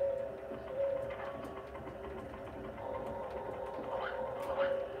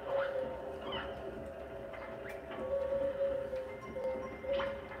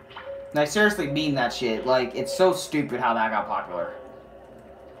 And I seriously mean that shit. Like, it's so stupid how that got popular.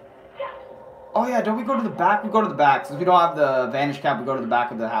 Oh yeah, don't we go to the back? We go to the back. Since we don't have the vantage cap, we go to the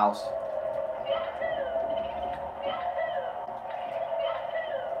back of the house.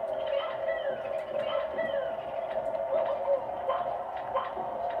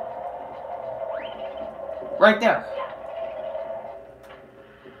 Right there.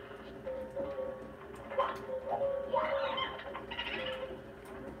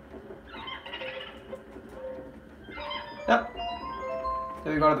 Yep.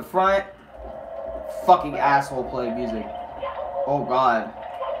 Then we go to the front. Fucking asshole play music. Oh god.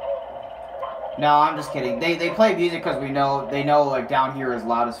 No, I'm just kidding. They play music because they know like down here is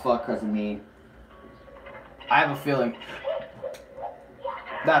loud as fuck because of me. I have a feeling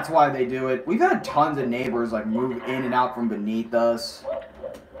that's why they do it. We've had tons of neighbors like move in and out from beneath us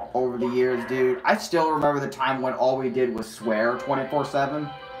over the years, dude. I still remember the time when all we did was swear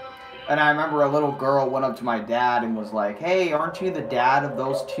 24/7. And I remember a little girl went up to my dad and was like, "Hey, aren't you the dad of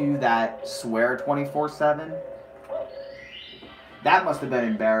those two that swear 24/7? That must have been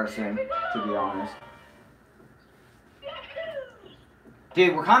embarrassing, to be honest.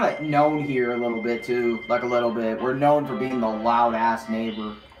 Dude, we're kind of known here a little bit, too. Like, a little bit. We're known for being the loud-ass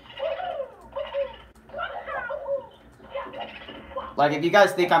neighbor. Like, if you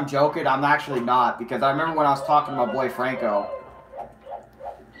guys think I'm joking, I'm actually not. Because I remember when I was talking to my boy Franco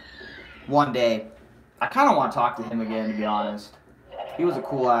one day. I kind of want to talk to him again, to be honest. He was a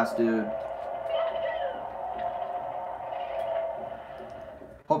cool-ass dude.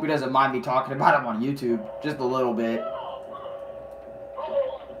 Hope he doesn't mind me talking about him on YouTube. Just a little bit.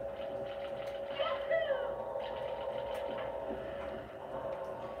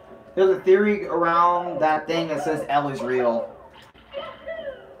 There's a theory around that thing that says L is real.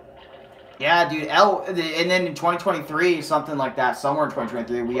 Yeah, dude, L, and then in 2023, something like that, somewhere in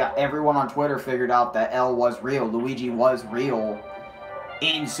 2023, everyone on Twitter figured out that L was real. Luigi was real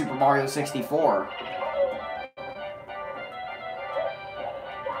in Super Mario 64.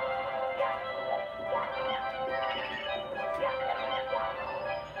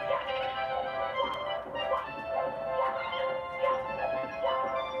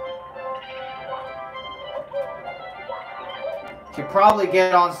 Could probably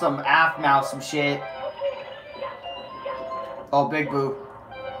get on some AF now, some shit. Oh, Big Boo.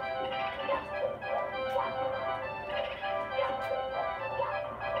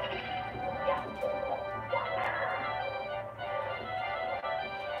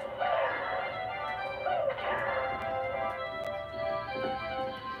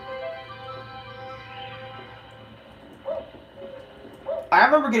 I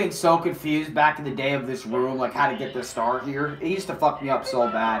remember getting so confused back in the day of this room, like how to get the star here. It used to fuck me up so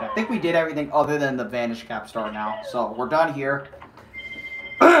bad. I think we did everything other than the Vanish Cap star now. So, we're done here.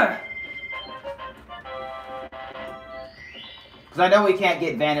 Because I know we can't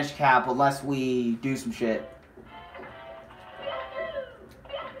get Vanish Cap unless we do some shit.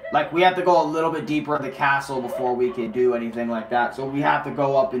 Like, we have to go a little bit deeper in the castle before we can do anything like that. So, we have to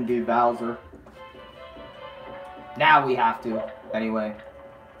go up and do Bowser. Now we have to, anyway.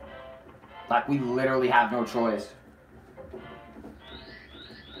 Like, we literally have no choice.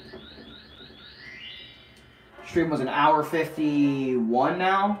 Stream was an hour 51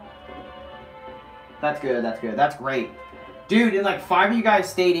 now. That's good, that's good. That's great. Dude, and like 5 of you guys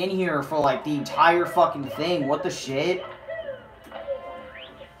stayed in here for like the entire fucking thing. What the shit?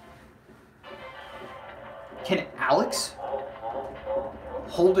 Can Alex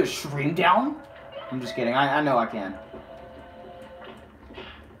hold a stream down? I'm just kidding. I know I can.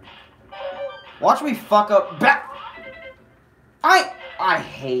 Watch me fuck up back. I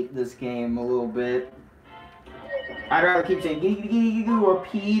hate this game a little bit. I'd rather keep saying giddy giddy giddy or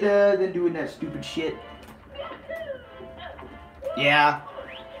pita than doing that stupid shit. Yeah.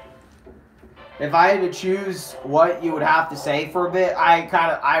 If I had to choose what you would have to say for a bit,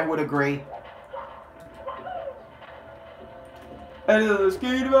 I would agree. Hello,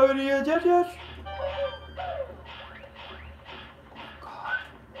 scared about it, Josh.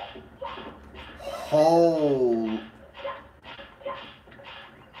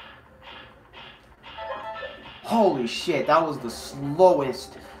 Holy shit, that was the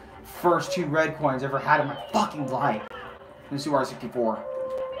slowest first 2 red coins I ever had in my fucking life. In Super Mario 64.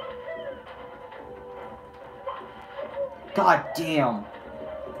 God damn.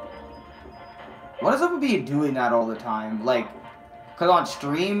 What is up with me doing that all the time? Like, cause on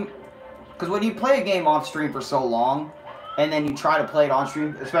stream, cause when you play a game off stream for so long, and then you try to play it on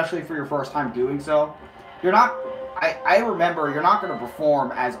stream, especially for your first time doing so, you're not, I remember, you're not going to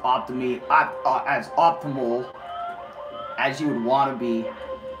perform as optimal as you would want to be.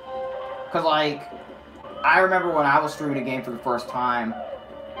 Because, like, I remember when I was streaming a game for the first time,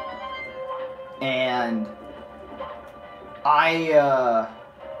 and oh,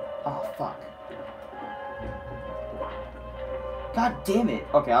 fuck. God damn it.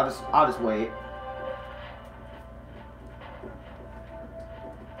 Okay, I'll just wait.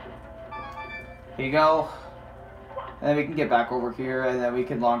 Here you go. And then we can get back over here, and then we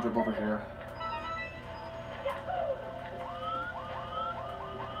can long jump over here.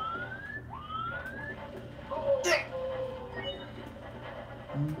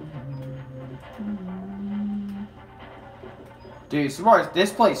 Dude,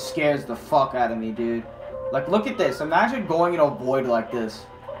 this place scares the fuck out of me, dude. Like, look at this. Imagine going in a void like this.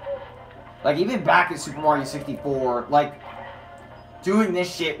 Like, even back in Super Mario 64, like, doing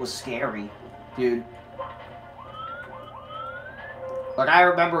this shit was scary, dude. Like, I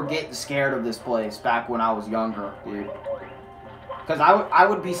remember getting scared of this place back when I was younger, dude. Because I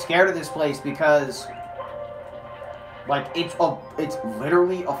would be scared of this place because, like, it's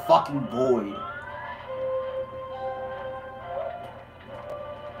literally a fucking void.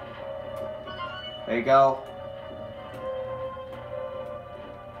 There you go.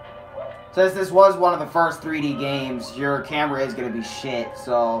 Since this was one of the first 3D games, your camera is going to be shit,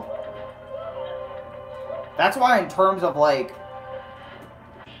 so... That's why in terms of, like...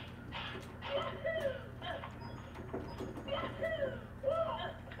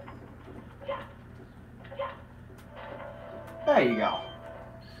 There you go.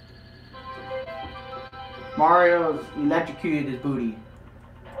 Mario's electrocuted his booty.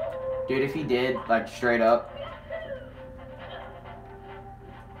 Dude, if he did, like, straight up.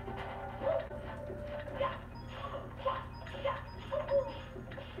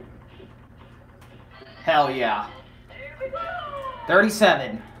 Hell yeah.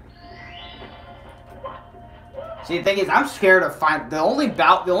 37. See, the thing is, I'm scared of the only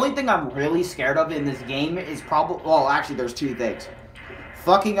thing I'm really scared of in this game is probably, well, actually, there's 2 things.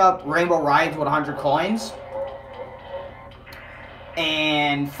 Fucking up Rainbow Rides with 100 coins.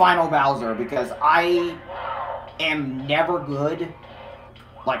 And Final Bowser, because I am never good.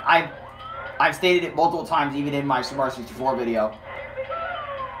 Like, I've stated it multiple times, even in my Super Mario 64 video.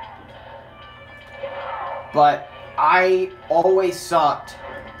 But I always sucked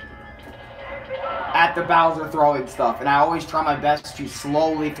at the Bowser throwing stuff, and I always try my best to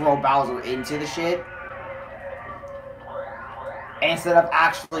slowly throw Bowser into the shit instead of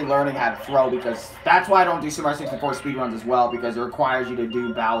actually learning how to throw, because that's why I don't do Super Mario 64 speedruns as well, because it requires you to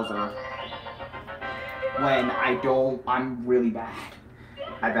do Bowser when I'm really bad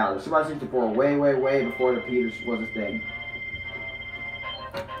at Bowser. Super Mario 64 way, way, way before the Peters was a thing.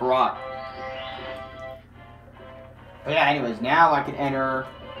 Right. But yeah, anyways, now I can enter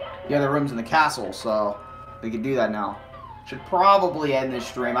the other rooms in the castle, so we can do that now. Should probably end this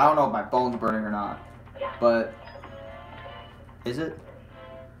stream. I don't know if my phone's burning or not. But is it?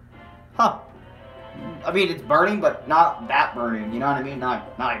 Huh. I mean, it's burning, but not that burning. You know what I mean?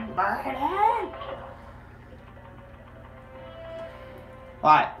 Not like burning.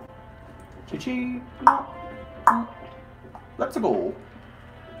 Alright. Chi-chi. Let's go.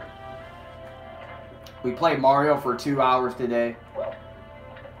 We played Mario for 2 hours today.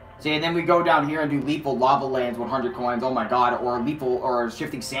 See, and then we go down here and do Lethal Lava Lands, 100 coins. Oh my god, or Lethal, or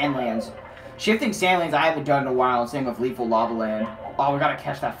Shifting Sandlands. Shifting Sandlands I haven't done in a while. Same with Lethal Lava Land. Oh, we gotta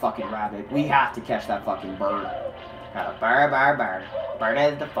catch that fucking rabbit. We have to catch that fucking bird. Gotta bird. Bird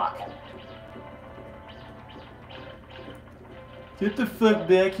as the fuck. Get the fuck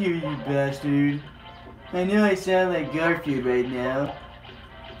back here, you bastard. I know I sound like Garfield right now.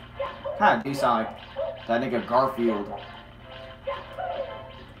 Kinda do sound like that nigga Garfield.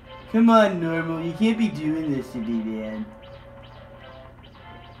 Come on, Normal. You can't be doing this to me, man.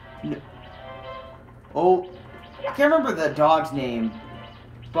 No. Oh, I can't remember the dog's name.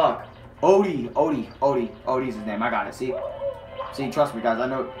 Fuck. Odie. Odie's his name. I got it. See, trust me, guys. I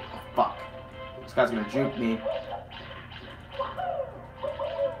know. Fuck. This guy's gonna juke me.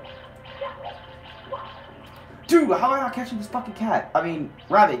 Dude, how am I not catching this fucking cat? I mean,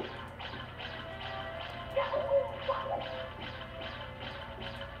 rabbit.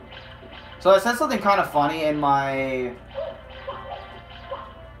 So I said something kind of funny in my...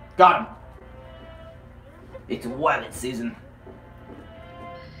 Got him. It's wedding season.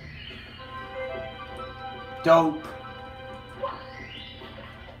 Dope.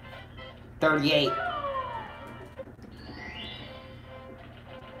 38.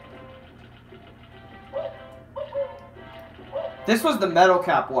 This was the metal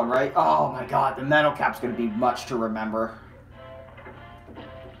cap one, right? Oh my god, the metal cap's gonna be much to remember.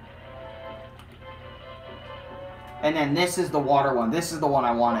 And then this is the water one. This is the one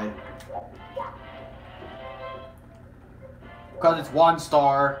I wanted. Because it's 1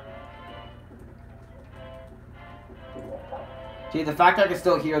 star. See, the fact I can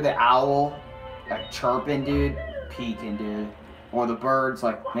still hear the owl, like, chirping, dude. Peeking, dude. Or the birds,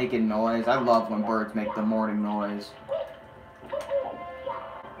 like, making noise. I love when birds make the morning noise.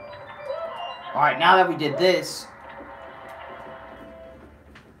 Alright, now that we did this,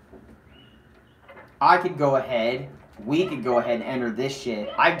 I could go ahead, we could go ahead and enter this shit.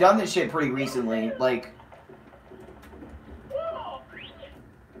 I've done this shit pretty recently, like,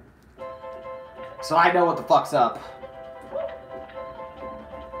 so I know what the fuck's up.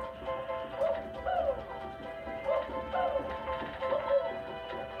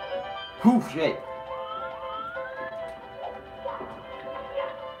 Whew, shit.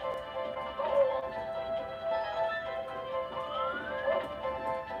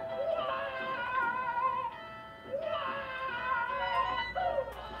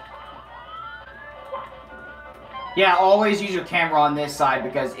 Yeah, always use your camera on this side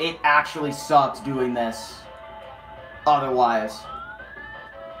because it actually sucks doing this otherwise.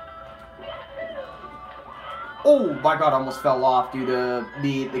 Oh my god, I almost fell off due to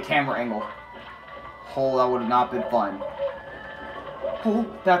the camera angle. Oh, that would have not been fun. Oh,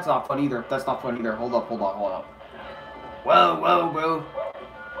 that's not fun either. That's not fun either. Hold up. Whoa, bro.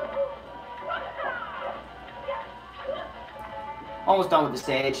 Almost done with the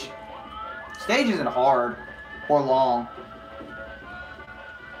stage. Stage isn't hard. Or long.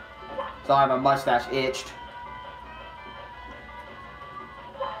 So I have my mustache itched.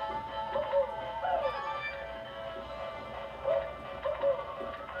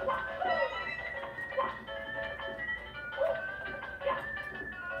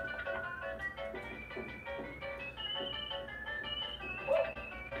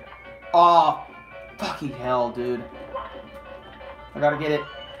 Oh, fucking hell, dude. I gotta get it.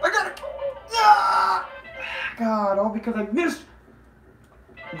 Ah! God, all because I missed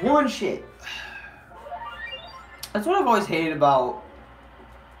one shit. That's what I've always hated about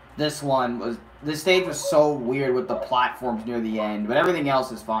this one, was this stage was so weird with the platforms near the end, but everything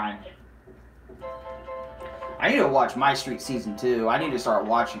else is fine. I need to watch My Street Season 2. I need to start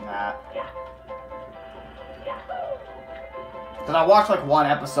watching that. Because I watched like one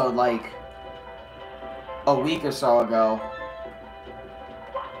episode like a week or so ago.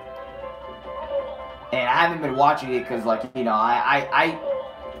 And I haven't been watching it because, like, you know, I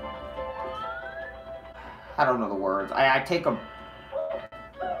don't know the words. I take a...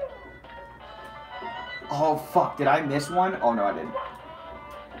 Oh, fuck. Did I miss one? Oh, no, I didn't.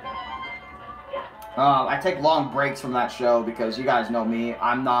 I take long breaks from that show because you guys know me.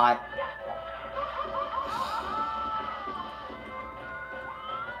 I'm not...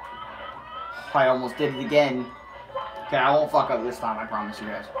 I almost did it again. Okay, I won't fuck up this time, I promise you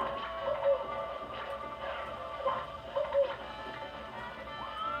guys.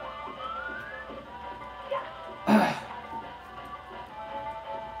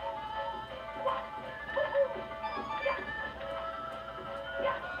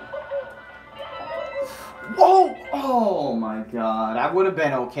 Whoa! Oh my god. I would have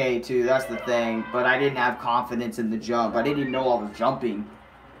been okay too, that's the thing. But I didn't have confidence in the jump. I didn't even know I was jumping.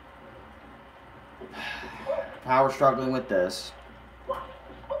 Power struggling with this.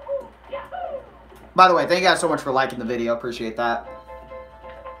 By the way, thank you guys so much for liking the video. Appreciate that.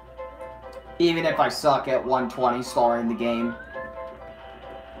 Even if I suck at 120 starring the game.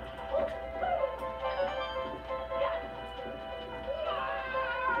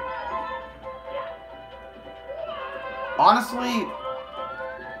 Honestly,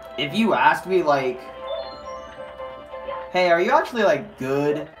 if you asked me, like, hey, are you actually, like,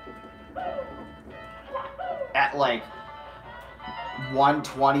 good at, like,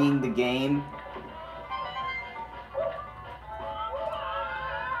 120ing the game?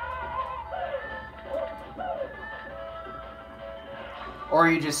 Or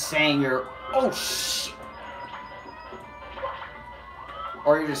are you just saying you're, oh, shit.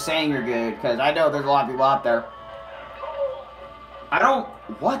 Or you're just saying you're good, because I know there's a lot of people out there. I don't...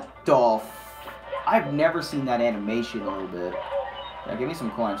 What the I've never seen that animation a little bit. Yeah, give me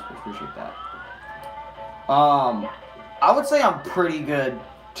some coins. Appreciate that. I would say I'm pretty good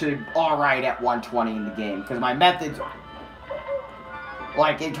to alright at 120 in the game. Because my methods...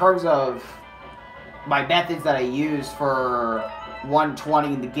 Like, in terms of... My methods that I use for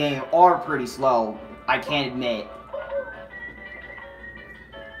 120 in the game are pretty slow. I can't admit.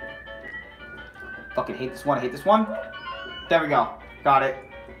 Fucking hate this one. I hate this one. There we go. Got it.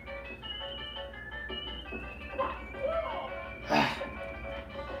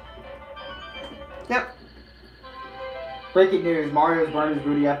 Yep. Breaking news. Mario's burned his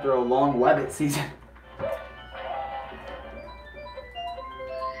booty after a long Webbit season.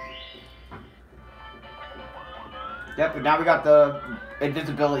 Yep, but now we got the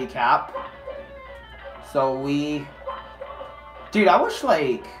invisibility cap. So we... Dude, I wish,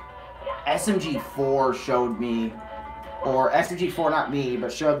 like, SMG4 showed me... Or SMG4, not me,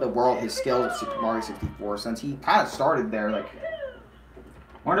 but showed the world his skills at Super Mario 64, since he kind of started there. Like,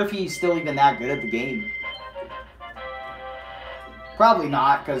 wonder if he's still even that good at the game. Probably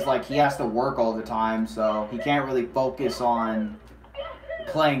not, because, like, he has to work all the time, so he can't really focus on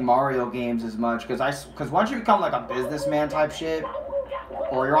playing Mario games as much. Because once you become, like, a businessman type shit,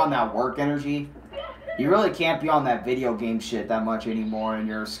 or you're on that work energy, you really can't be on that video game shit that much anymore, and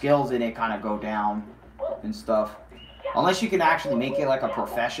your skills in it kind of go down and stuff. Unless you can actually make it like a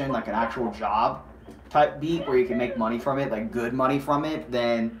profession, like an actual job type beat where you can make money from it, like good money from it,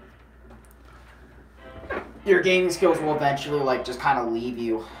 then your gaming skills will eventually like just kind of leave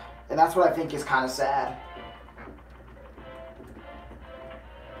you. And that's what I think is kind of sad.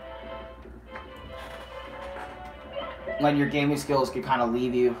 When your gaming skills can kind of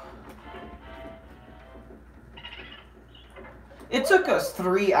leave you. It took us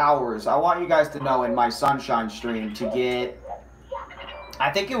 3 hours, I want you guys to know, in my Sunshine stream to get, I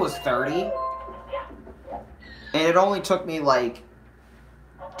think it was 30. And it only took me like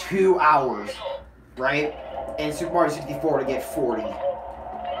 2 hours, right? In Super Mario 64 to get 40.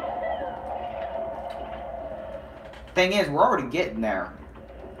 Thing is, we're already getting there.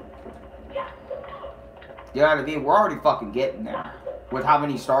 You know what I mean? We're already fucking getting there. With how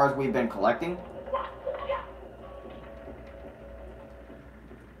many stars we've been collecting.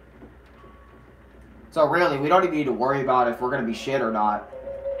 So really, we don't even need to worry about if we're going to be shit or not.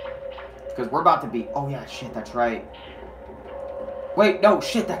 Because we're about to be... Oh yeah, shit, that's right. Wait, no,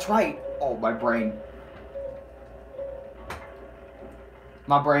 shit, that's right. Oh, my brain.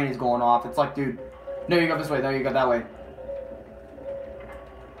 My brain is going off. It's like, dude, no, you go this way. No, you go that way.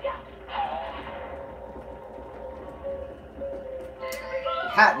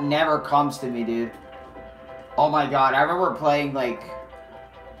 Hat never comes to me, dude. Oh my god, I remember playing, like...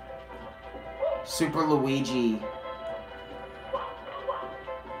 Super Luigi.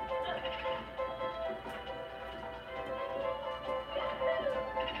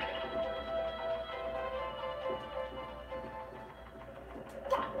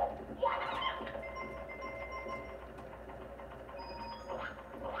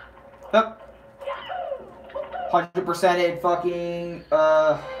 Yep. 100%ed fucking,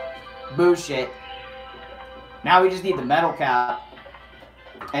 bullshit. Now we just need the metal cap.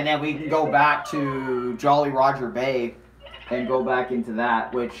 And then we can go back to Jolly Roger Bay and go back into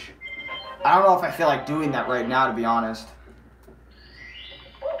that, which I don't know if I feel like doing that right now, to be honest.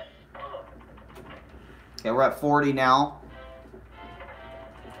 Okay, we're at 40 now.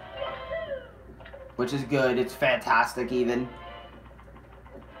 Which is good. It's fantastic, even.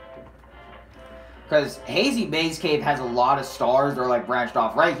 Because Hazy Maze Cave has a lot of stars that are, like, branched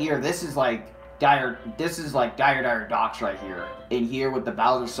off. Right here, this is, like, Dire Docks right here. In here with the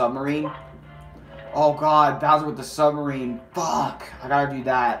Bowser submarine. Oh, God. Bowser with the submarine. Fuck. I gotta do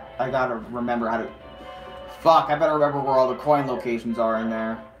that. I gotta remember how to... Fuck. I better remember where all the coin locations are in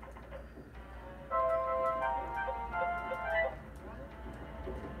there.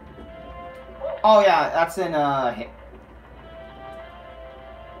 Oh, yeah. That's in,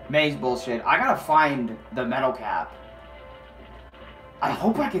 Maze bullshit. I gotta find the metal cap. I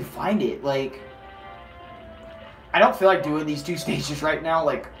hope I can find it. Like... I don't feel like doing these two stages right now,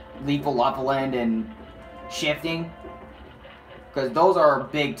 like Lethal Lava Land and Shifting. Because those are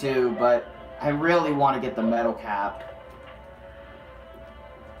big too, but I really want to get the metal cap.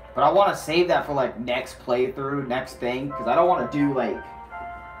 But I want to save that for like next playthrough, next thing. Because I don't want to do like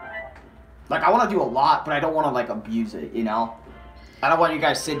I want to do a lot, but I don't want to like abuse it, you know? I don't want you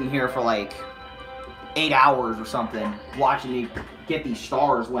guys sitting here for like 8 hours or something watching me get these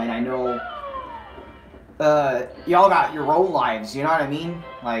stars when I know... y'all got your own lives, you know what I mean?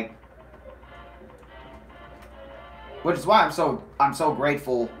 Like, which is why I'm so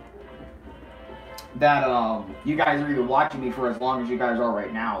grateful that, you guys are even watching me for as long as you guys are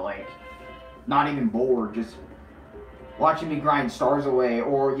right now, like, not even bored, just watching me grind stars away,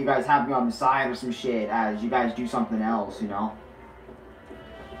 or you guys have me on the side or some shit as you guys do something else, you know?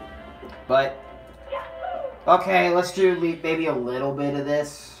 But, okay, let's do maybe a little bit of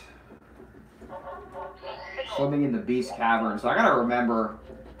this. Swimming in the Beast Cavern, so I gotta remember.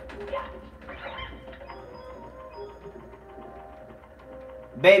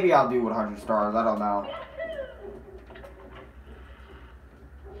 Maybe I'll do 100 stars, I don't know.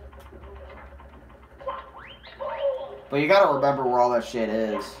 But you gotta remember where all that shit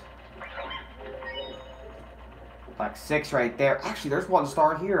is. Like 6 right there. Actually, there's 1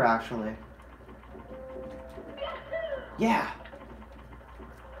 star here, actually. Yeah.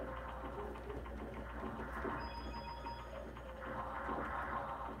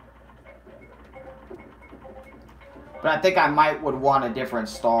 But I think I would want a different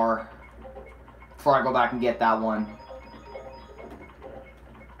star before I go back and get that one.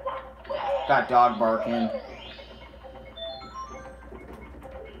 Got dog barking.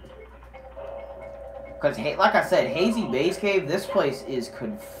 Because, like I said, Hazy Maze Cave, this place is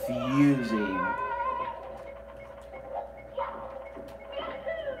confusing.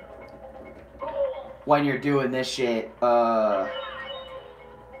 When you're doing this shit,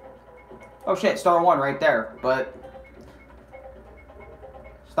 Oh shit, star 1 right there, but...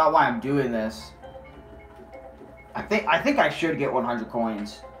 It's not why I'm doing this. I think I should get 100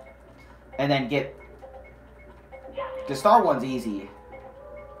 coins. And then get... The star 1's easy.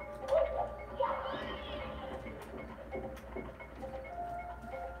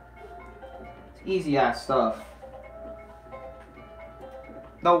 It's easy ass stuff.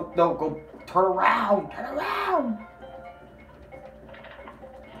 No, go turn around! Turn around!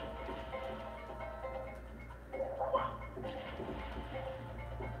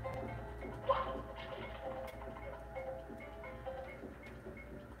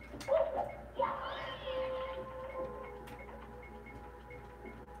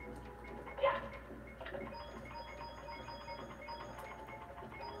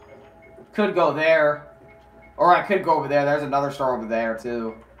 Could go there. Or I could go over there. There's another star over there,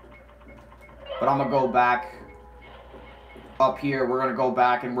 too. But I'm going to go back up here. We're going to go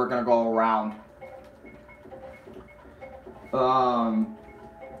back and we're going to go around.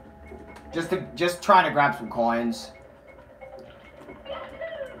 Just trying to grab some coins.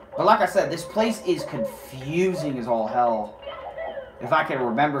 But like I said, this place is confusing as all hell. If I can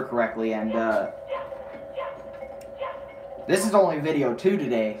remember correctly. And, this is only video 2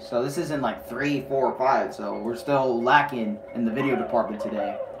 today, so this isn't like 3, 4, or 5, so we're still lacking in the video department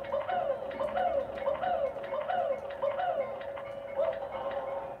today.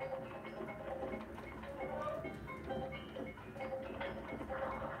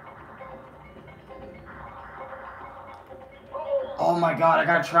 Oh my god, I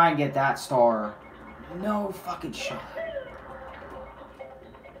gotta try and get that star. No fucking shot.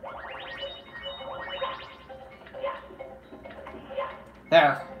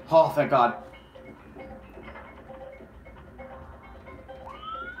 There. Oh, thank God.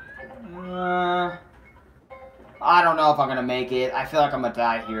 I don't know if I'm gonna make it. I feel like I'm gonna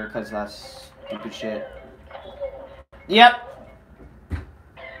die here because that's stupid shit. Yep.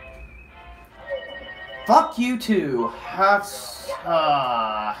 Fuck you too. That's,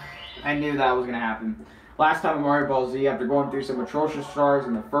 I knew that was gonna happen. Last time in Mario Ball Z, after going through some atrocious stars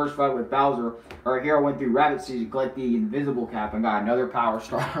in the first fight with Bowser, our hero went through Rabbit Seed to collect the invisible cap and got another power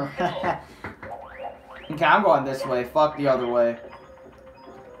star. Okay, I'm going this way. Fuck the other way.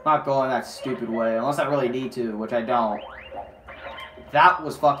 I'm not going that stupid way, unless I really need to, which I don't. That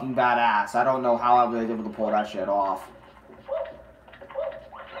was fucking badass. I don't know how I was able to pull that shit off.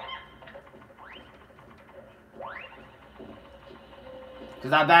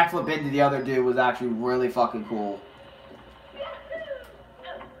 Because that backflip into the other dude was actually really fucking cool.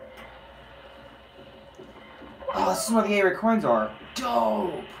 Oh, this is where the Arek coins are.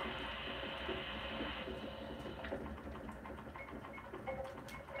 Dope!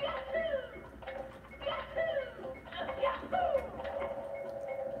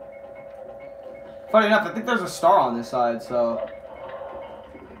 Funny enough, I think there's a star on this side, so...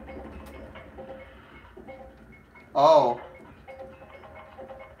 Oh.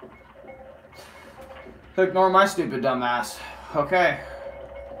 Ignore my stupid dumbass. Okay.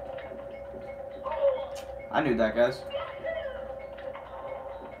 I knew that, guys.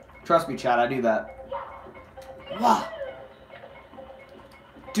 Trust me, Chad, I knew that. Wow.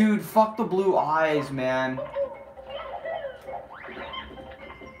 Dude, fuck the blue eyes, man.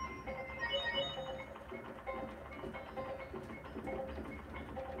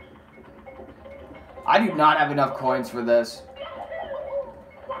 I do not have enough coins for this.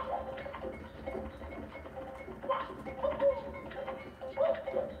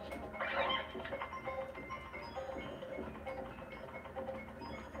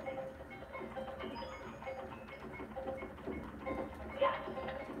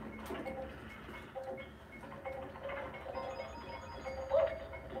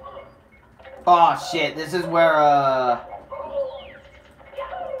 Oh shit, this is where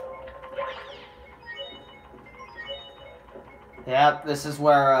yep, this is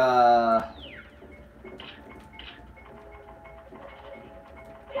where I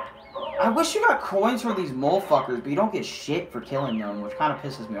wish you got coins for these mole fuckers, but you don't get shit for killing them, which kind of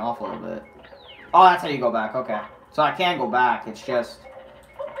pisses me off a little bit. Oh, that's how you go back, okay. So I can go back, it's just...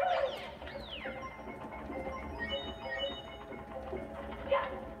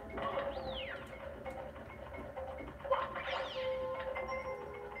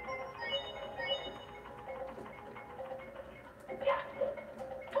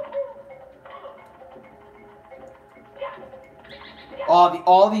 Oh,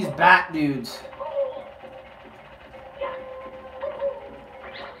 all these bat dudes.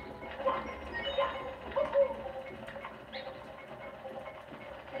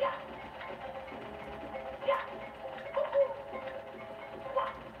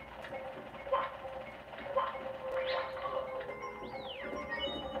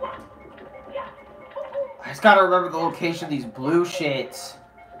 I just gotta remember the location of these blue shits.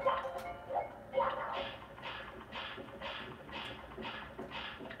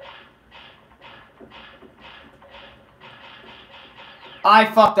 I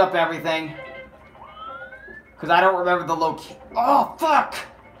fucked up everything. Because I don't remember the location. Oh, fuck!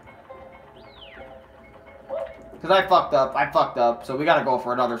 Because I fucked up. I fucked up. So we gotta go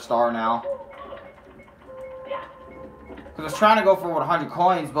for another star now. Because I was trying to go for 100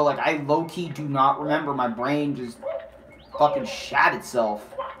 coins, but like I low-key do not remember. My brain just fucking shat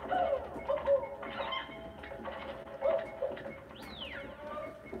itself.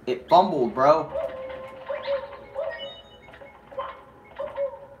 It fumbled, bro.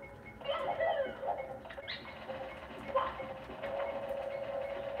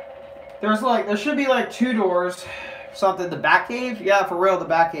 There should be like 2 doors. Something, the back cave? Yeah, for real, the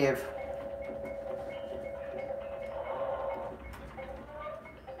back cave.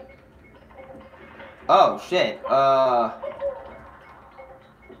 Oh, shit.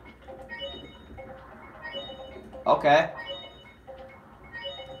 Okay.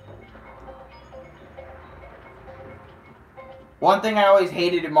 One thing I always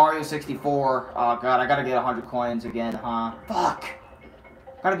hated in Mario 64. Oh, God, I gotta get 100 coins again, huh? Fuck.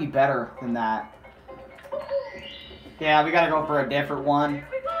 Gotta be better than that. Yeah, we gotta go for a different one.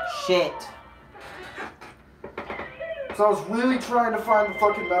 Shit. So I was really trying to find the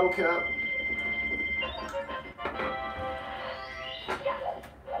fucking metal cap.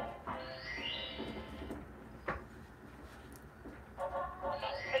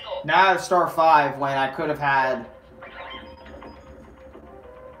 Now it's star 5 when I could have had...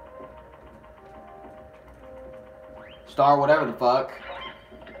 Star whatever the fuck.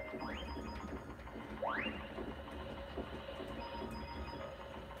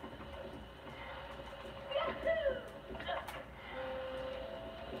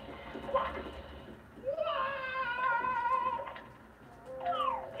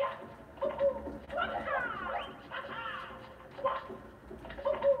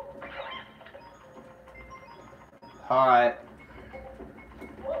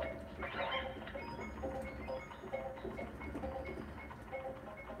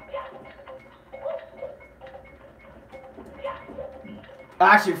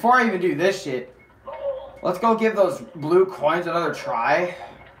 Actually, before I even do this shit, let's go give those blue coins another try.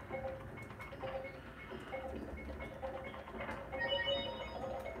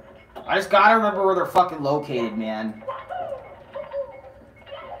 I just gotta remember where they're fucking located, man.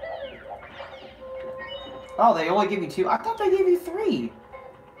 Oh, they only give you 2. I thought they gave you 3.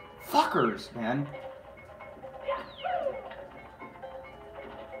 Fuckers, man.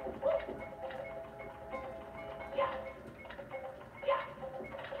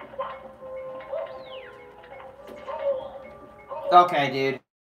 Okay, dude.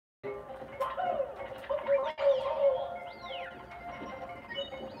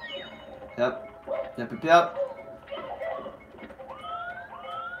 Yep.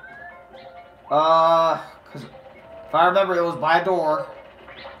 Cause if I remember, it was by a door.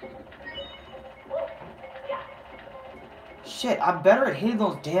 Shit, I'm better at hitting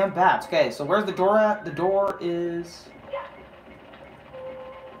those damn bats. Okay, so where's the door at? The door is...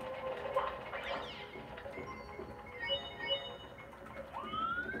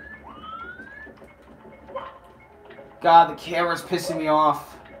 God, the camera's pissing me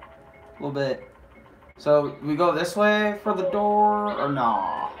off a little bit. So, we go this way for the door, or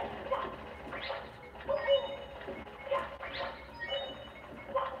nah?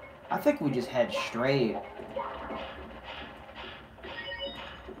 I think we just head straight.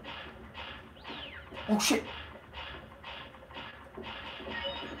 Oh, shit.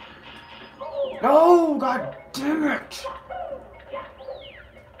 No, god damn it.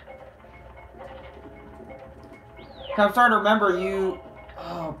 I'm starting to remember you...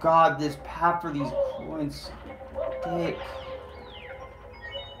 Oh god, this path for these coins. Dick.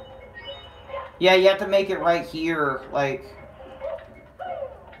 Yeah, you have to make it right here, like...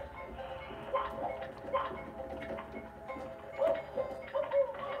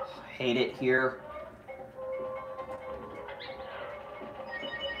 Hate it here.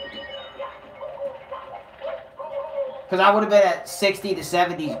 Because I would have been at 60 to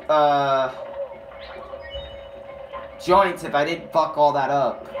 70, joints if I didn't fuck all that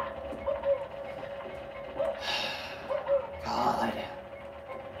up. God.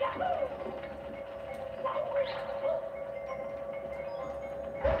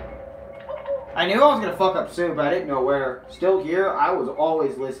 I knew I was gonna fuck up soon, but I didn't know where. Still here, I was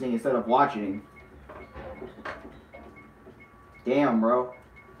always listening instead of watching. Damn, bro.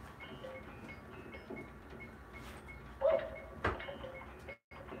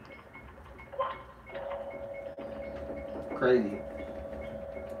 Crazy.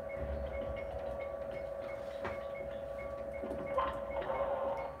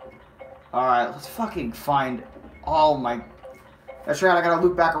 Alright, let's fucking find... Oh my... That's right, I gotta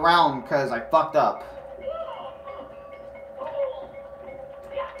loop back around because I fucked up.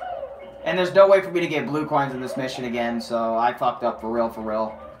 And there's no way for me to get blue coins in this mission again, so I fucked up for real, for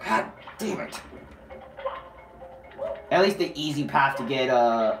real. God damn it. At least the easy path to get,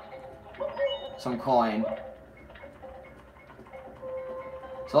 some coin.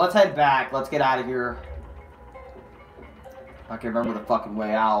 So let's head back. Let's get out of here. I can remember the fucking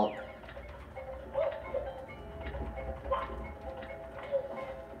way out.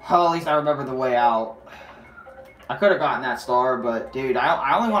 Well, at least I remember the way out. I could have gotten that star, but dude,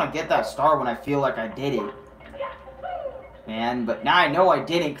 I only want to get that star when I feel like I did it. Man, but now I know I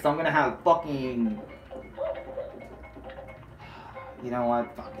didn't because I'm going to have fucking... You know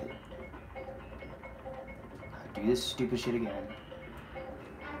what? Fuck it. I'll do this stupid shit again.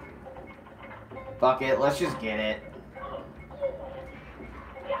 Fuck it, let's just get it.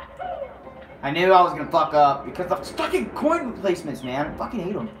 I knew I was gonna fuck up because the fucking coin replacements, man. I fucking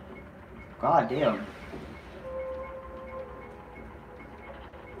hate them. God damn.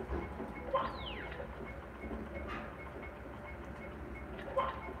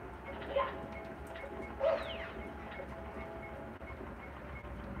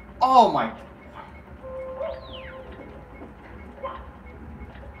 Oh my...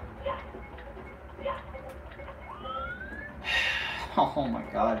 Oh my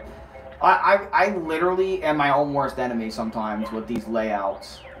god. I literally am my own worst enemy sometimes with these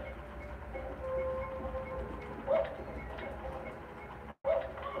layouts.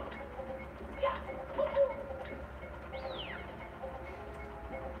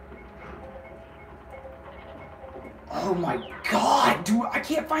 Oh my god, dude, I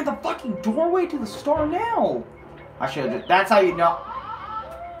can't find the fucking doorway to the star now. I should have just, that's how you know.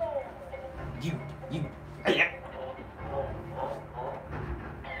 Yeah.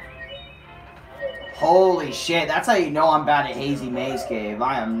 Holy shit, that's how you know I'm bad at Hazy Maze Cave.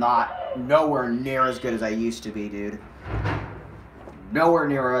 I am not nowhere near as good as I used to be, dude. Nowhere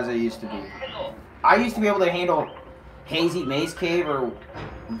near as I used to be. I used to be able to handle Hazy Maze Cave or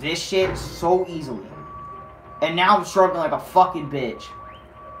this shit so easily. And now I'm struggling like a fucking bitch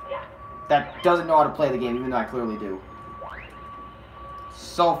that doesn't know how to play the game, even though I clearly do.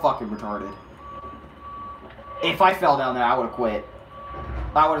 So fucking retarded. If I fell down there, I would have quit.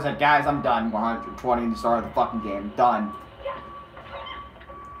 I would have said, guys, I'm done. 120 in the start of the fucking game. Done.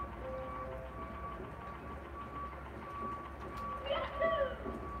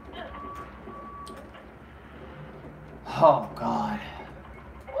 Oh, God.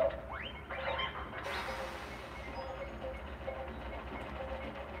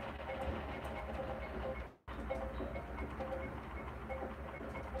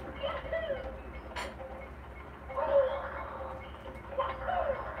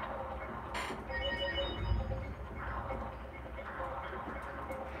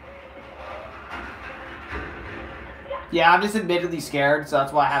 Yeah, I'm just admittedly scared, so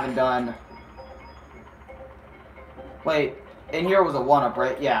that's why I haven't done... Wait, in here was a 1-up,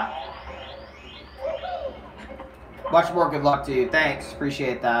 right? Yeah. Much more good luck to you. Thanks,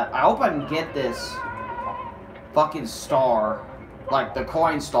 appreciate that. I hope I can get this fucking star. Like, the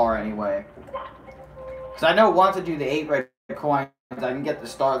coin star, anyway. Because I know once I do the 8 red coins, I can get the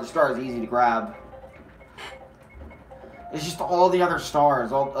star. The star is easy to grab. It's just all the other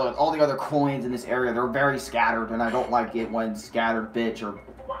stars, all the other coins in this area, they're very scattered, and I don't like it when scattered bits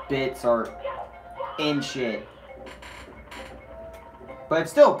are in shit. But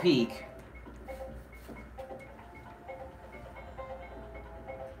it's still peak.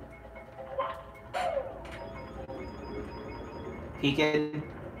 Peeking.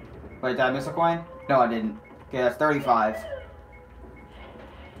 Wait, did I miss a coin? No, I didn't. Okay, that's 35.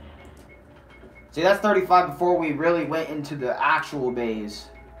 See, that's 35 before we really went into the actual maze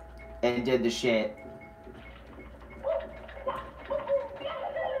and did the shit.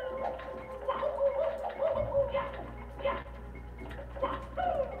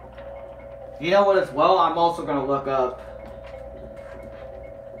 You know what as well? I'm also going to look up.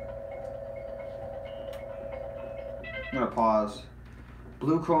 I'm going to pause.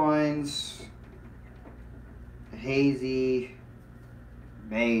 Blue coins. Hazy.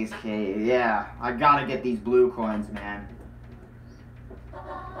 Maze Cave, yeah. I gotta get these blue coins, man.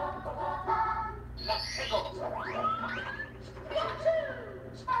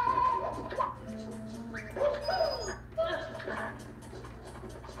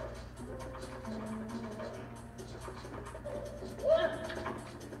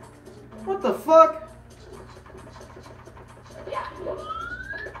 What the fuck?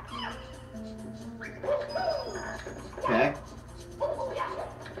 Okay.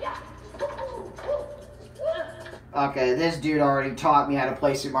 Okay, this dude already taught me how to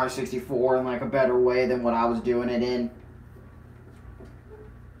play Super Mario 64 in like a better way than what I was doing it in.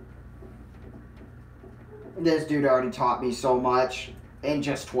 This dude already taught me so much in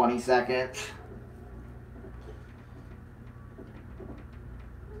just 20 seconds.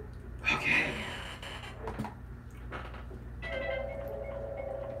 Okay.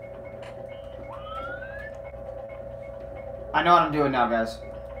 I know what I'm doing now, guys.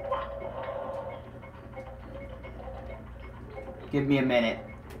 Give me a minute.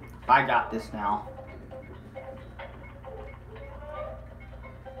 I got this now.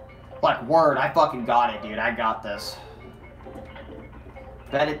 Like, word, I fucking got it, dude. I got this.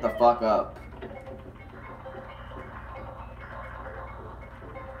 Bet it the fuck up.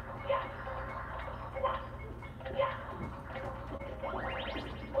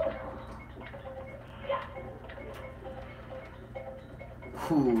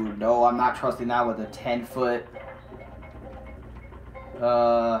 Whew, no, I'm not trusting that with a 10-foot...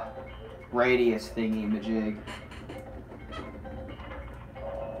 radius thingy majig.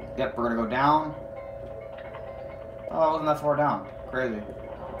 Yep, we're gonna go down. Oh, it wasn't that far down. Crazy.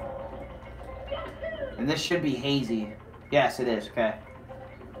 And this should be hazy. Yes, it is. Okay.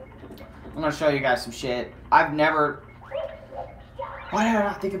 I'm gonna show you guys some shit. I've never... Why did I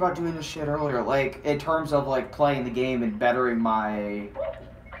not think about doing this shit earlier? Like, in terms of, like, playing the game and bettering my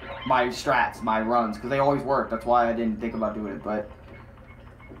strats, my runs. Because they always work. That's why I didn't think about doing it, but...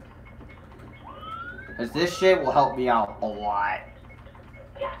 Because this shit will help me out a lot.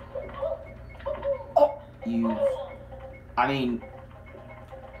 Oh, you... I mean...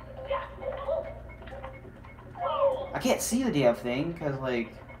 I can't see the damn thing, because,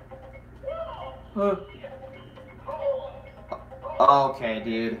 like... Okay,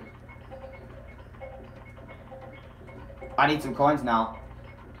 dude. I need some coins now.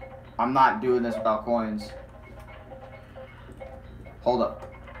 I'm not doing this without coins. Hold up.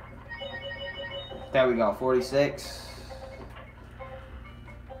 There we go, 46.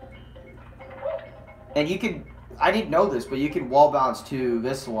 And you could... I didn't know this, but you can wall bounce to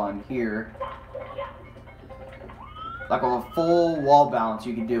this one here. Like on a full wall bounce,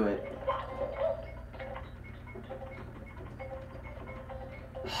 you can do it.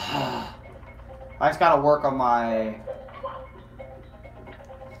 I just gotta work on my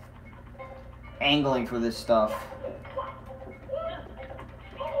angling for this stuff.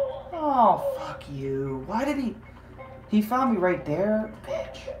 Oh, fuck you. Why did he... He found me right there?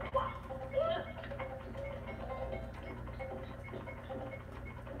 Bitch.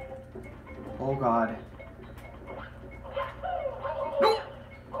 Oh, God. No!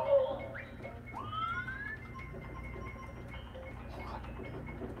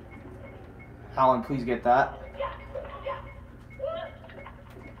 Alan, please get that.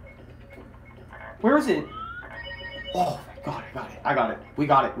 Where is it? Oh, God, I got it. I got it. We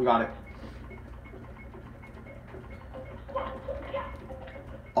got it. We got it.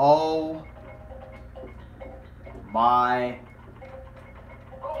 Oh. My.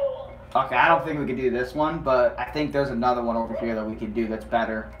 Okay, I don't think we can do this one, but I think there's another one over here that we can do that's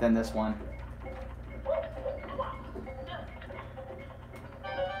better than this one.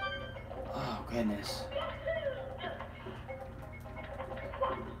 Oh, goodness.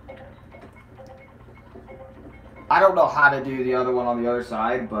 I don't know how to do the other one on the other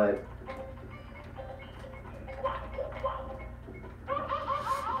side, but...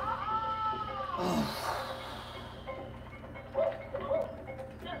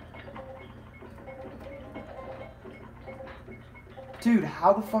 Dude,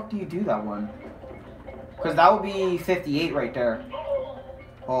 how the fuck do you do that one? Because that would be 58 right there.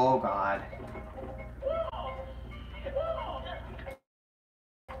 Oh, God.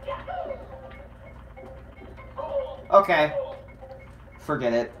 Okay.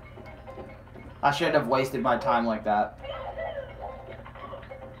 Forget it. I shouldn't have wasted my time like that.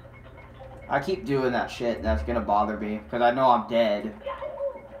 I keep doing that shit, and that's gonna bother me, because I know I'm dead.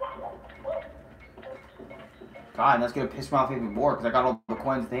 God, and that's gonna piss me off even more, because I got all the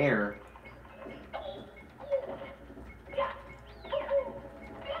coins there.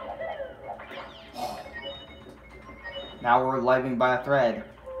 Now we're living by a thread.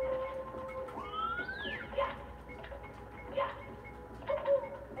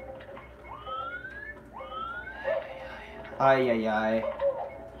 Ay, ay, ay.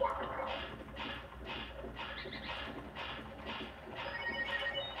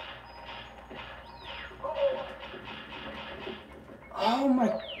 Oh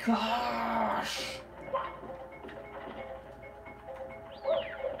my gosh.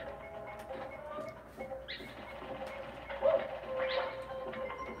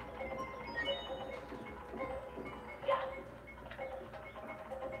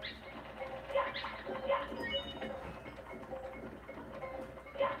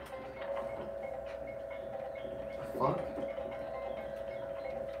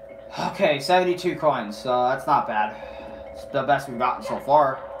 Okay, 72 coins, so that's not bad. It's the best we've gotten so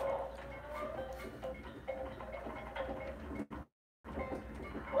far.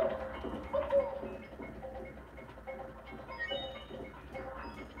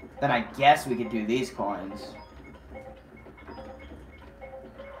 Then I guess we could do these coins.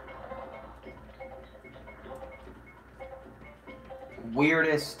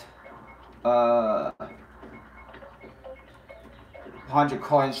 Weirdest 100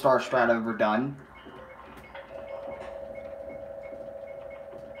 coin star strat I've ever done.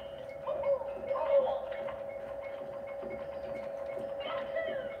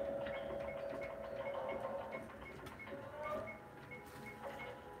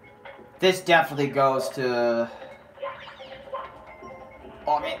 This definitely goes to...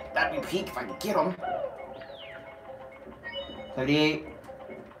 Oh man, that'd be peak if I could get him. 78.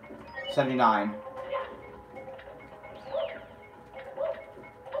 79.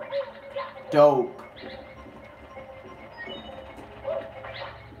 Dope.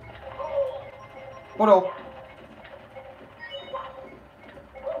 Oh no.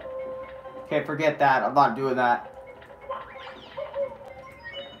 Okay, forget that. I'm not doing that.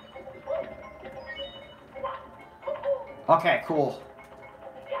 Okay, cool.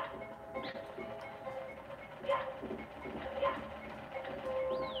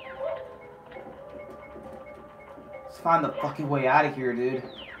 Let's find the fucking way out of here, dude.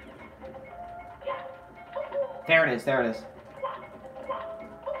 There it is, there it is.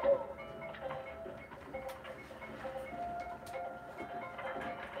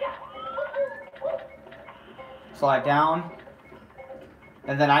 Slide down.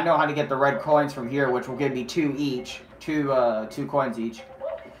 And then I know how to get the red coins from here, which will give me 2 each. Two coins each.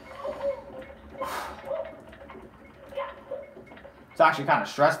 It's actually kind of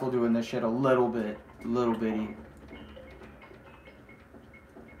stressful doing this shit a little bitty.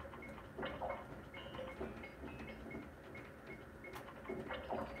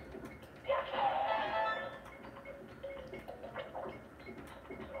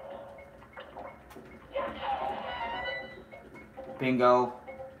 Bingo.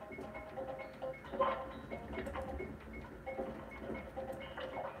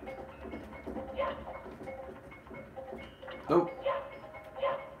 Oh.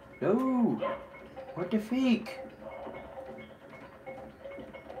 No. What the fake?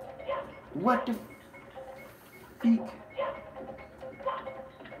 What the fake?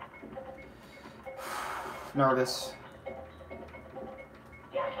 Nervous.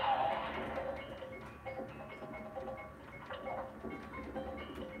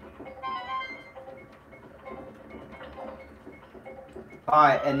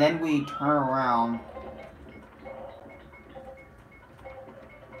 Alright, and then we turn around.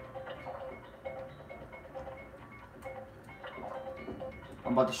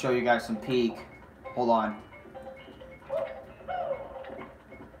 I'm about to show you guys some peek. Hold on.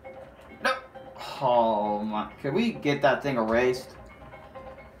 No. Oh my. Can we get that thing erased?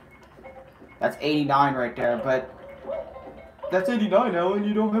 That's 89 right there, but that's 89 now and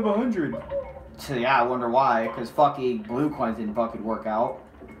you don't have 100. So yeah, I wonder why, because fucking blue coins didn't fucking work out.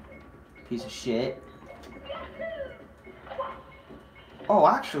 Piece of shit. Oh,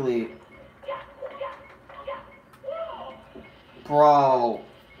 actually. Bro.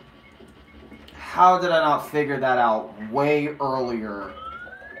 How did I not figure that out way earlier?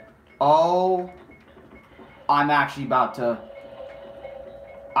 Oh. I'm actually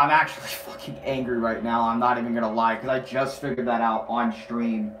fucking angry right now. I'm not even gonna lie, because I just figured that out on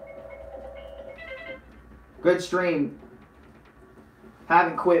stream. Good stream.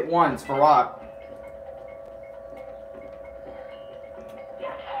 Haven't quit once for rock.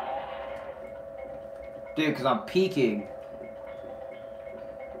 Dude, because I'm peeking.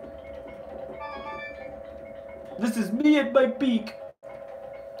 This is me at my peak.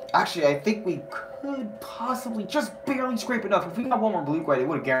 Actually, I think we could possibly just barely scrape enough. If we got one more blue coin, it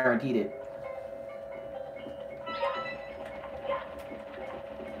would have guaranteed it.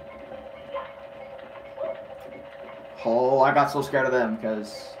 Oh, I got so scared of them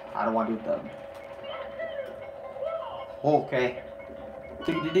because I don't want to do with them. Okay.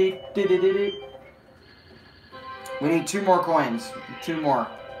 We need 2 more coins. 2 more.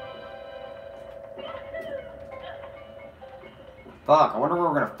 Fuck, I wonder where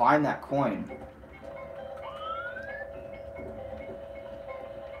we're gonna find that coin.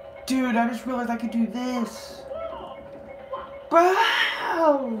 Dude, I just realized I could do this.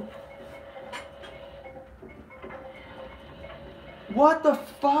 Wow! What the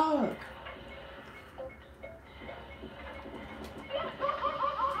fuck?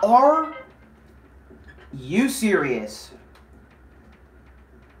 Are you serious?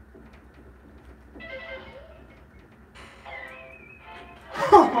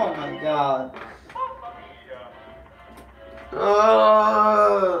 Oh my god.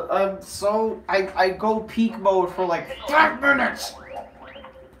 I'm so... I go peak mode for like 5 minutes!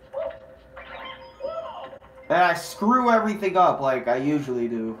 And I screw everything up like I usually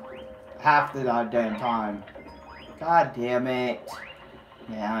do. Half the goddamn time. God damn it.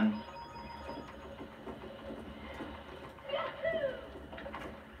 Man.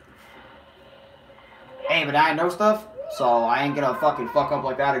 Hey, but I know stuff, so I ain't gonna fucking fuck up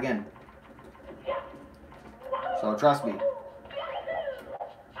like that again. So trust me.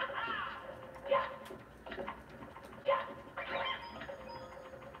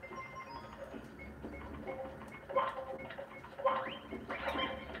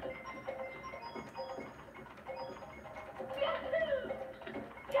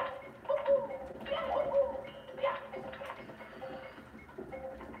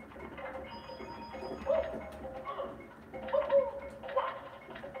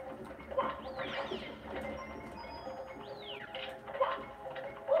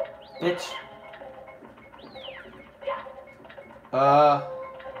 Bitch.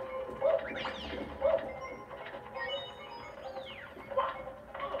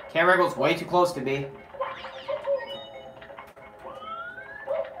 Camera angle's way too close to me.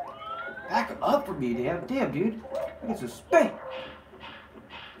 Back up from me, damn, dude. I get some space.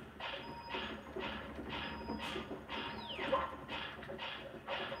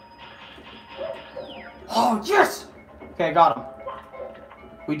 Oh, yes! Okay, got him.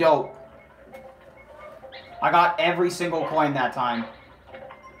 We don't. I got every single coin that time.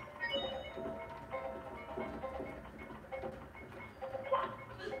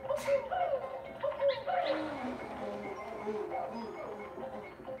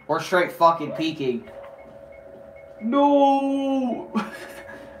 We're straight fucking peeking. No!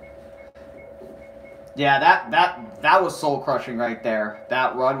 Yeah, that was soul crushing right there.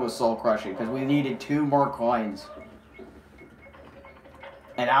 That run was soul crushing because we needed 2 more coins.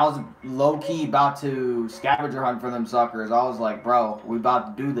 And I was low-key about to scavenger hunt for them suckers. I was like, bro, we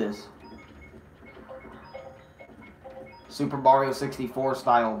about to do this. Super Mario 64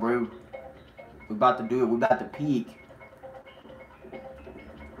 style, bro. We about to do it. We about to peak.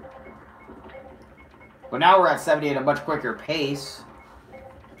 But now we're at 70 at a much quicker pace.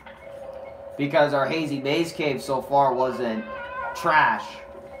 Because our hazy base cave so far wasn't trash.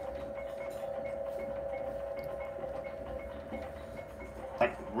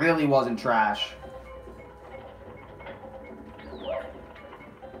 Like, really wasn't trash.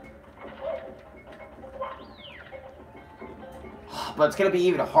 But it's going to be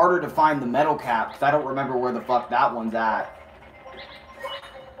even harder to find the metal cap, because I don't remember where the fuck that one's at.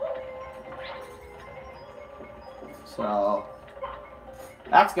 So,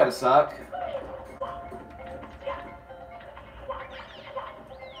 that's going to suck.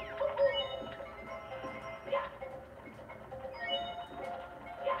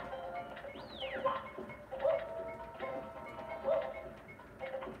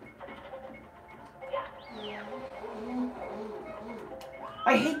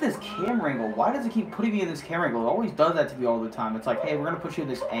 I hate this camera angle. Why does it keep putting me in this camera angle? It always does that to me all the time. It's like, hey, we're going to put you in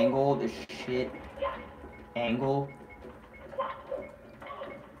this angle, this shit angle.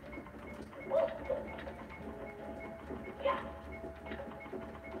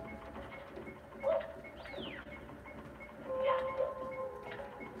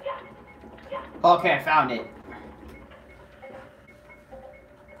 Okay, I found it.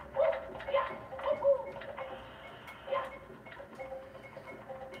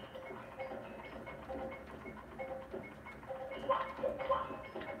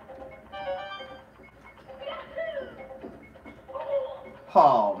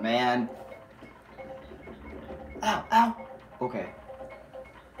 Oh, man. Ow, ow. Okay.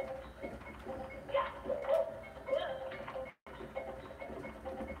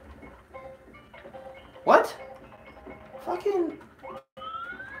 What? Fucking...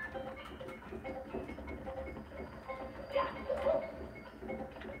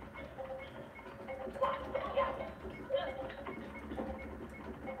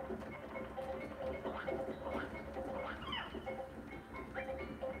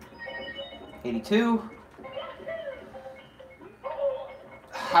 $82.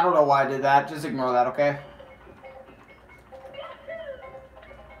 I don't know why I did that. Just ignore that, okay?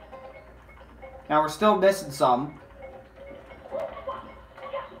 Now we're still missing some.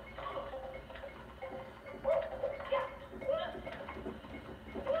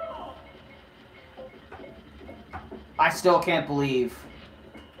 I still can't believe.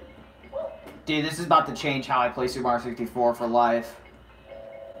 Dude, this is about to change how I play Super Mario 64 for life.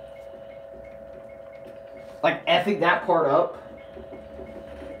 Like, effing that part up.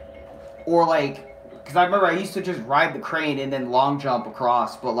 Or, like, because I remember I used to just ride the crane and then long jump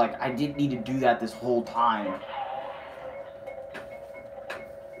across, but, like, I didn't need to do that this whole time.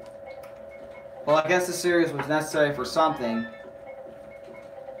 Well, I guess the series was necessary for something.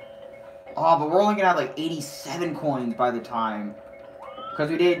 Oh, but we're only gonna have, like, 87 coins by the time. Because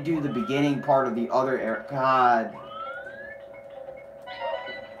we didn't do the beginning part of the other era. God.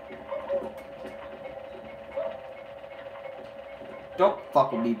 Don't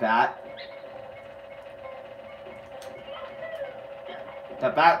fuck with me, Bat.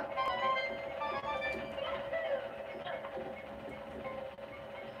 That Bat.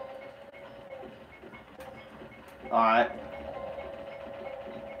 Alright.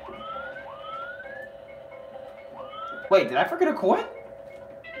 Wait, did I forget a coin?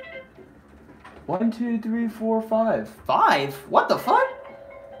 1, 2, 3, 4, 5. 5? What the fuck?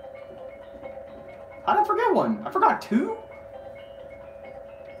 How did I forget one? I forgot 2?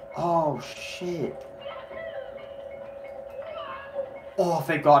 Oh, shit. Oh,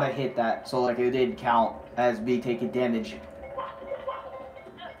 thank God I hit that. So, like, it didn't count as me taking damage.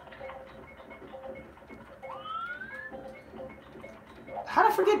 How'd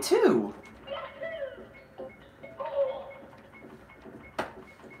I forget 2?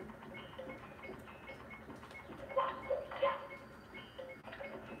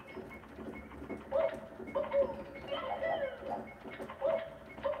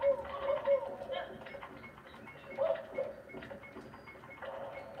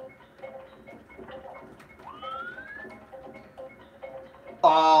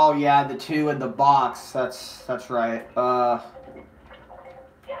 Oh yeah, the 2 in the box. That's right.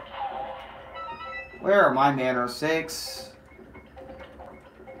 Where are my manners? 6.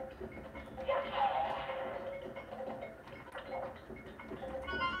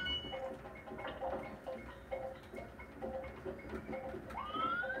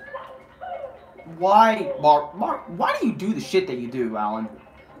 Why, Mark, why do you do the shit that you do, Alan?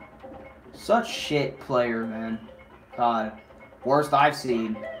 Such shit player, man. God. Worst I've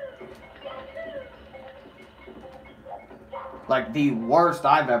seen. Like, the worst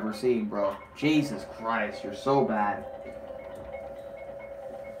I've ever seen, bro. Jesus Christ, you're so bad.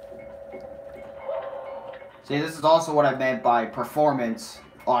 See, this is also what I meant by performance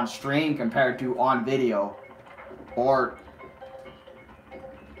on stream compared to on video. Or...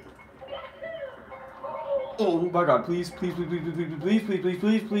 Oh my god, please, please, please, please, please, please, please, please,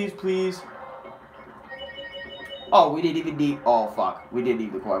 please, please, please. Oh, we didn't even need... Oh, fuck. We didn't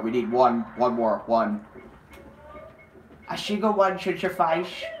need the coin. We need one more. One. I should go one should suffice.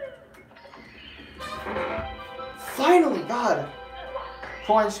 Finally, God.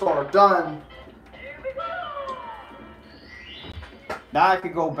 Coin store, done. Now I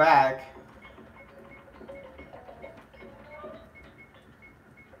could go back.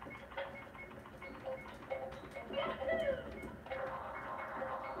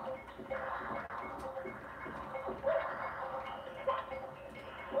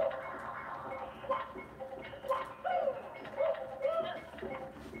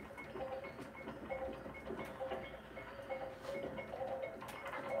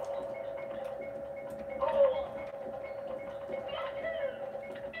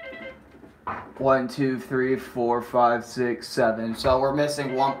 One, two, three, four, five, six, seven. So we're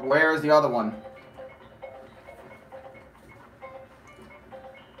missing one. Where is the other one?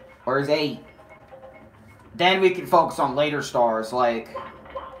 Where's 8? Then we can focus on later stars, like...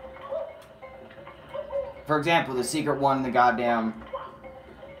 For example, the secret one in the goddamn...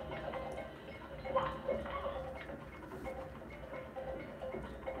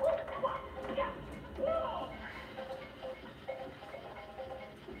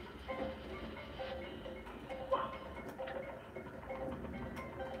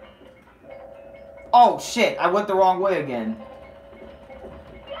 Oh shit, I went the wrong way again.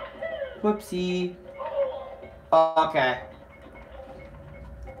 Whoopsie. Okay.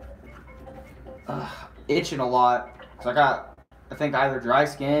 Itching a lot. Cause I got, I think either dry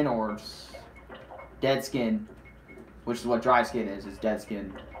skin or dead skin. Which is what dry skin is dead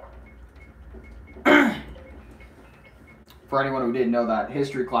skin. For anyone who didn't know that,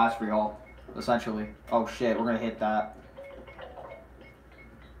 history class for y'all, essentially. Oh shit, we're gonna hit that.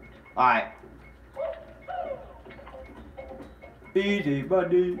 Alright. Easy,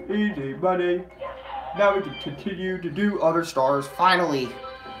 buddy, easy, buddy. Now we can continue to do other stars. Finally.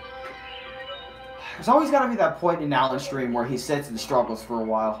 There's always got to be that point in Alan's stream where he sits and struggles for a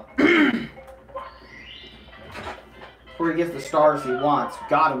while. Where he gets the stars he wants.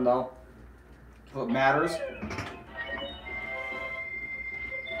 Got him, though. That's what matters.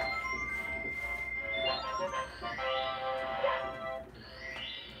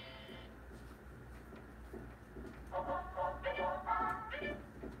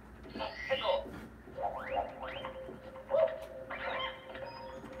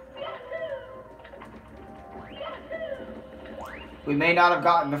 We may not have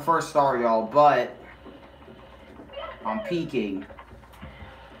gotten the first star, y'all, but I'm peeking.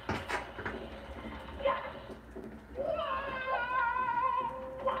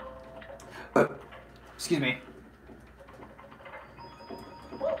 Excuse me.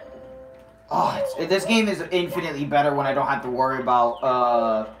 Oh, this game is infinitely better when I don't have to worry about,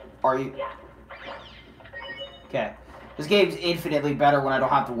 are you... Okay. This game's infinitely better when I don't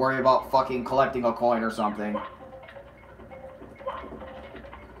have to worry about fucking collecting a coin or something.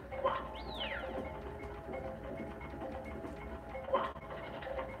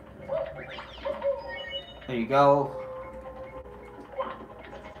 There you go.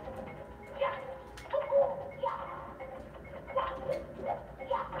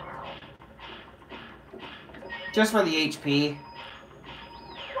 Just for the HP.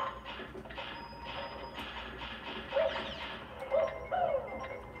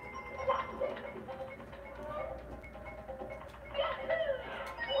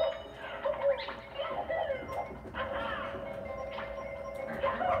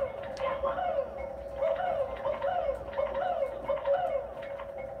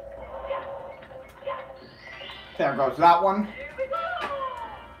 There goes that one.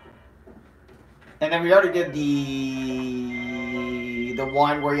 And then we already did the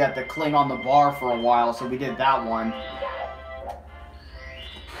one where you have to cling on the bar for a while, so we did that one.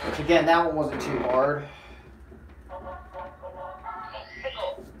 Which again, that one wasn't too hard.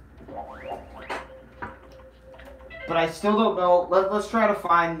 But I still don't know. Let's try to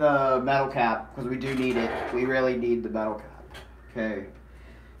find the metal cap, because we do need it. We really need the metal cap. Okay.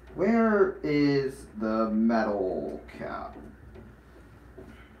 Where is the metal cap?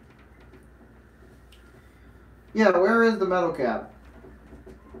 Yeah, where is the metal cap?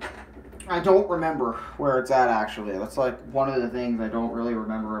 I don't remember where it's at, actually. That's like one of the things I don't really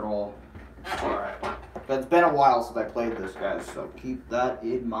remember at all. Alright. But it's been a while since I played this, guys, so keep that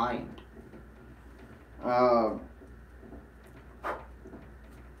in mind.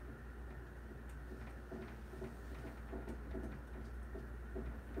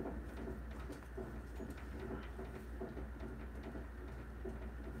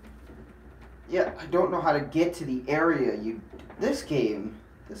 Yeah, I don't know how to get to the area this game,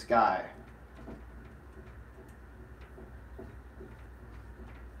 this guy.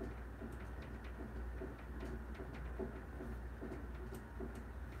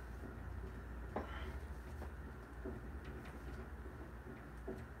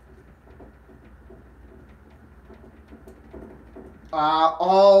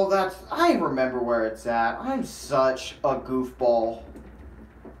 I remember where it's at. I'm such a goofball.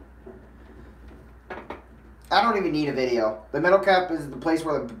 I don't even need a video. The metal cap is the place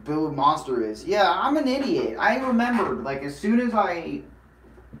where the blue monster is. Yeah, I'm an idiot. I remembered, like, as soon as I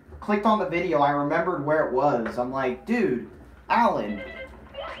clicked on the video, I remembered where it was. I'm like, dude, Alan,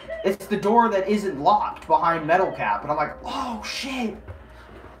 it's the door that isn't locked behind metal cap. And I'm like, oh, shit.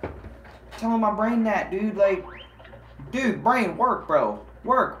 Telling my brain that, dude, like, dude, brain, work, bro.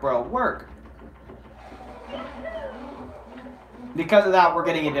 Work, bro, work. Because of that, we're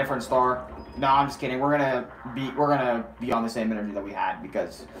getting a different star. No, I'm just kidding. We're gonna be on the same energy that we had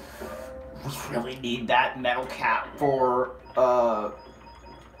because we really need that metal cap for a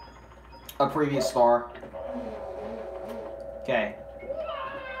previous star. Okay.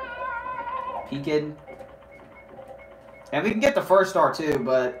 Peeking. And we can get the first star too,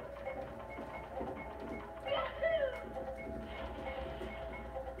 but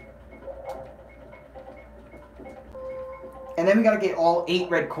and then we gotta get all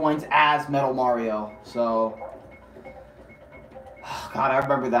 8 red coins as Metal Mario. So, oh God, I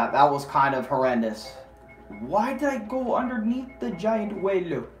remember that. That was kind of horrendous. Why did I go underneath the giant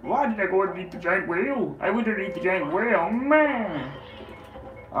whale? Why did I go underneath the giant whale? I went underneath the giant whale, man.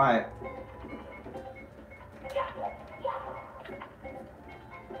 All right.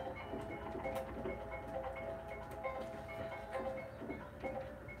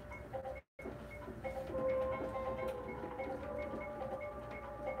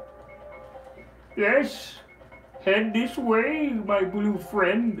 Yes, head this way, my blue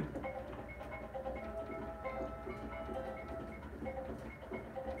friend.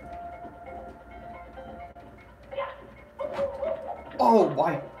 Oh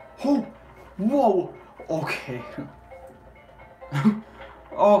my, oh, whoa, okay.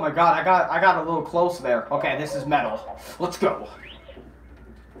 Oh my God, I got a little close there. Okay, this is metal. Let's go.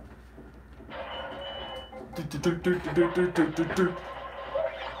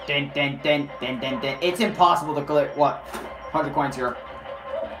 Dun, dun, dun, dun, dun, dun. It's impossible to clear. What? 100 coins here.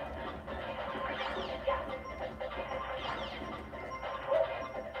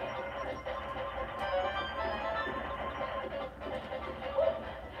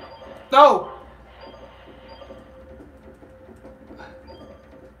 No!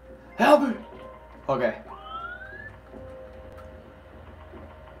 Help me! Okay.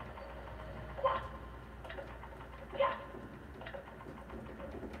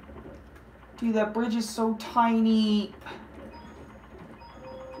 Dude, that bridge is so tiny.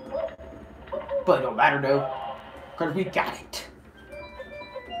 But it don't matter though, because we got it.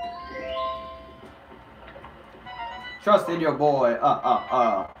 Trust in your boy.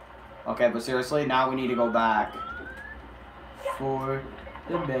 Okay, but seriously, now we need to go back for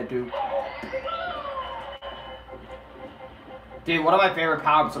the bedroom. Dude, one of my favorite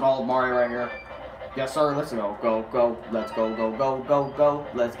power-ups in all of Mario right here. Yes, sir. Let's go. Go, go. Let's go, go, go, go, go.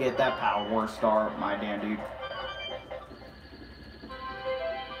 Let's get that power star, my damn dude.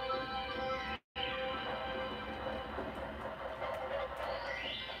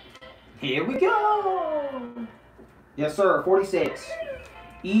 Here we go. Yes, sir. 46.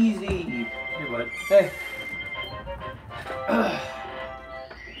 Easy. Hey, bud. Hey.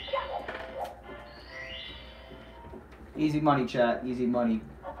 Easy money, chat. Easy money.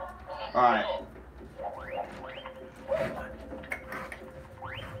 All right.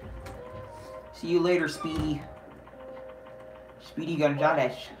 See you later, Speedy. Speedy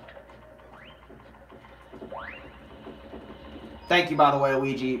Gonzales. Thank you, by the way,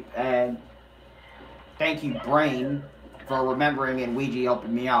 Luigi, and thank you, Brain, for remembering and Luigi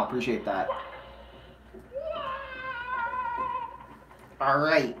helping me out. Appreciate that.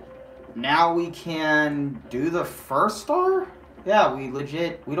 Alright. Now we can do the first star? Yeah, we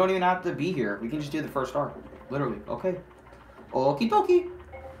don't even have to be here. We can just do the first star. Literally. Okay. Okie dokie.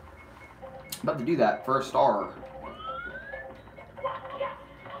 About to do that first star.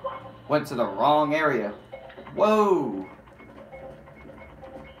 Went to the wrong area. Whoa.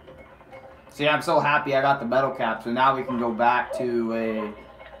 See, I'm so happy I got the metal cap, so now we can go back to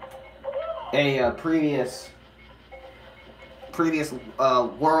a previous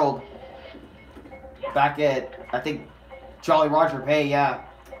world. Back at, I think, Jolly Roger Bay, yeah.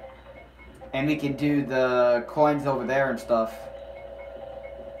 And we can do the coins over there and stuff.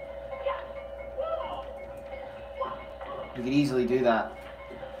 We could easily do that.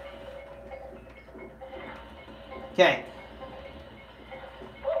 Okay.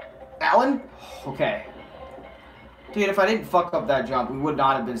 Alan? Okay. Dude, if I didn't fuck up that jump, we would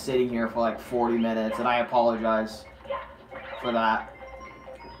not have been sitting here for like 40 minutes, and I apologize for that.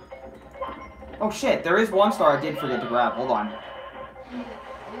 Oh shit, there is one star I did forget to grab. Hold on.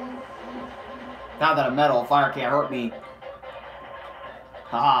 Now that I'm metal, fire can't hurt me.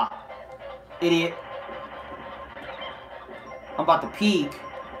 Haha. Idiot. I'm about to peek.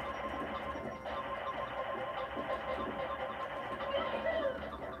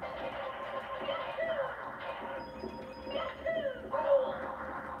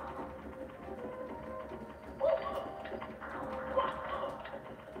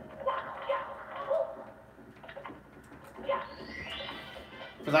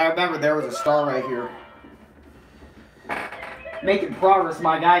 Because I remember there was a star right here. Making progress,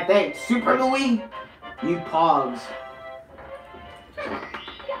 my guy. Thanks. Super Louis? You pogs.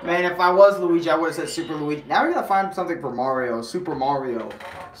 Man, if I was Luigi, I would have said Super Luigi. Now we're going to find something for Mario. Super Mario.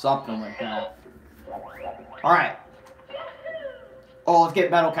 Something like that. Alright. Oh, let's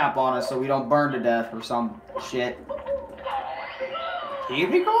get metal cap on us so we don't burn to death or some shit. Here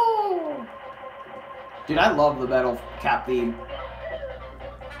we go. Dude, I love the metal cap theme.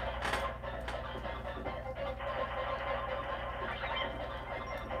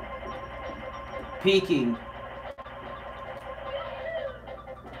 Peeking.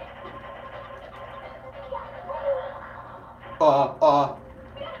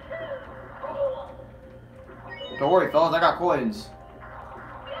 Don't worry, fellas, I got coins.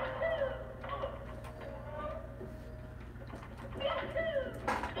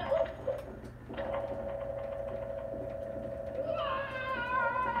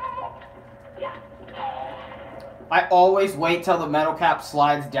 I always wait till the metal cap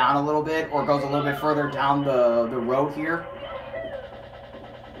slides down a little bit or goes a little bit further down the road here.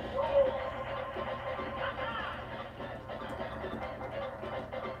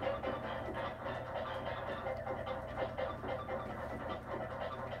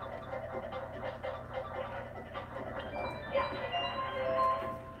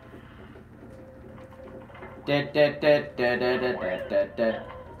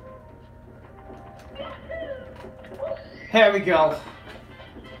 Here we go.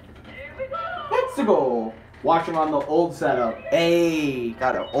 Let's go. Watching on the old setup. Hey,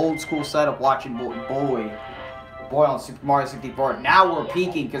 got an old school setup watching boy on Super Mario 64. Now we're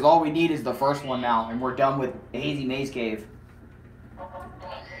peaking because all we need is the first one now, and we're done with Hazy Maze Cave.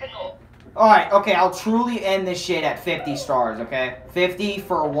 Alright, okay, I'll truly end this shit at 50 stars, okay? 50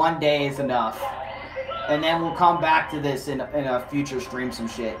 for one day is enough. And then we'll come back to this in a future stream some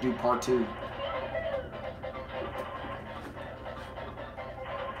shit. Do part 2.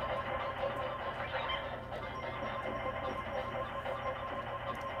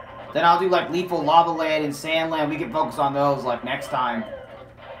 Then I'll do like Lethal Lava Land and Sand Land. We can focus on those like next time.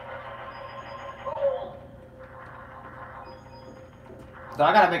 So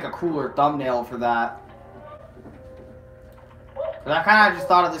I gotta make a cooler thumbnail for that. But I kinda just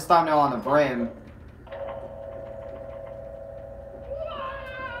thought of this thumbnail on the brim.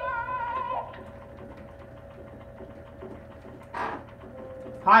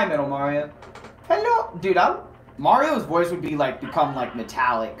 Hi, Metal Mario. Hello, dude. Mario's voice would be like become like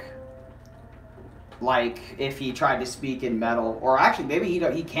metallic. Like if he tried to speak in metal, or actually maybe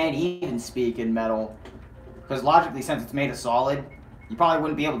he can't even speak in metal, because logically, since it's made of solid, you probably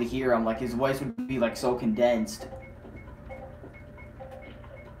wouldn't be able to hear him. Like his voice would be like so condensed.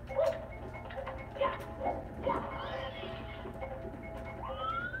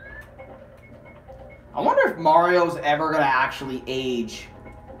 I wonder if Mario's ever gonna actually age.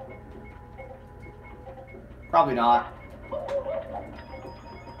 Probably not.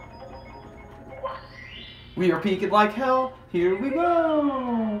 We are peaking like hell. Here we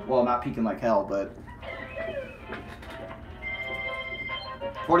go. Well, not peaking like hell, but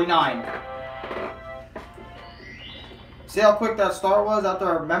 49. See how quick that star was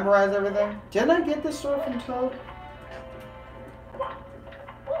after I memorized everything? Didn't I get this star from Toad?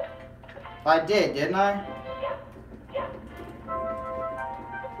 I did, didn't I?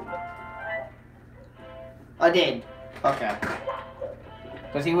 I did. Okay.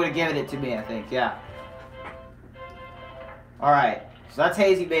 Because he would have given it to me, I think. Yeah. Alright. So that's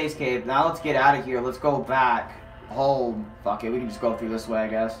Hazy Base Cave. Now let's get out of here. Let's go back home. Fuck it. We can just go through this way, I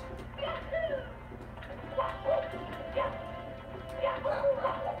guess.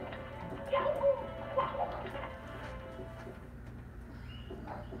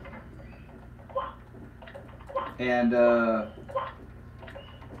 And,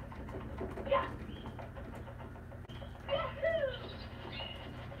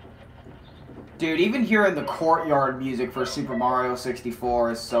 dude, even hearing the courtyard music for Super Mario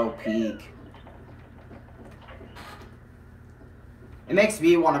 64 is so peak. It makes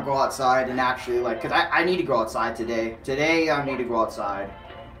me want to go outside and actually, like, because I need to go outside today. Today, I need to go outside.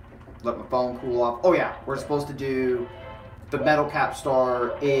 Let my phone cool off. Oh, yeah, we're supposed to do the Metal Cap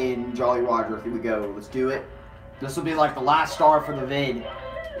Star in Jolly Roger. Here we go. Let's do it. This will be, like, the last star for the vid.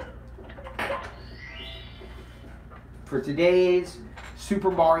 For today's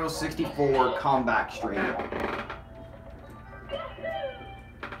Super Mario 64 comeback stream.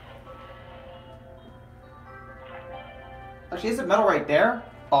 Actually, is it metal right there?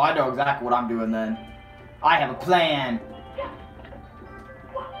 Oh, I know exactly what I'm doing then. I have a plan.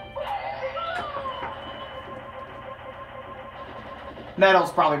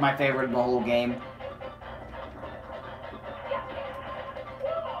 Metal's probably my favorite in the whole game.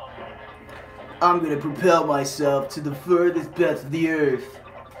 I'm gonna propel myself to the furthest bits of the earth.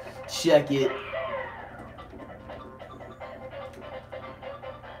 Check it.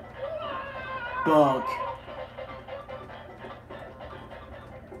 Bunk.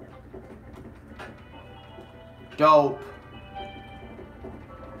 Dope.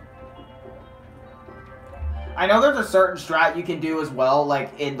 I know there's a certain strat you can do as well,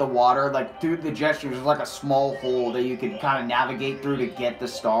 like in the water, like through the gestures, there's like a small hole that you can kind of navigate through to get the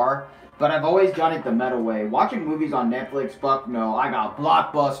star. But I've always done it the meta way. Watching movies on Netflix, fuck no. I got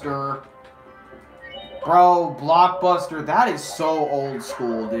Blockbuster. Bro, Blockbuster, that is so old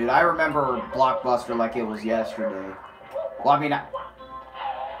school, dude. I remember Blockbuster like it was yesterday. Well, I mean,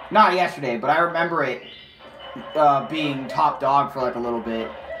 not yesterday, but I remember it being top dog for like a little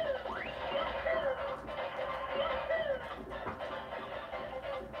bit.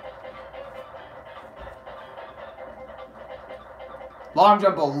 Long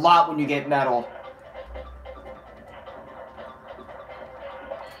jump a lot when you get metal.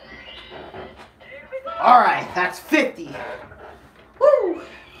 Alright, that's 50. Woo!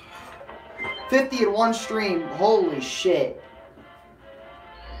 50 in one stream. Holy shit.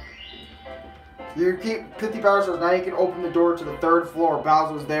 You keep 50 power stars. Now you can open the door to the 3rd floor.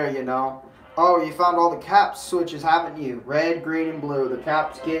 Bowser's there, you know. Oh, you found all the cap switches, haven't you? Red, green, and blue. The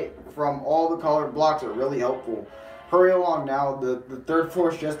caps get from all the colored blocks are really helpful. Hurry along now, the 3rd floor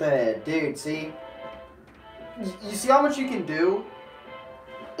is just ahead. Dude, see? You see how much you can do?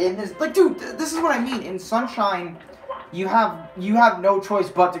 In this, like, dude, this is what I mean. In Sunshine, you have no choice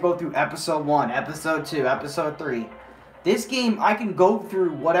but to go through episode 1, episode 2, episode 3. This game, I can go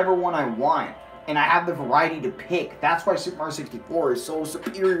through whatever one I want. And I have the variety to pick. That's why Super Mario 64 is so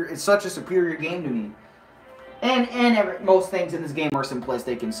superior. It's such a superior game to me. And most things in this game are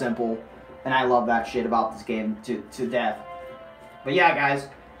simplistic and simple. And I love that shit about this game to death. But yeah, guys.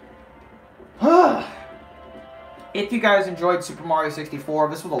 If you guys enjoyed Super Mario 64,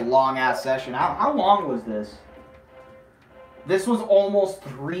 this was a long-ass session. How long was this? This was almost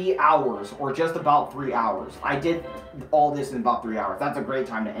 3 hours, or just about 3 hours. I did all this in about 3 hours. That's a great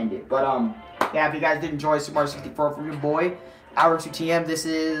time to end it. But, yeah, if you guys did enjoy Super Mario 64 from your boy, ArekkusuTM, this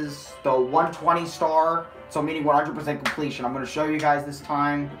is the 120 star, so meaning 100% completion. I'm going to show you guys this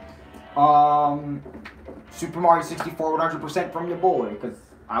time. Super Mario 64 100% from your boy, because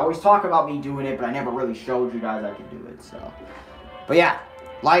I always talk about me doing it, but I never really showed you guys I could do it, so. But yeah,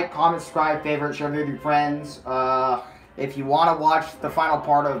 like, comment, subscribe, favorite, share with your friends. If you want to watch the final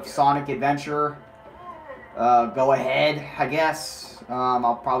part of Sonic Adventure, go ahead, I guess.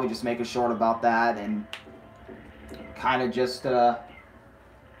 I'll probably just make a short about that and kind of just end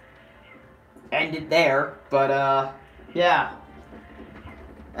it there. But yeah.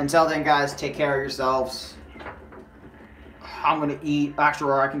 Until then, guys, take care of yourselves. I'm gonna eat.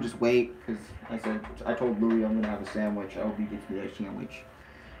 Actually, or I can just wait because I told Louie I'm gonna have a sandwich. I hope he gets me that sandwich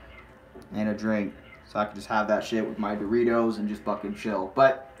and a drink, so I can just have that shit with my Doritos and just fucking chill.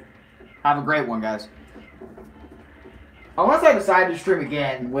 But have a great one, guys. Unless I decide to stream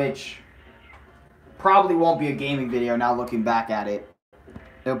again, which probably won't be a gaming video now looking back at it.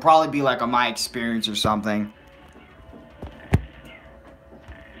 It'll probably be like a my experience or something.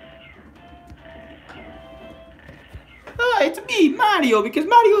 It's me, Mario, because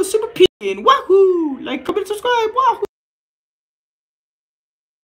Mario is super P and Wahoo! Like, comment, subscribe, Wahoo!